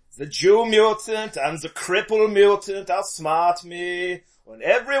 The Jew mutant and the cripple mutant outsmart me, and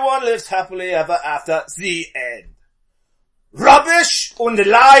everyone lives happily ever after. The end. Rubbish and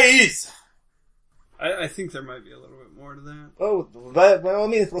lies! I think there might be a little bit more to that. Oh, by all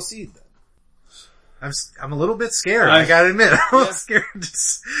means, proceed then. I'm a little bit scared, I gotta admit. I'm a little scared.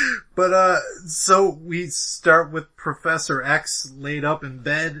 But, so we start with Professor X laid up in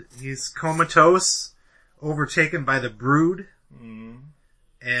bed. He's comatose, overtaken by the Brood.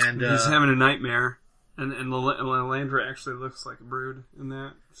 And, he's having a nightmare. And Lilandra actually looks like a Brood in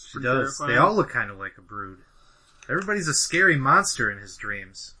that. She does. Terrifying. They all look kind of like a Brood. Everybody's a scary monster in his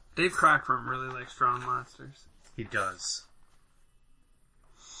dreams. Dave Cockrum really likes drawing monsters. He does.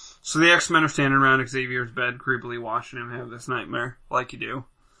 So the X-Men are standing around Xavier's bed, creepily watching him have this nightmare, like you do.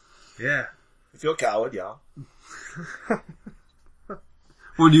 Yeah. If you're a coward, yeah.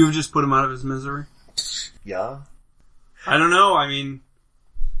 Would you have just put him out of his misery? Yeah. I don't know, I mean...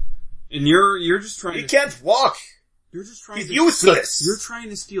 And you're just trying He to... can't walk. You're just trying He's to... useless. You're trying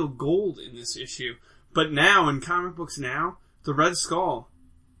to steal gold in this issue. But now, in comic books now, the Red Skull...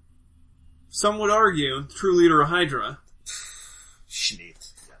 Some would argue, true leader of Hydra. Schmidt.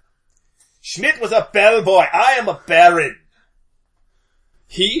 Schmidt was a bellboy. I am a baron.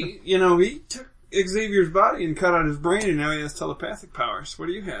 He took Xavier's body and cut out his brain and now he has telepathic powers. What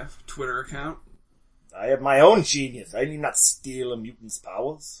do you have? Twitter account? I have my own genius. I need not steal a mutant's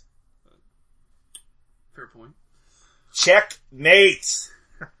powers. Fair point. Checkmate.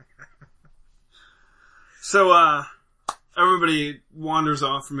 So, everybody wanders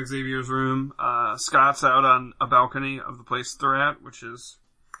off from Xavier's room. Scott's out on a balcony of the place they're at, which is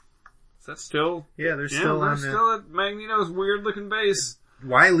that still? Yeah, they're still on still at Magneto's weird looking base.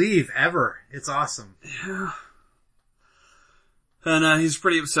 Why leave, ever? It's awesome. Yeah. And, he's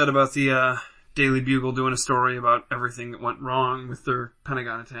pretty upset about the, Daily Bugle doing a story about everything that went wrong with their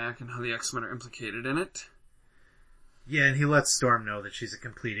Pentagon attack and how the X-Men are implicated in it. Yeah, and he lets Storm know that she's a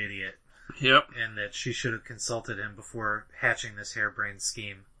complete idiot. Yep. And that she should have consulted him before hatching this harebrained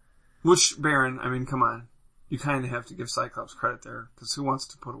scheme. Which, Baron, I mean, come on. You kind of have to give Cyclops credit there, because who wants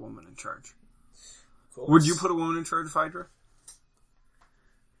to put a woman in charge? Would you put a woman in charge of Hydra?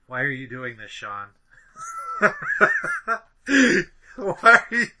 Why are you doing this, Sean? Why are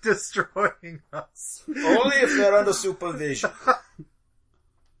you destroying us? Only if they're under supervision.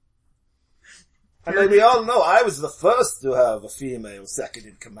 I mean, we all know I was the first to have a female second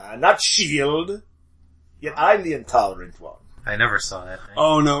in command, not S.H.I.E.L.D. Yet I'm the intolerant one. I never saw that thing.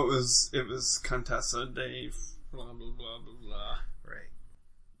 Oh, no, it was Contessa, Dave, blah, blah, blah, blah, blah. Right.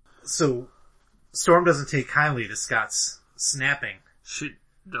 So, Storm doesn't take kindly to Scott's snapping. She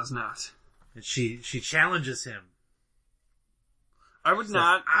does not. And she challenges him. I would Says,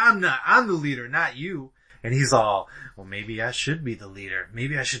 not. I'm the leader, not you. And he's all, well, maybe I should be the leader.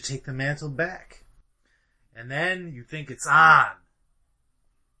 Maybe I should take the mantle back. And then you think it's on.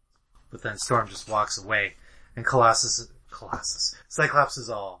 But then Storm just walks away. And Cyclops is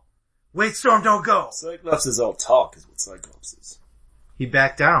all, wait, Storm, don't go! Cyclops is all talk, is what Cyclops is. He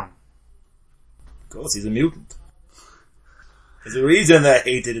backed down. Of course, he's a mutant. There's a reason they're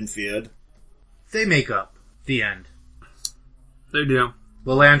hated and feared. They make up. The end. They do.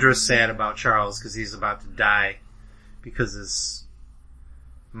 Lilandra's sad about Charles because he's about to die because his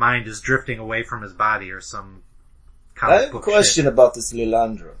mind is drifting away from his body or some comic I have a book question shit. about this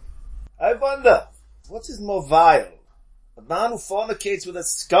Lilandra. I wonder, what is more vile? A man who fornicates with a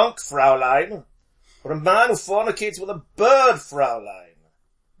skunk, Fraulein? Or a man who fornicates with a bird, Fraulein?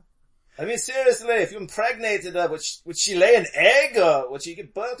 I mean, seriously, if you impregnated her, would she lay an egg, or would she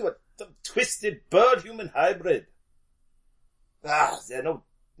give birth to a twisted bird-human hybrid? There are no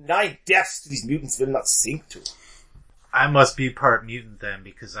 9 deaths to these mutants will not sink to. I must be part mutant then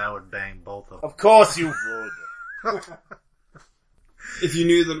because I would bang both of them. Of course you would. If you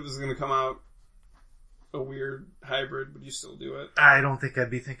knew that it was going to come out a weird hybrid, would you still do it? I don't think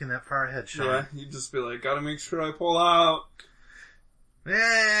I'd be thinking that far ahead, Sean. Yeah, you'd just be like, gotta make sure I pull out.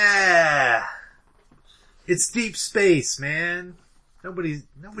 Yeah. It's deep space, man. Nobody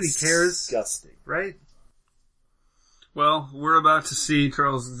cares, Disgusting. right? Well, we're about to see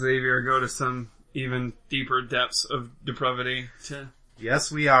Charles Xavier go to some even deeper depths of depravity to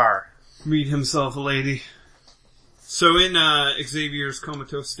Yes, we are. meet himself a lady. So in Xavier's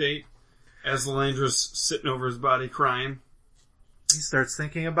comatose state, as Lilandra's sitting over his body crying, He starts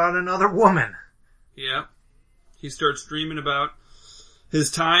thinking about another woman. yeah, he starts dreaming about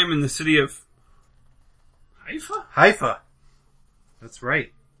his time in the city of Haifa. That's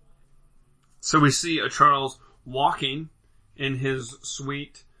right. So we see a Charles walking in his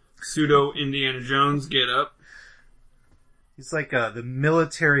sweet pseudo Indiana Jones getup. He's like the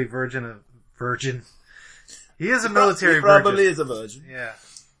military virgin. He is a military He probably virgin. is a virgin. Yeah.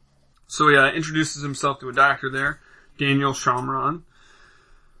 So he introduces himself to a doctor there, Daniel Shamron.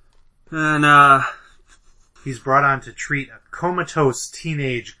 And He's brought on to treat a comatose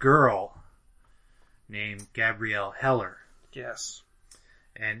teenage girl named Gabrielle Heller. yes.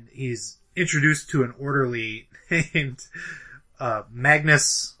 And he's introduced to an orderly named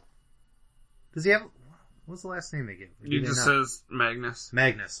Magnus. Does he have... What's the last name they give? Or do He they just not? says Magnus.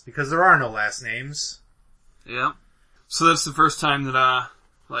 Magnus, because there are no last names. Yeah. So that's the first time that,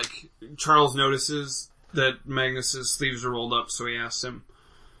 Charles notices that Magnus's sleeves are rolled up, so he asks him,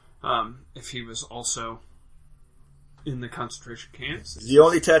 if he was also in the concentration camps. The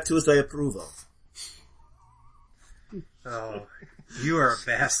only tattoos I approve of. Oh, you are a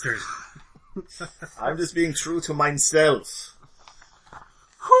bastard. I'm just being true to myself.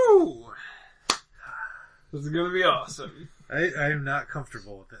 Whew! This is gonna be awesome. I'm not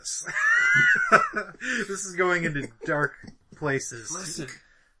comfortable with this. This is going into dark places. Listen.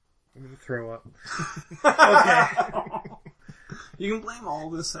 I'm gonna throw up. Okay. You can blame all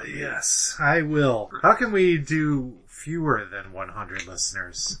this on me. Yes, I will. How can we do fewer than 100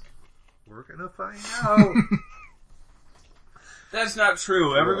 listeners? We're gonna find out. That's not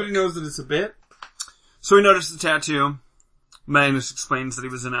true. Everybody knows that it's a bit. So we noticed the tattoo. Magnus explains that he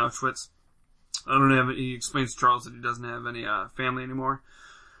was in Auschwitz. He explains to Charles that he doesn't have any family anymore.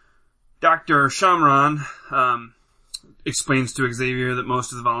 Dr. Shamran explains to Xavier that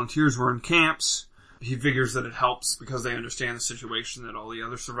most of the volunteers were in camps. He figures that it helps because they understand the situation that all the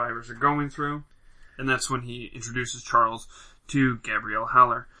other survivors are going through. And that's when he introduces Charles to Gabrielle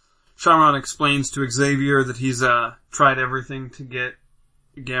Haller. Shamran explains to Xavier that he's tried everything to get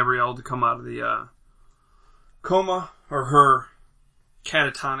Gabrielle to come out of the coma, or her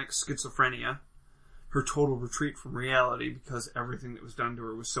catatonic schizophrenia, her total retreat from reality because everything that was done to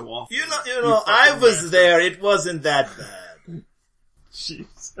her was so awful. You know, I was there. It wasn't that bad.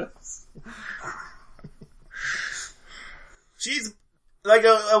 Jesus. She's like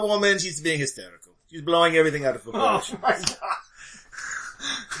a woman. She's being hysterical. She's blowing everything out of proportion. Oh my god.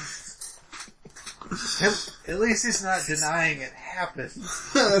 At least he's not denying it happened.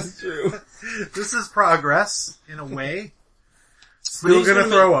 That's true. This is progress, in a way. Still gonna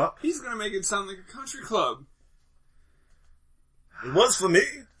throw up. He's gonna make it sound like a country club. It was for me.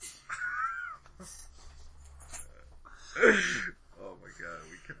 Oh my god,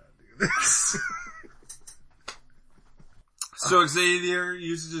 we cannot do this. So Xavier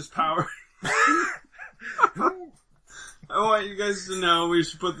uses his power. I want you guys to know, we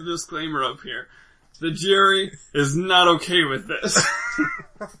should put the disclaimer up here, that Jerry is not okay with this.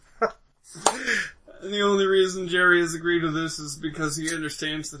 And the only reason Jerry has agreed to this is because he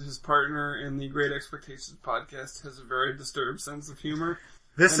understands that his partner in the Great Expectations podcast has a very disturbed sense of humor.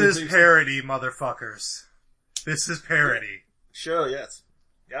 This is parody, motherfuckers. This is parody. Sure, yes.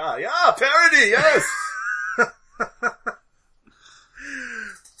 Yeah, parody, yes!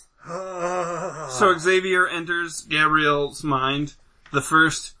 So Xavier enters Gabrielle's mind. The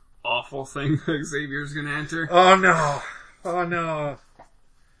first awful thing that Xavier's gonna enter. Oh no. Oh no.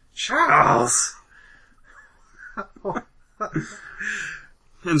 Charles!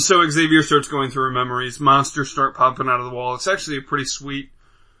 And so Xavier starts going through her memories. Monsters start popping out of the wall. It's actually a pretty sweet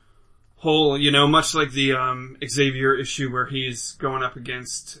whole, much like the Xavier issue where he's going up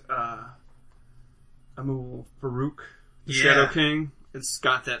against Amul Farouk, the Shadow King. It's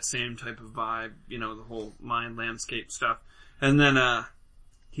got that same type of vibe, the whole mind landscape stuff. And then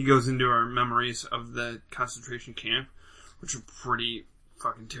he goes into our memories of the concentration camp, which are pretty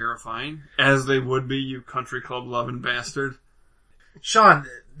fucking terrifying, as they would be, you country club loving bastard. Sean,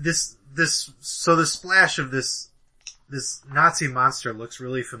 the splash of this Nazi monster looks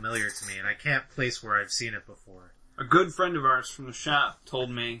really familiar to me, and I can't place where I've seen it before. A good friend of ours from the shop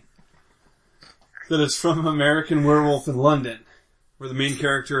told me that it's from American Werewolf in London, where the main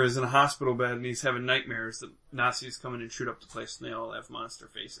character is in a hospital bed and he's having nightmares that Nazis come in and shoot up the place and they all have monster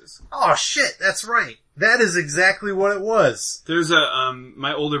faces. Oh shit, that's right. That is exactly what it was. There's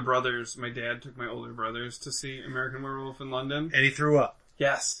my dad took my older brothers to see American Werewolf in London. And he threw up.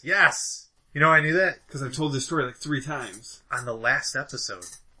 Yes. Yes. You know I knew that? Because I've told this story like 3 times. On the last episode.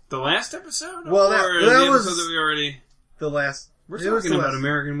 The last episode? Well, that was episode that we already... The last... We're talking about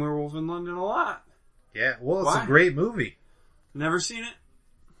American Werewolf in London a lot. Yeah, well, it's a great movie. Never seen it.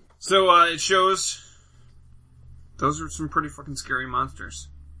 So, it shows... Those are some pretty fucking scary monsters.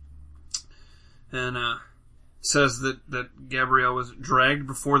 And, says that Gabrielle was dragged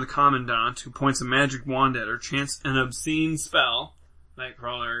before the Commandant, who points a magic wand at her, chants an obscene spell.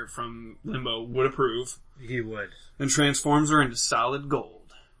 Nightcrawler from Limbo would approve. He would. And transforms her into solid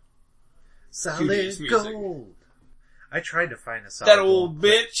gold. Solid gold. I tried to find a solid that gold. That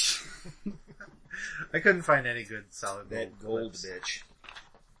old bitch. I couldn't find any good solid gold. That gold bitch.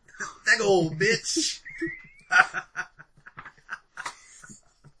 That gold bitch.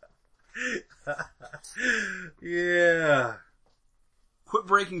 Yeah. Quit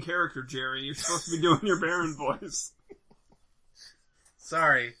breaking character, Jerry. You're supposed to be doing your Baron voice.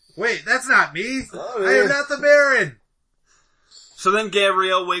 Sorry. Wait, that's not me. Sorry. I am not the Baron. So then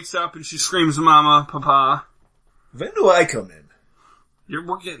Gabrielle wakes up and she screams, Mama, Papa. When do I come in?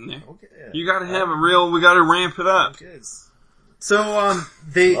 We're getting there. Okay. You gotta have we gotta ramp it up. Okay. So,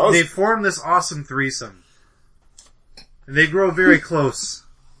 they form this awesome threesome. And they grow very close.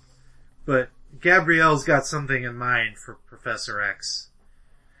 But Gabrielle's got something in mind for Professor X.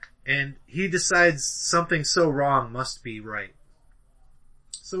 And he decides something so wrong must be right.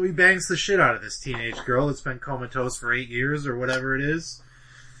 So he bangs the shit out of this teenage girl that's been comatose for 8 years or whatever it is.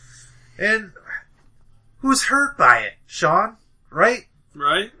 And who's hurt by it? Sean? Right?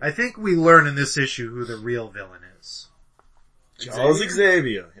 Right? I think we learn in this issue who the real villain is. Charles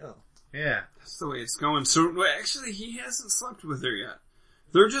Xavier. Yeah. Yeah. That's the way it's going. So, actually, he hasn't slept with her yet.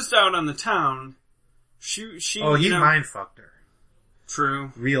 They're just out on the town. She He mind fucked her.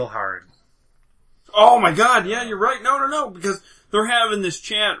 True. Real hard. Oh my god, yeah, you're right. No, because they're having this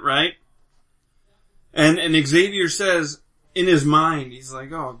chat, right? And Xavier says, in his mind, he's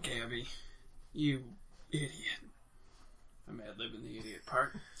like, oh, Gabby, you idiot. I'm ad-libbing the idiot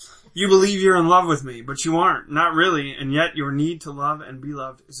part. You believe you're in love with me, but you aren't. Not really, and yet your need to love and be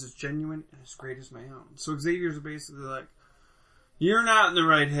loved is as genuine and as great as my own. So Xavier's basically like, you're not in the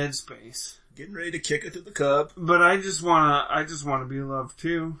right headspace. Getting ready to kick it to the curb. But I just wanna be loved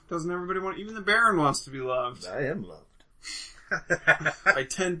too. Doesn't everybody want, even the Baron wants to be loved. I am loved. By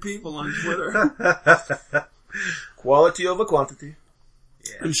 10 people on Twitter. Quality over quantity.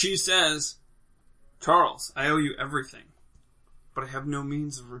 Yeah. And she says, Charles, I owe you everything, but I have no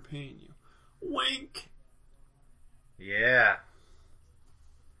means of repaying you. Wink. Yeah.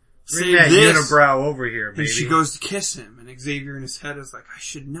 Bring Say that this. unibrow over here, baby. And she goes to kiss him, and Xavier in his head is like, I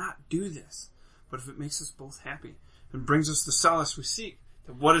should not do this. But if it makes us both happy and brings us the solace we seek,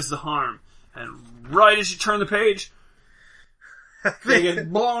 then what is the harm? And right as you turn the page, they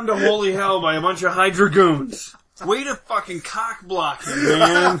get blown to holy hell by a bunch of Hydra goons. Way to fucking cock block him,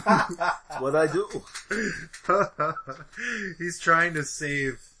 man. That's what I do. He's trying to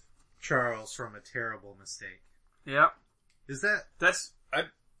save Charles from a terrible mistake. Yep. Is that...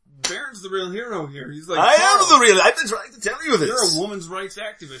 Baron's the real hero here. He's like, I Charles, am the real. I've been trying to tell you this. you're a woman's rights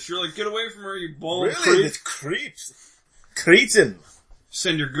activist. You're like, get away from her, you bald Really? creep. It creeps. Cretin.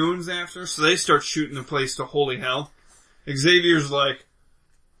 Send your goons after her. So they start shooting the place to holy hell. Xavier's like,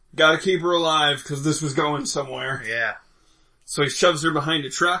 gotta keep her alive because this was going somewhere. Yeah. So he shoves her behind a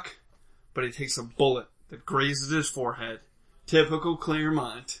truck, but he takes a bullet that grazes his forehead. Typical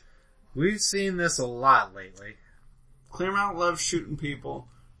Claremont. We've seen this a lot lately. Claremont loves shooting people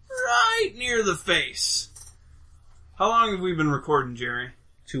right near the face. How long have we been recording, Jerry?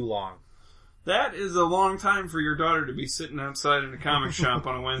 Too long. That is a long time for your daughter to be sitting outside in a comic shop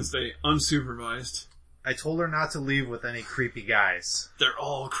on a Wednesday, unsupervised. I told her not to leave with any creepy guys. They're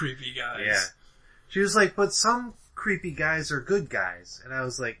all creepy guys. Yeah. She was like, but some creepy guys are good guys. And I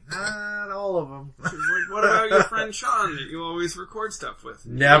was like, not all of them. She's like, what about your friend Sean that you always record stuff with?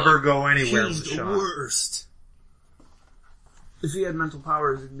 Never go anywhere He's with the Sean. worst. If he had mental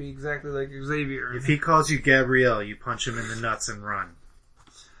powers, it'd be exactly like Xavier. If he calls you Gabrielle, you punch him in the nuts and run.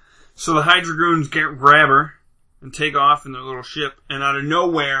 So the Hydra goons grab her and take off in their little ship, and out of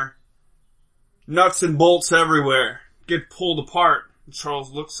nowhere, nuts and bolts everywhere get pulled apart. And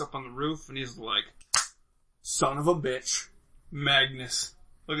Charles looks up on the roof and he's like, son of a bitch, Magnus.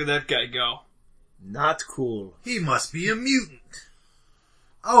 Look at that guy go. Not cool. He must be a mutant.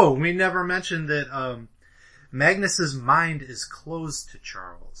 Oh, we never mentioned that, Magnus's mind is closed to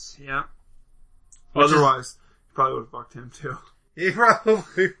Charles. Yeah. Which Otherwise, he probably would have fucked him too. He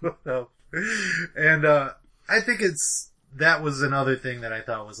probably would have. And, I think that was another thing that I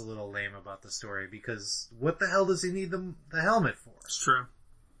thought was a little lame about the story, because what the hell does he need the helmet for? It's true.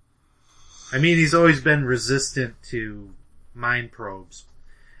 I mean, he's always been resistant to mind probes.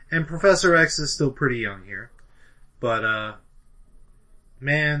 And Professor X is still pretty young here. But,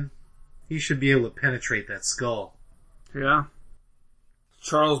 man, he should be able to penetrate that skull. Yeah.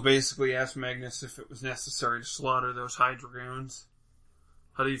 Charles basically asked Magnus if it was necessary to slaughter those Hydra goons.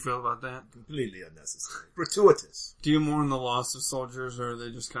 How do you feel about that? Completely unnecessary. Gratuitous. Do you mourn the loss of soldiers, or are they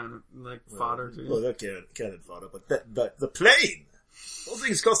just kind of like fodder to you? Well, they're cannon fodder, but the plane! Those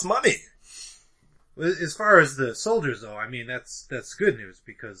things cost money. As far as the soldiers, though, I mean, that's good news,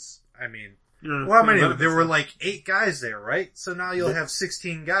 because, I mean, Yeah, well, how many? yeah, There were like 8 guys there, right? So now you'll have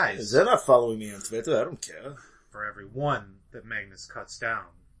 16 guys. They're not following me on Twitter, I don't care. For every one that Magnus cuts down,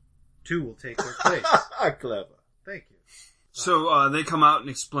 2 will take their place. Clever. Thank you. So, they come out and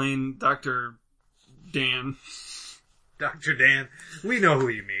explain Dr. Dan. Dr. Dan, we know who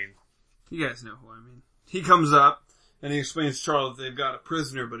you mean. You guys know who I mean. He comes up, and he explains to Charles that they've got a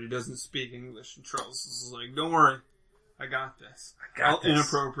prisoner, but he doesn't speak English. And Charles is like, don't worry, I got this. I'll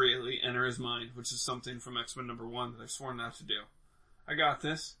inappropriately enter his mind, which is something from X-Men #1 that I've sworn not to do. I got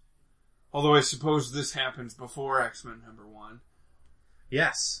this. Although I suppose this happens before X-Men #1.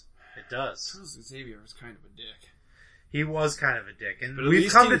 Yes, it does. Charles Xavier was kind of a dick. He was kind of a dick, and But at we've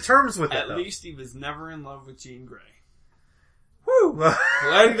least come he- to terms with it, At though. least he was never in love with Jean Grey. Woo!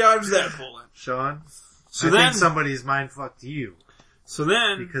 Glad he dodged that bullet. Sean, So I then, think somebody's mind fucked you. so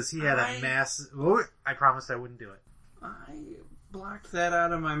then, Because he had a massive... Oh, I promised I wouldn't do it. I blocked that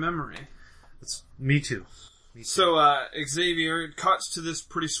out of my memory. Me too. So, Xavier, it cuts to this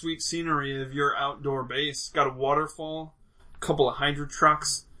pretty sweet scenery of your outdoor base. Got a waterfall, a couple of Hydra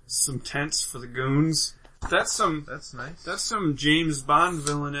trucks, some tents for the goons. That's nice. That's some James Bond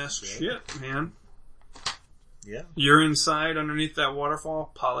villain-esque shit, man. Yeah. You're inside underneath that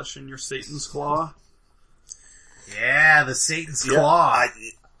waterfall, polishing your Satan's claw. Yeah, the Satan's Claw.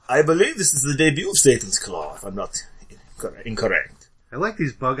 I believe this is the debut of Satan's Claw, if I'm not incorrect. I like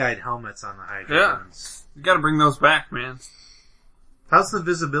these bug-eyed helmets on the Hydra Yeah. ones. You gotta bring those back, man. How's the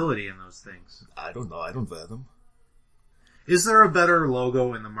visibility in those things? I don't know, I don't wear them. Is there a better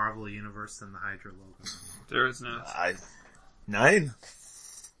logo in the Marvel Universe than the Hydra logo? There is not. Nine.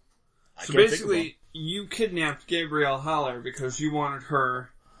 So basically, you kidnapped Gabrielle Haller because you wanted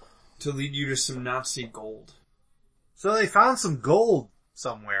her to lead you to some Nazi gold. So they found some gold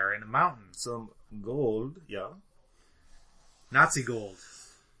somewhere in a mountain. Some gold, yeah. Nazi gold.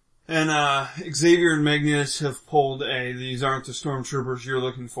 And, Xavier and Magnus have pulled these aren't the stormtroopers you're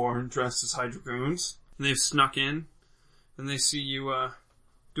looking for, and dressed as Hydra goons. And they've snuck in, and they see you,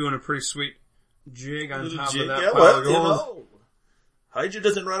 doing a pretty sweet jig on top of that Yeah, pile well, of you gold. know, Hydra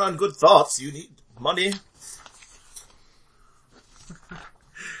doesn't run on good thoughts. You need money.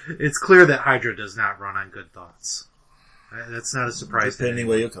 It's clear that Hydra does not run on good thoughts. That's not a surprise. Depending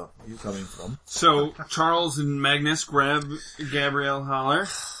where you're coming from. So, Charles and Magnus grab Gabrielle Haller.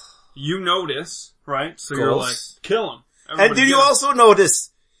 You notice, right? So you're like, Course. kill him. And Everybody did you get him. also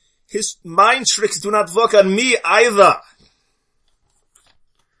notice his mind tricks do not work on me either?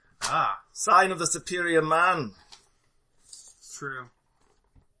 Sign of the superior man. True.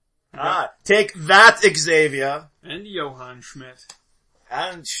 Take that, Xavier. And Johann Schmidt.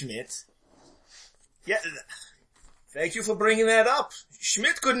 And Schmidt. Yeah, thank you for bringing that up.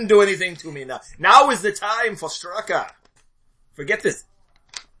 Schmidt couldn't do anything to me now. Now is the time for Strucker. Forget this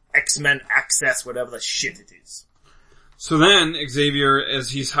X-Men Access, whatever the shit it is. So then, Xavier,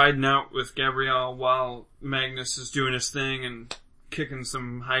 as he's hiding out with Gabrielle while Magnus is doing his thing and kicking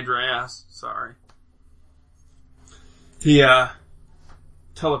some Hydra ass, he,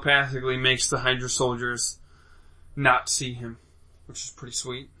 telepathically makes the Hydra soldiers not see him, which is pretty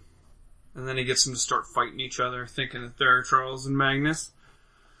sweet. And then he gets them to start fighting each other, thinking that they're Charles and Magnus.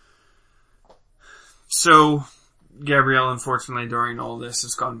 So, Gabrielle, unfortunately, during all this,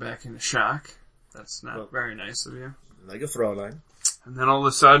 has gone back into shock. That's not very nice of you. Like a Fraulein. And then all of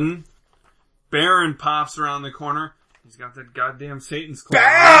a sudden, Baron pops around the corner. He's got that goddamn Satan's claw.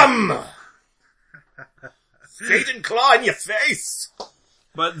 BAM! Satan claw in your face!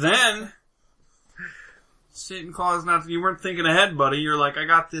 But then, Satan claw is not, you weren't thinking ahead, buddy. You're like, I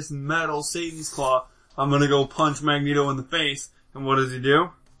got this metal Satan's claw. I'm gonna go punch Magneto in the face. And what does he do?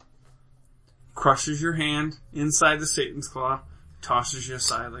 Crushes your hand inside the Satan's claw, tosses you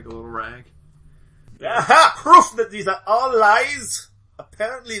aside like a little rag. Aha! Proof that these are all lies!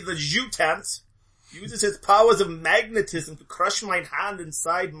 Apparently the Jutant uses his powers of magnetism to crush my hand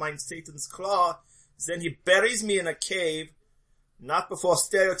inside my Satan's claw. Then he buries me in a cave. Not before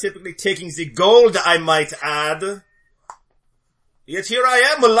stereotypically taking the gold, I might add. Yet here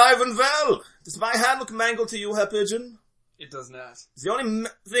I am, alive and well. Does my hand look mangled to you, Herr Pigeon? It does not. The only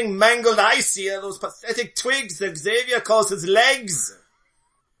thing mangled I see are those pathetic twigs that Xavier calls his legs.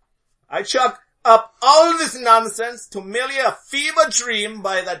 I chalk up all this nonsense to merely a fever dream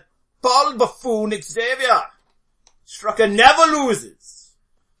by that bald buffoon Xavier. Strucker never loses.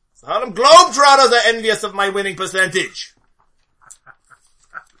 The Harlem Globetrotters are envious of my winning percentage.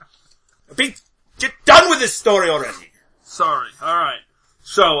 Pete, get done with this story already. Sorry. Alright.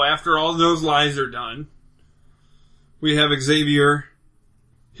 So, after all those lies are done, we have Xavier.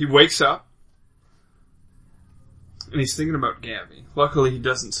 He wakes up. And he's thinking about Gabby. Luckily he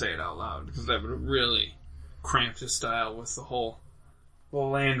doesn't say it out loud, because that would have really cramped his style with the whole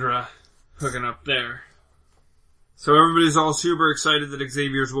Lilandra hooking up there. So everybody's all super excited that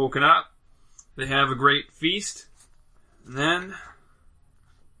Xavier's woken up. They have a great feast. And then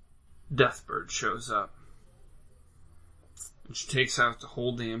Deathbird shows up. And she takes out the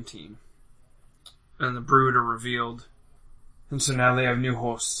whole damn team. And the Brood are revealed. And so now they have new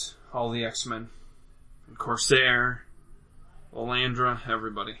hosts. All the X-Men. And Corsair. Lilandra.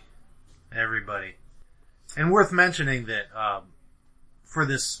 Everybody. Everybody. And worth mentioning that, for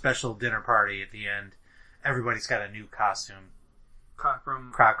this special dinner party at the end, everybody's got a new costume.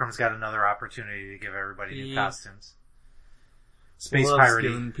 Crockrum's got another opportunity to give everybody new costumes. Space loves Pirate.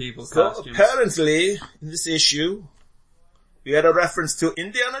 giving people So costumes. apparently, in this issue, we had a reference to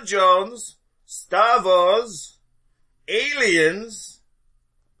Indiana Jones, Star Wars, Aliens,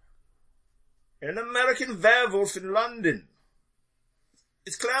 and an American werewolf in London.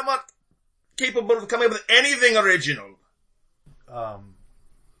 Is Claremont capable of coming up with anything original?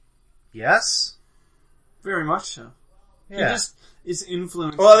 Yes? Very much so. Yeah. He just is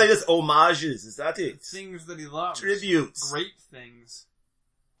influenced Or are they just homages? Is that it? things that he loves. Tributes. Great things.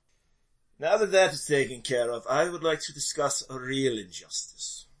 Now that that is taken care of, I would like to discuss a real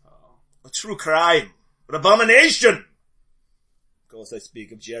injustice. A true crime. An abomination. Of course I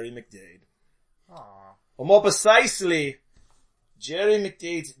speak of Jerry McDade. Or more precisely, Jerry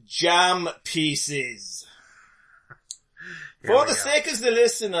McDade's jam pieces. For the sake of the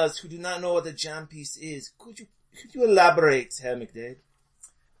listeners who do not know what a jam piece is, could you elaborate, Herr McDade?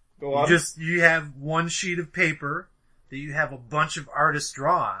 Go on. You have one sheet of paper that you have a bunch of artists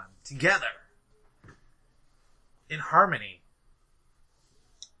draw on together. In harmony.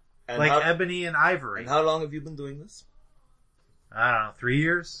 And Like how, ebony and ivory. and how long have you been doing this? I don't know, 3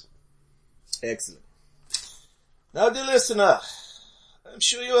 years? Excellent. Now, dear listener, I'm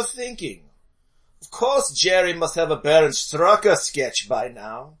sure you're thinking, of course Jerry must have a Baron Strucker sketch by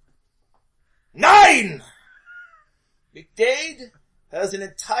now. 9! McDade has an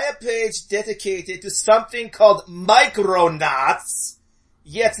entire page dedicated to something called Micronauts,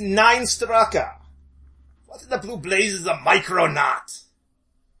 yet 9 Strucker. What in the blue blazes a Micronaut?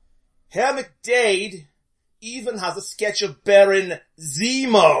 Herr McDade even has a sketch of Baron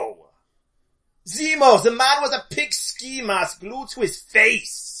Zemo. Zemo, the man with a pig ski mask glued to his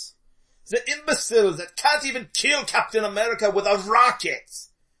face. The imbecile that can't even kill Captain America with a rocket.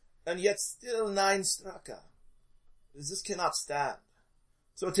 And yet still 9 Strucker. This cannot stand.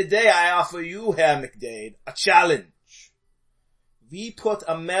 So today I offer you, Herr McDade, a challenge. We put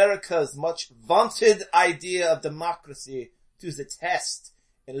America's much vaunted idea of democracy to the test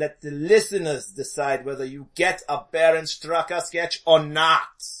and let the listeners decide whether you get a Baron Strucker sketch or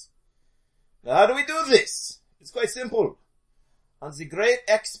not. Now how do we do this? It's quite simple. On the Great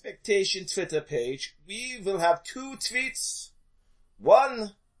Expectation Twitter page, we will have 2 tweets.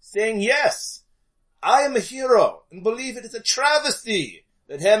 One saying, yes, I am a hero and believe it is a travesty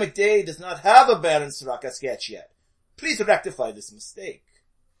that Herr McDade does not have a Baron Strucker sketch yet. Please rectify this mistake.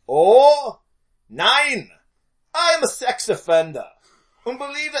 Or 9, I am a sex offender and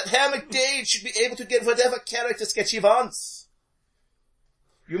believe that Herr McDade should be able to get whatever character sketch he wants.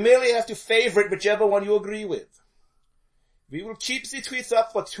 You merely have to favorite whichever one you agree with. We will keep the tweets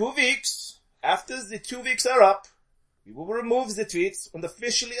up for 2 weeks. After the 2 weeks are up, we will remove the tweets and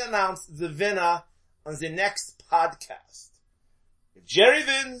officially announce the winner on the next podcast. If Jerry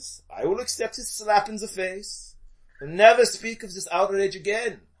wins, I will accept his slap in the face and never speak of this outrage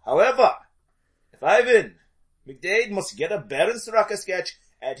again. However, if I win, McDade must get a Baron Strucker sketch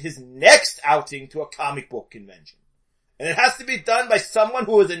at his next outing to a comic book convention. And it has to be done by someone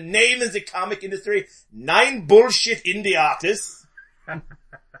who is a name in the comic industry, 9 bullshit indie artists.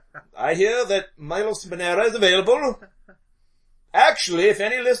 I hear that Milos Manera is available. Actually, if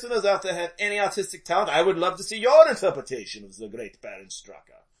any listeners out there have any artistic talent, I would love to see your interpretation of the great Baron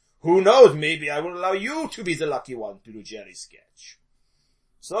Strucker. Who knows, maybe I will allow you to be the lucky one to do Jerry's sketch.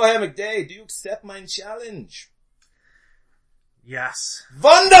 So, Herr McDade, do you accept my challenge? Yes.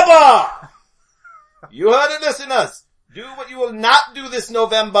 Wunderbar! You heard it, listeners. Do what you will not do this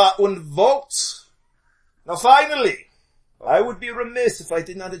November and vote. Now finally, I would be remiss if I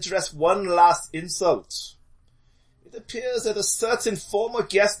did not address one last insult. It appears that a certain former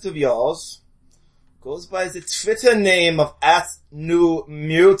guest of yours goes by the Twitter name of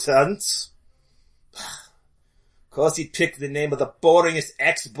 @NewMutant. Of course he picked the name of the boringest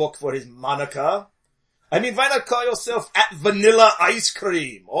X-book for his moniker. I mean, why not call yourself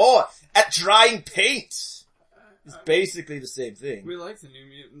 @VanillaIceCream or @DryingPaint? It's basically the same thing. We like the New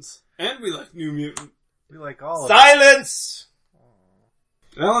Mutants. And we like New Mutant. We like all of Silence!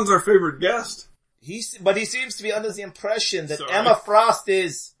 Alan's our favorite guest. But he seems to be under the impression that Sorry. Emma Frost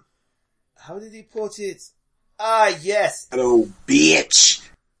is, how did he put it? Ah, yes. Oh, bitch.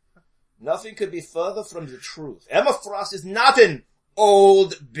 Nothing could be further from the truth. Emma Frost is not an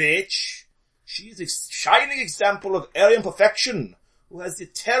old bitch. She is a shining example of Aryan perfection, who has the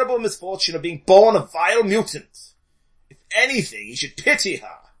terrible misfortune of being born a vile mutant. If anything, he should pity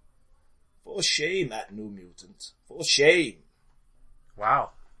her. For shame, @NewMutant. For shame.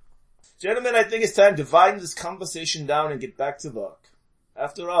 Wow. Gentlemen, I think it's time to wind this conversation down and get back to work.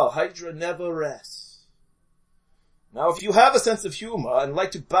 After all, Hydra never rests. Now, if you have a sense of humor and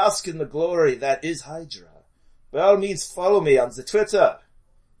like to bask in the glory that is Hydra, by all means follow me on the Twitter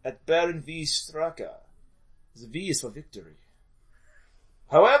at Baron V. Straka. The V is for victory.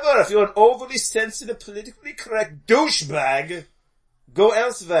 However, if you're an overly sensitive, politically correct douchebag, go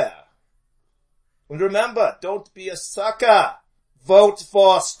elsewhere. And remember, don't be a sucker. Vote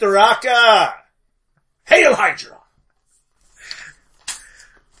for Straka. Hail Hydra!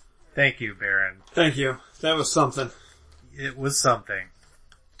 Thank you, Baron. Thank you. That was something. It was something.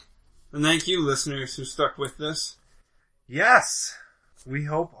 And thank you, listeners, who stuck with this. Yes! We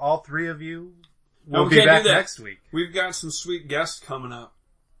hope all three of you No, will we be can't back do that. next week. We've got some sweet guests coming up.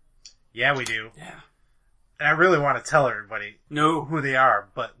 Yeah, we do. Yeah. And I really want to tell everybody No. who they are,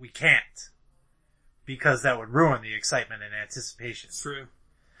 but we can't. Because that would ruin the excitement and anticipation. It's true.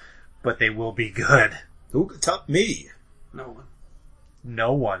 But they will be good. Who could top me? No one.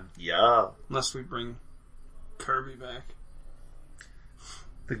 No one. Yeah. Unless we bring Kirby back.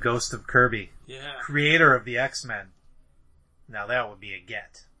 The ghost of Kirby. Yeah. Creator of the X-Men. Now that would be a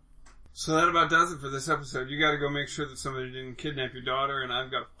get. So that about does it for this episode. You gotta go make sure that somebody didn't kidnap your daughter, and I've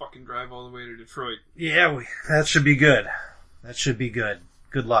got to fucking drive all the way to Detroit. Yeah, that should be good. That should be good.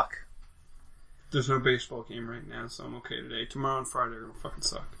 Good luck. There's no baseball game right now, so I'm okay today. Tomorrow and Friday are gonna fucking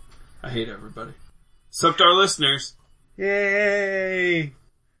suck. I hate everybody. Except our listeners. Yay!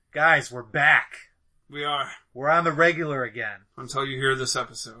 Guys, we're back. We are. We're on the regular again. Until you hear this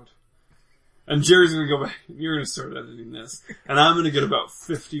episode. And Jerry's gonna go back. You're gonna start editing this. And I'm gonna get about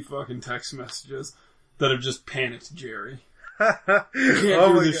 50 fucking text messages that have just panicked Jerry. You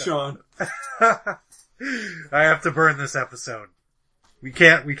can't do this, Sean. I have to burn this episode. We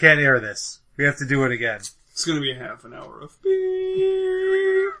can't air this. We have to do it again. It's gonna be a half an hour of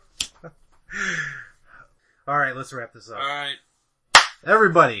beep. Alright, let's wrap this up. Alright.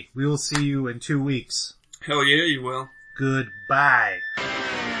 Everybody, we will see you in 2 weeks. Hell yeah, you will. Goodbye.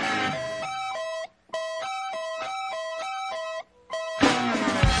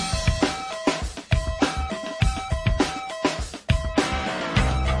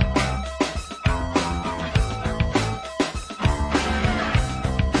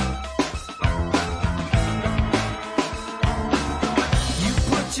 You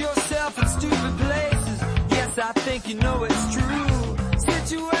put yourself in stupid places. Yes, I think you know it's true.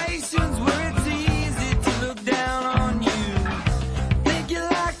 Situations where it's easy to look down on you. Think you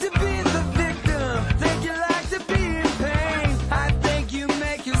like to be the victim. Think you like to be in pain. I think you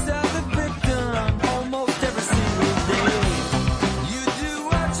make yourself the victim almost every single day. You do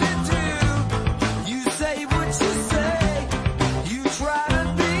what you do. You say what you say. You try to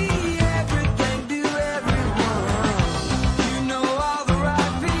be everything to everyone. You know all the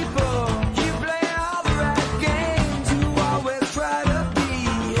right people. You play all the right games. You always try to be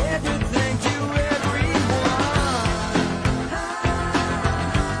everything to everyone.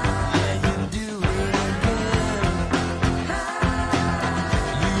 Yeah, you do it again.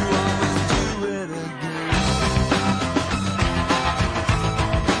 You always do it again.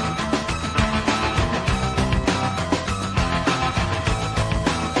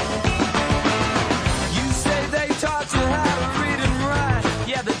 You say they taught you how to read and write.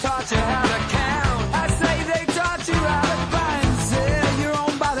 Yeah, they taught you how to count. I say they taught you how to buy and sell your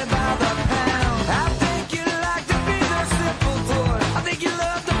own body by the pound. I think you like to be their simple toy. I think you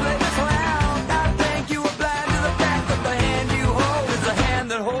love to play the clown. I think you are blind to the fact that the hand you hold is the hand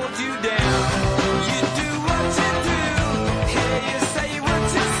that holds you down. You do what you do. Yeah, you say what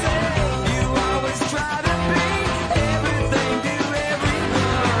you say. You always try to be everything to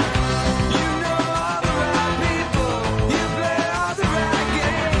everyone. You know all the right people. You play all the right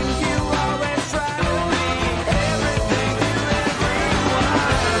games. You always try to be everything to everyone.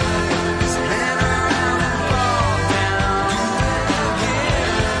 Spin around and fall down. Do it again.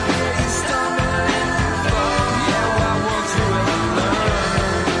 Yeah, you stumble and fall. Yeah, why won't you ever learn?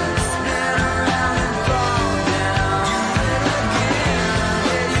 Spin around and fall down. Do it again.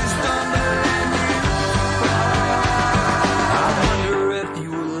 Yeah, you stumble and I wonder if you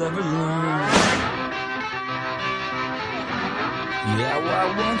will ever learn. Yeah, why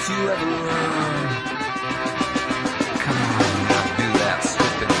won't you ever learn? Come on, now do that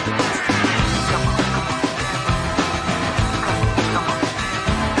stupid dance to me.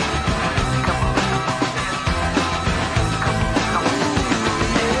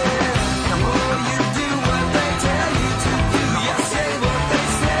 Come on, you do what they tell you to do. You say what they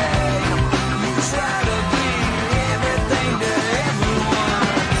say. You try to be everything to everyone.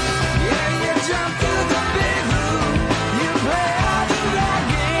 Yeah, you jump through the big hoop. You play all the right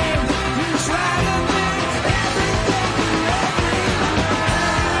games. You try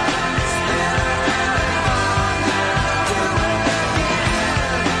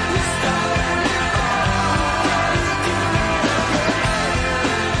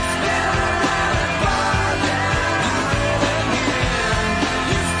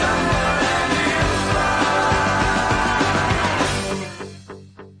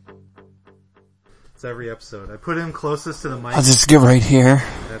It's every episode. I put him closest to the mic. I'll just get right here.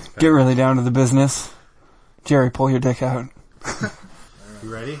 That's better. Get really down to the business. Jerry, pull your dick out.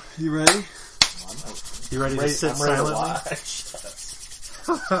 You ready? You ready? You ready to sit silently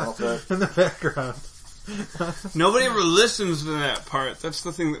in the background? Nobody ever listens to that part. That's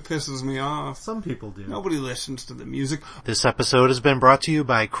the thing that pisses me off. Some people do. Nobody listens to the music. This episode has been brought to you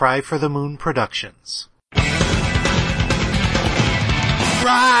by Cry for the Moon Productions.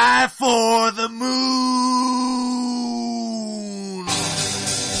 Cry for